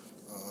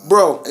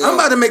 Bro, I'm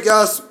about to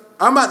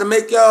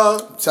make y'all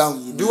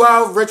Telling you, do man.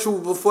 our ritual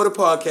before the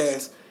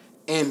podcast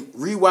and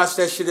rewatch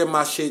that shit in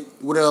my shit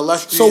with an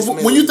illustrious. So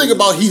when you think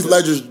about Heath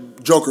Ledger's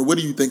Joker, what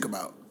do you think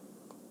about?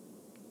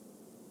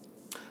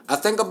 I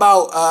think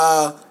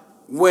about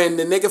when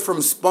the nigga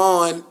from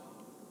Spawn,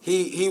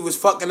 he was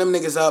fucking them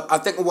niggas up. I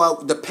think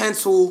about the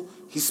pencil.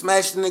 He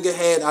smashed the nigga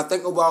head. I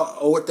think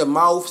about with the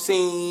mouth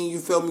scene. You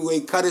feel me? Where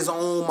he cut his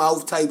own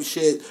mouth type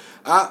shit.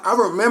 I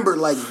remember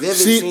like vivid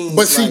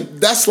scenes.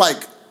 That's like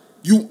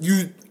you.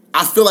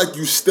 I feel like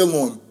you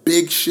still on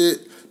big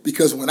shit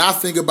because when I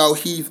think about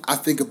Heath, I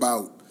think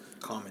about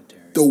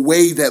Commentary. the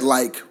way that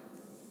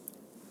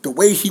the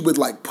way he would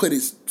like put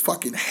his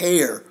fucking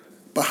hair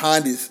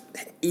behind his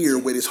ear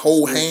with his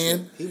whole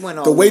hand. He went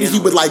all the way in that he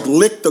on would it, like bro.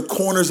 lick the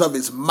corners of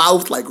his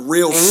mouth like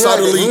real And he had the-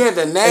 subtly, he had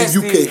the and nasty,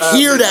 you could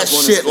hear that makeup on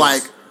his shit face.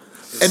 like.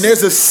 And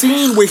there's a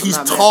scene where he's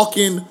not mad.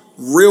 talking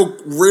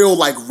real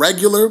like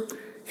regular.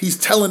 He's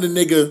telling the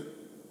nigga.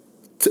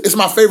 It's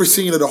my favorite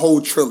scene of the whole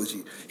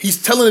trilogy.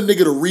 He's telling the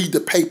nigga to read the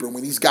paper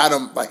when he's got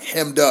him like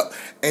hemmed up,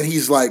 and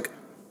he's like,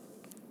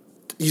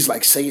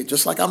 say it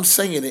just like I'm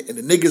saying it, and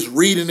the nigga's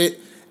reading it,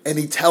 and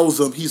he tells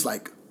him, he's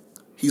like,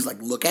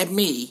 look at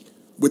me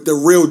with the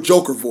real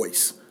Joker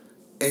voice,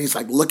 and he's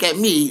like, look at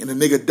me, and the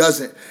nigga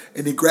doesn't,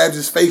 and he grabs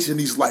his face and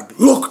he's like,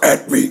 look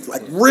at me,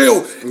 like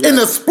real. In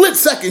a split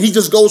second, he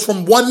just goes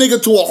from one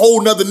nigga to a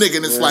whole nother nigga,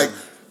 and it's like.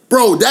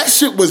 Bro, that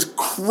shit was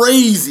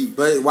crazy.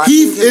 But Joaquin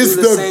Heath can do is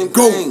the the same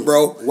GOAT, thing.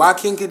 bro.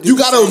 Joaquin can do You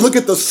the gotta same. look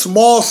at the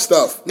small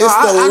stuff. No, It's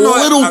the I know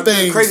little The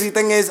things. crazy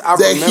thing is, I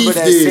that remember Heath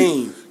that did.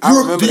 scene.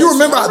 Do you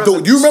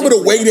remember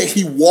the way that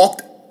he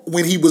walked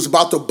when he was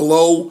about to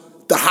blow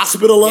the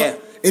hospital up? Yeah.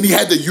 And he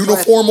had the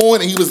uniform on,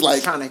 and he was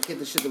like trying to get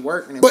the shit to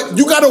work. But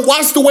you gotta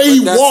watch the way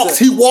he walks.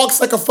 He walks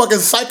like a fucking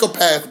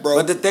psychopath, bro.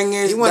 But the thing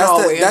is,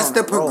 that's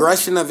the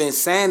progression of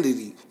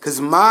insanity.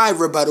 Because my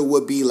rebuttal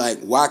would be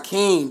like,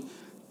 Joaquin,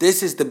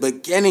 this is the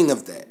beginning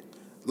of that.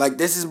 Like,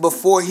 this is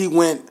before he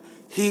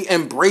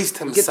embraced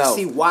himself.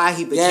 You get to see why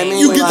he became.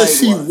 You get to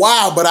see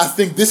why, but I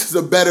think this is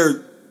a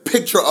better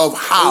picture of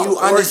how you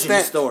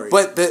understand. Story.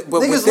 But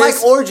niggas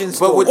like origin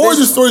stories.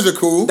 Origin stories are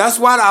cool. That's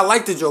why I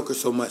like the Joker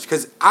so much,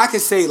 because I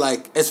could say,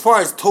 like, as far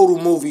as total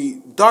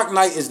movie, Dark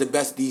Knight is the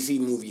best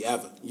DC movie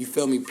ever. You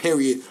feel me?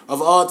 Period.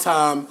 Of all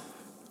time,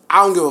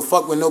 I don't give a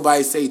fuck when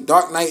nobody say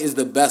Dark Knight is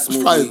the best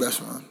movie. Probably the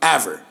best one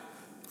ever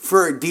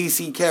for a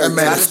DC character. And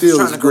Man of Steel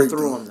is great.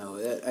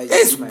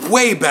 It's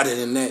way better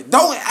than that.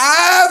 Don't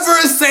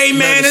ever say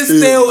Man of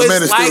Steel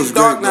is like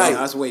Dark Knight.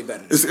 That's way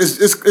better.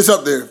 It's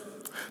up there.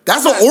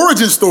 That's an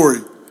origin story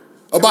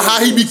about how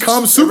he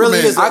becomes Superman.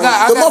 Really the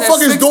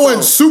motherfucker's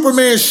doing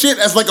Superman shit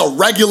as like a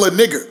regular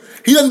nigga.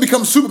 He doesn't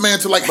become Superman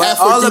until like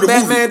halfway all through the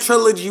Batman movie.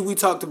 trilogy we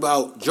talked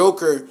about,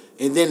 Joker,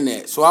 and then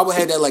that. So I would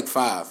have that like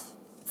 5.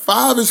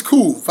 5 is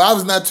cool. 5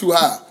 is not too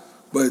high,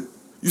 but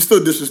you still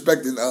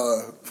disrespecting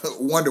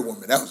Wonder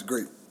Woman. That was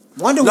great.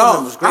 Woman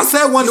was great. I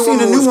said Wonder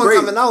Woman was great.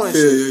 You seen the new one coming out and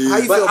shit. Yeah. How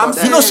you feel about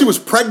that? You know she was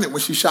pregnant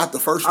when she shot the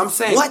first one. I'm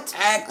saying what?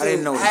 Acting, I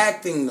didn't know that.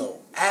 acting though.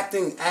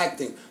 Acting.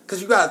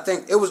 Because you gotta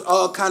think, it was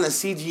all kind of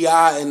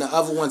CGI and the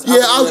other ones.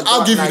 Yeah,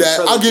 I'll give you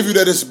that. I'll give you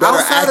that it's better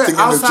acting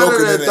in the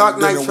Joker than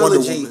the Wonder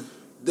Woman.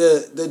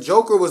 The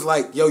Joker was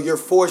like, yo, you're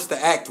forced to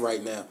act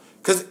right now.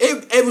 Because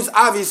it was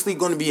obviously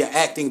going to be an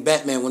acting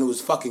Batman when it was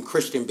fucking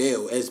Christian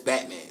Bale as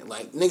Batman.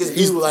 Like, niggas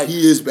knew, like,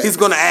 he is Batman. He's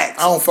going to act.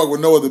 I don't fuck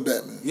with no other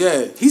Batman.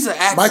 Yeah, he's an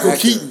actor. Michael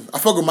Keaton. I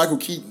fuck with Michael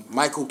Keaton.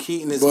 Michael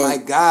Keaton is my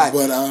guy.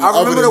 But, I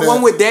remember the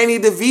one with Danny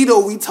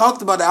DeVito. We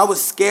talked about it. I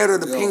was scared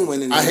of the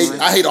Penguin. In I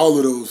hate all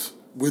of those.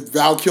 With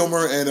Val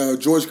Kilmer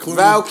and George Clooney.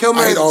 Val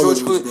Kilmer and George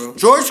Clooney. Bro.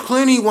 George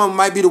Clooney one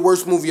might be the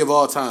worst movie of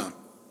all time.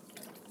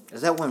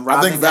 Is that when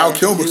I think Val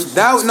Kilmer?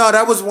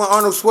 That was when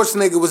Arnold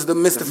Schwarzenegger was the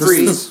Mr.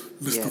 Freeze.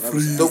 Mr.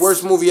 Freeze. The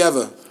worst movie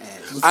ever.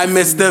 I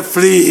Mr.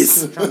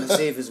 Freeze. Trying to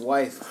save his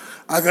wife.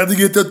 I got to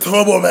get the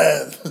Turbo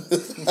Man.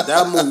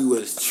 That movie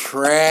was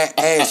trash.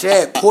 It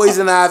had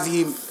Poison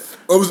Ivy. It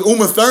was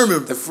Uma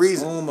Thurman. The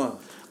Freeze. Uma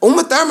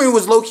Thurman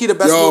was low key the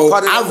best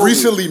part of that movie. I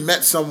recently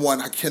met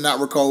someone. I cannot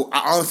recall.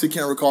 I honestly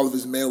can't recall if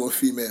it's male or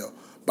female.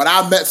 But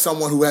I met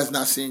someone who has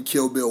not seen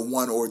Kill Bill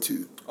 1 or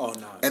 2. Oh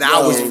no! And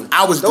I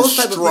was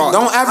distraught.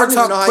 Don't ever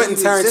talk Quentin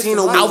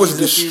Tarantino. I was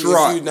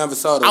distraught. If you never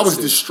saw that. I was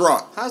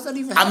distraught. How's that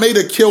even? I made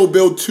a Kill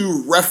Bill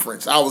 2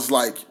 reference. I was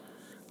like,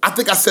 I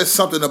think I said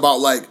something about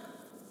like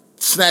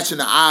snatching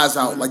the eyes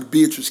out like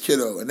Beatrice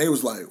Kiddo, and they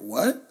was like,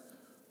 what?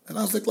 And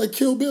I was like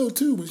Kill Bill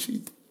 2 when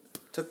she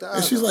took the eyes.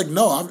 And she's like,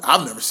 no,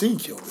 I've never seen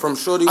Kill Bill. From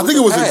Shorty. I think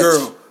it was a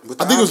girl.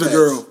 I think it was a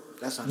girl.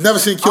 Never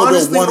seen Kill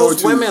Bill 1 or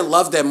 2. Women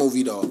love that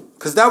movie though,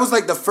 because that was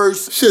like the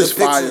first. Shit's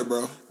fire,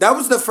 bro. That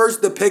was the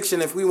first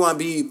depiction, if we want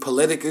to be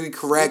politically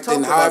correct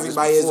and how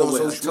everybody is on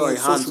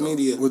social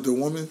media. With the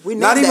woman,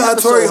 not even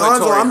Hattori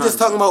Hanzo. I'm just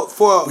talking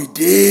about we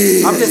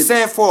did. I'm just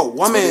saying for a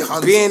woman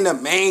being the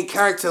main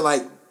character,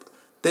 like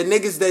the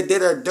niggas that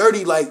did her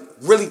dirty, like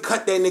really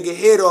cut that nigga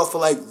head off or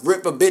like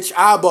rip a bitch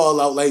eyeball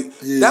out. Like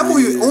that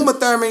movie, Uma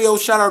Thurman, yo,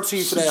 shout out to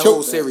you for that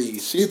whole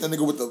series. She hit the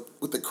nigga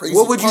with the crazy.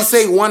 What would you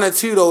say 1 or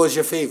 2 though is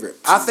your favorite?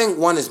 I think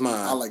 1 is mine.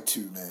 I like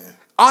 2, man.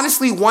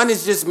 Honestly, 1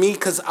 is just me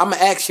because I'm an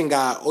action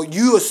guy. Or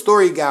you a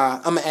story guy,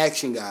 I'm an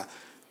action guy.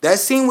 That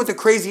scene with the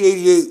Crazy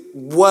 88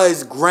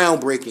 was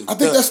groundbreaking. I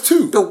think that's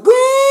 2. I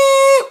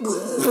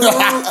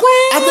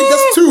think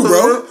that's 2,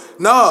 bro.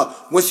 No,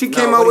 when she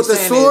came out with the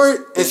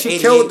sword and she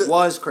killed.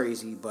 Was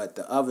crazy, but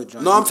the other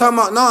joint. No, I'm talking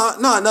about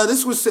no.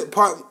 This was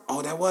part.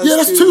 Oh, that was. Yeah,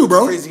 that's 2,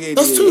 bro. Crazy 88.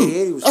 That's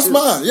 2. That's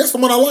mine. That's the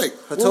one I like.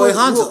 Hattori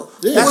Hanzo.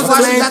 Yeah, that's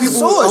why she got the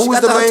sword. Who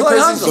was the main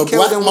person? The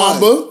Black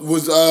Mamba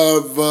was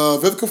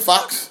Vivica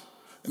Fox.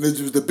 And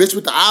it was the bitch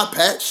with the eye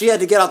patch. She had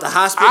to get out the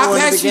hospital in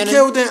the beginning. She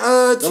killed in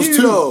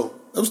 2 though.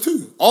 That was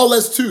 2. All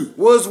that's 2.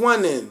 What was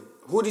 1 then?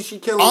 Who did she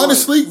kill?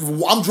 Honestly,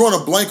 I'm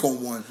drawing a blank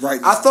on 1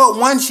 right now. I thought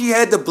 1 she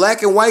had the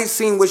black and white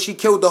scene where she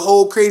killed the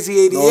whole Crazy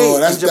 88 no,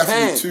 that's in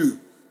Japan. Definitely 2.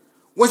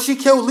 When she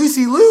killed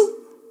Lucy Liu,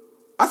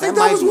 I think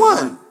that was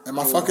 1. Am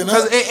I fucking up?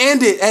 Because it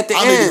ended at the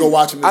end. I need to go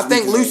watch him. I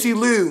think Lucy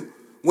Liu,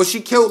 when she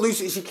killed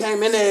Lucy, she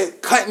came in there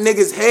cutting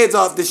niggas' heads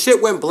off. The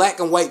shit went black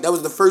and white. That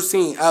was the first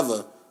scene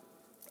ever.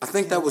 I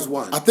think that was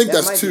 1. I think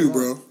that's 2,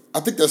 bro.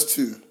 I think that's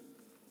 2.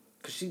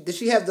 Did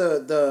she have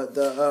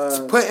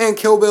the put in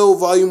Kill Bill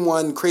Volume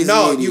 1 Crazy?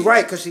 No, you're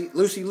right, because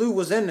Lucy Liu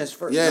was in this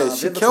first. Yeah,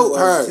 she killed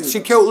her. Too,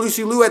 she killed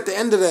Lucy Liu at the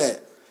end of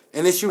that.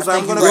 And then she was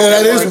like, I'm gonna go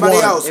get everybody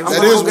else. I'm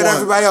gonna go get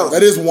everybody else.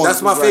 That is 1.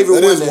 That's my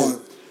favorite one.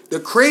 The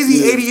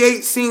Crazy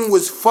 88 scene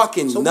was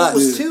fucking nuts. What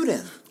was 2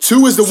 then?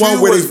 2 is the one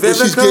where she's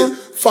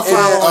fucking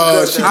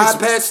the eye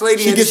patch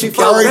lady. She gets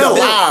buried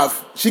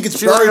alive. She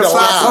gets buried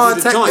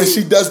alive, and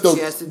she does the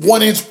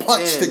 1-inch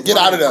punch to get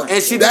out of there.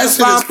 And she that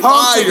shit is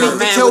fire.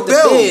 Man Kill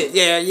Bill.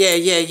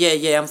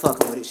 Yeah. I'm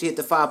fucking with it. She hit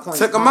the 5 point.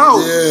 Took him out.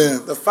 Yeah,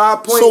 the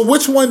 5 point. So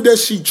which one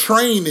does she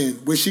train in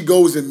when she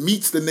goes and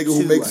meets the nigga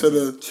who makes her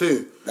the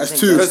 2? That's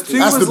 2. Because 2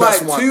 That's was the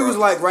best like one, 2 bro. was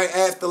like right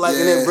after and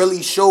it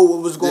really showed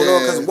what was going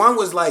on. Because 1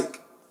 was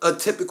like a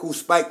typical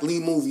Spike Lee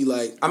movie.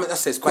 Like I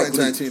said Spike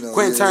Quentin Lee, Tarantino.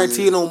 Quentin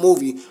Tarantino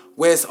movie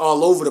where it's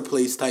all over the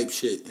place type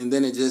shit, and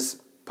then it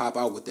just pop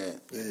out with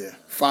that. Yeah,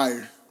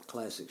 fire.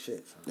 Classic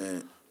shit. Yeah.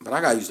 But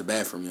I gotta use the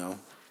bathroom, yo.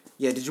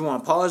 Yeah, did you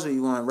want to pause or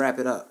you want to wrap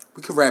it up?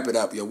 We could wrap it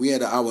up, yo. We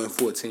had 1 hour and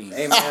 14.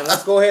 Hey, man,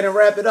 let's go ahead and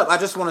wrap it up. I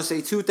just want to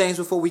say 2 things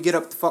before we get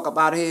up the fuck up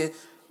out of here.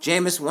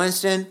 Jameis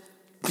Winston,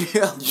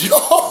 you a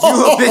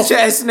bitch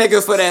ass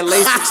nigga for that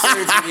LASIK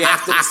surgery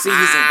after the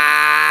season.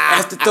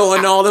 After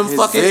throwing all them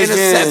fucking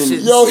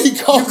interceptions. Yo, he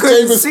called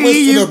Jameis Winston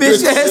you a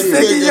bitch ass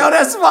nigga. Yo,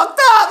 that's fucked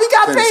up. He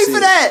got paid for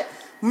that.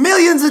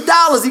 Millions of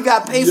dollars he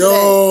got paid for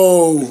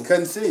that.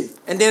 Couldn't see.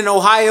 And then in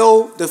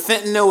Ohio, the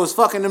fentanyl was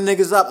fucking them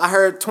niggas up. I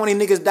heard 20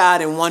 niggas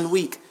died in 1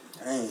 week.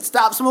 Dang.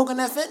 Stop smoking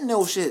that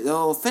fentanyl shit,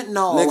 yo.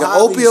 Fentanyl. Nigga,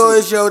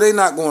 opioids, yo, they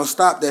not gonna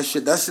stop that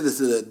shit. That shit is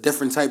a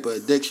different type of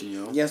addiction,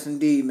 yo. Yes,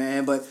 indeed,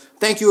 man. But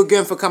thank you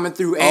again for coming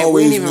through. And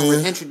always, we didn't even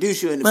man.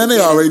 introduce you in the Man,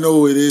 beginning. they already know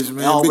who it is,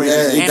 man. Big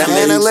ass, the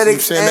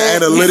analytics. the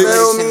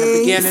analytics. In the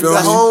beginning, The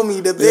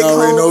homie, the big They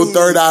already know homie.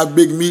 Third Eye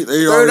Big Meat.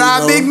 They Third already Eye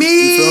know. Big Meat.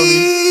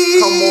 You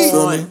feel me? Come Feel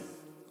on. me?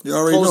 You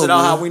already Close know, it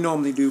out man. how we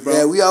normally do, bro.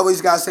 Yeah, we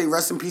always gotta say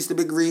rest in peace to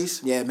Big Reese.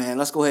 Yeah, man.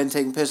 Let's go ahead and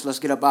take a piss. Let's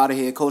get up out of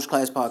here. Coach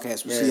Class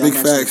Podcast. We'll see y'all Big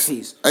next week. facts.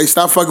 Peace. Hey,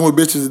 stop fucking with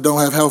bitches that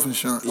don't have health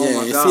insurance. Yeah,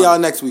 my God. see y'all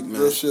next week,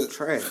 man. Real shit.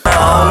 Trash. They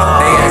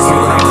ask me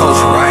what I'm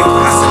coaching, right?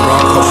 I said, bro,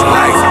 I'm coaching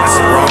life. I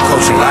said, bro, I'm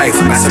coaching life.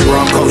 I said,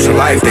 bro, I'm coaching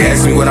life. They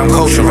ask me what I'm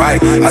coaching,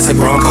 right? I said,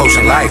 bro, I'm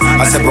coaching life.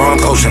 I said, bro,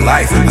 I'm coaching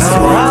life. I said,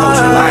 bro, I'm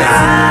coaching life.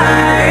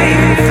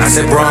 I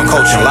said, bro, I'm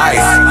coaching life.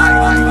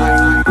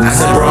 I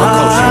said, bro, I'm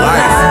coaching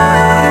life.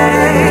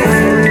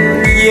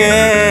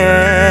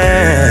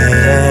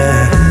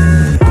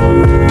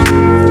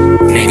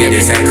 Nigga,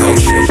 this ain't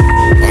coaching.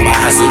 On my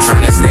hustle,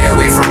 tryna stay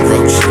away from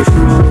roaches.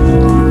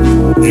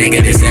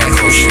 Nigga, this ain't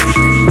coaching.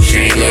 She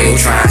ain't loyal,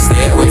 tryna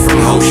stay away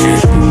from ocean.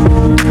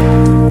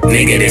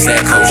 Nigga, this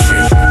ain't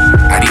coaching.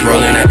 I be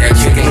rolling up that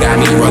chicken, got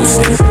me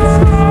roasted.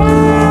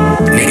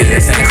 Nigga,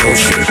 this ain't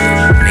coaching.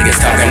 Niggas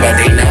talking, but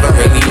they never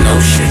really know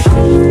shit.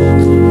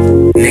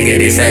 Nigga,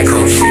 this ain't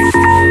coaching.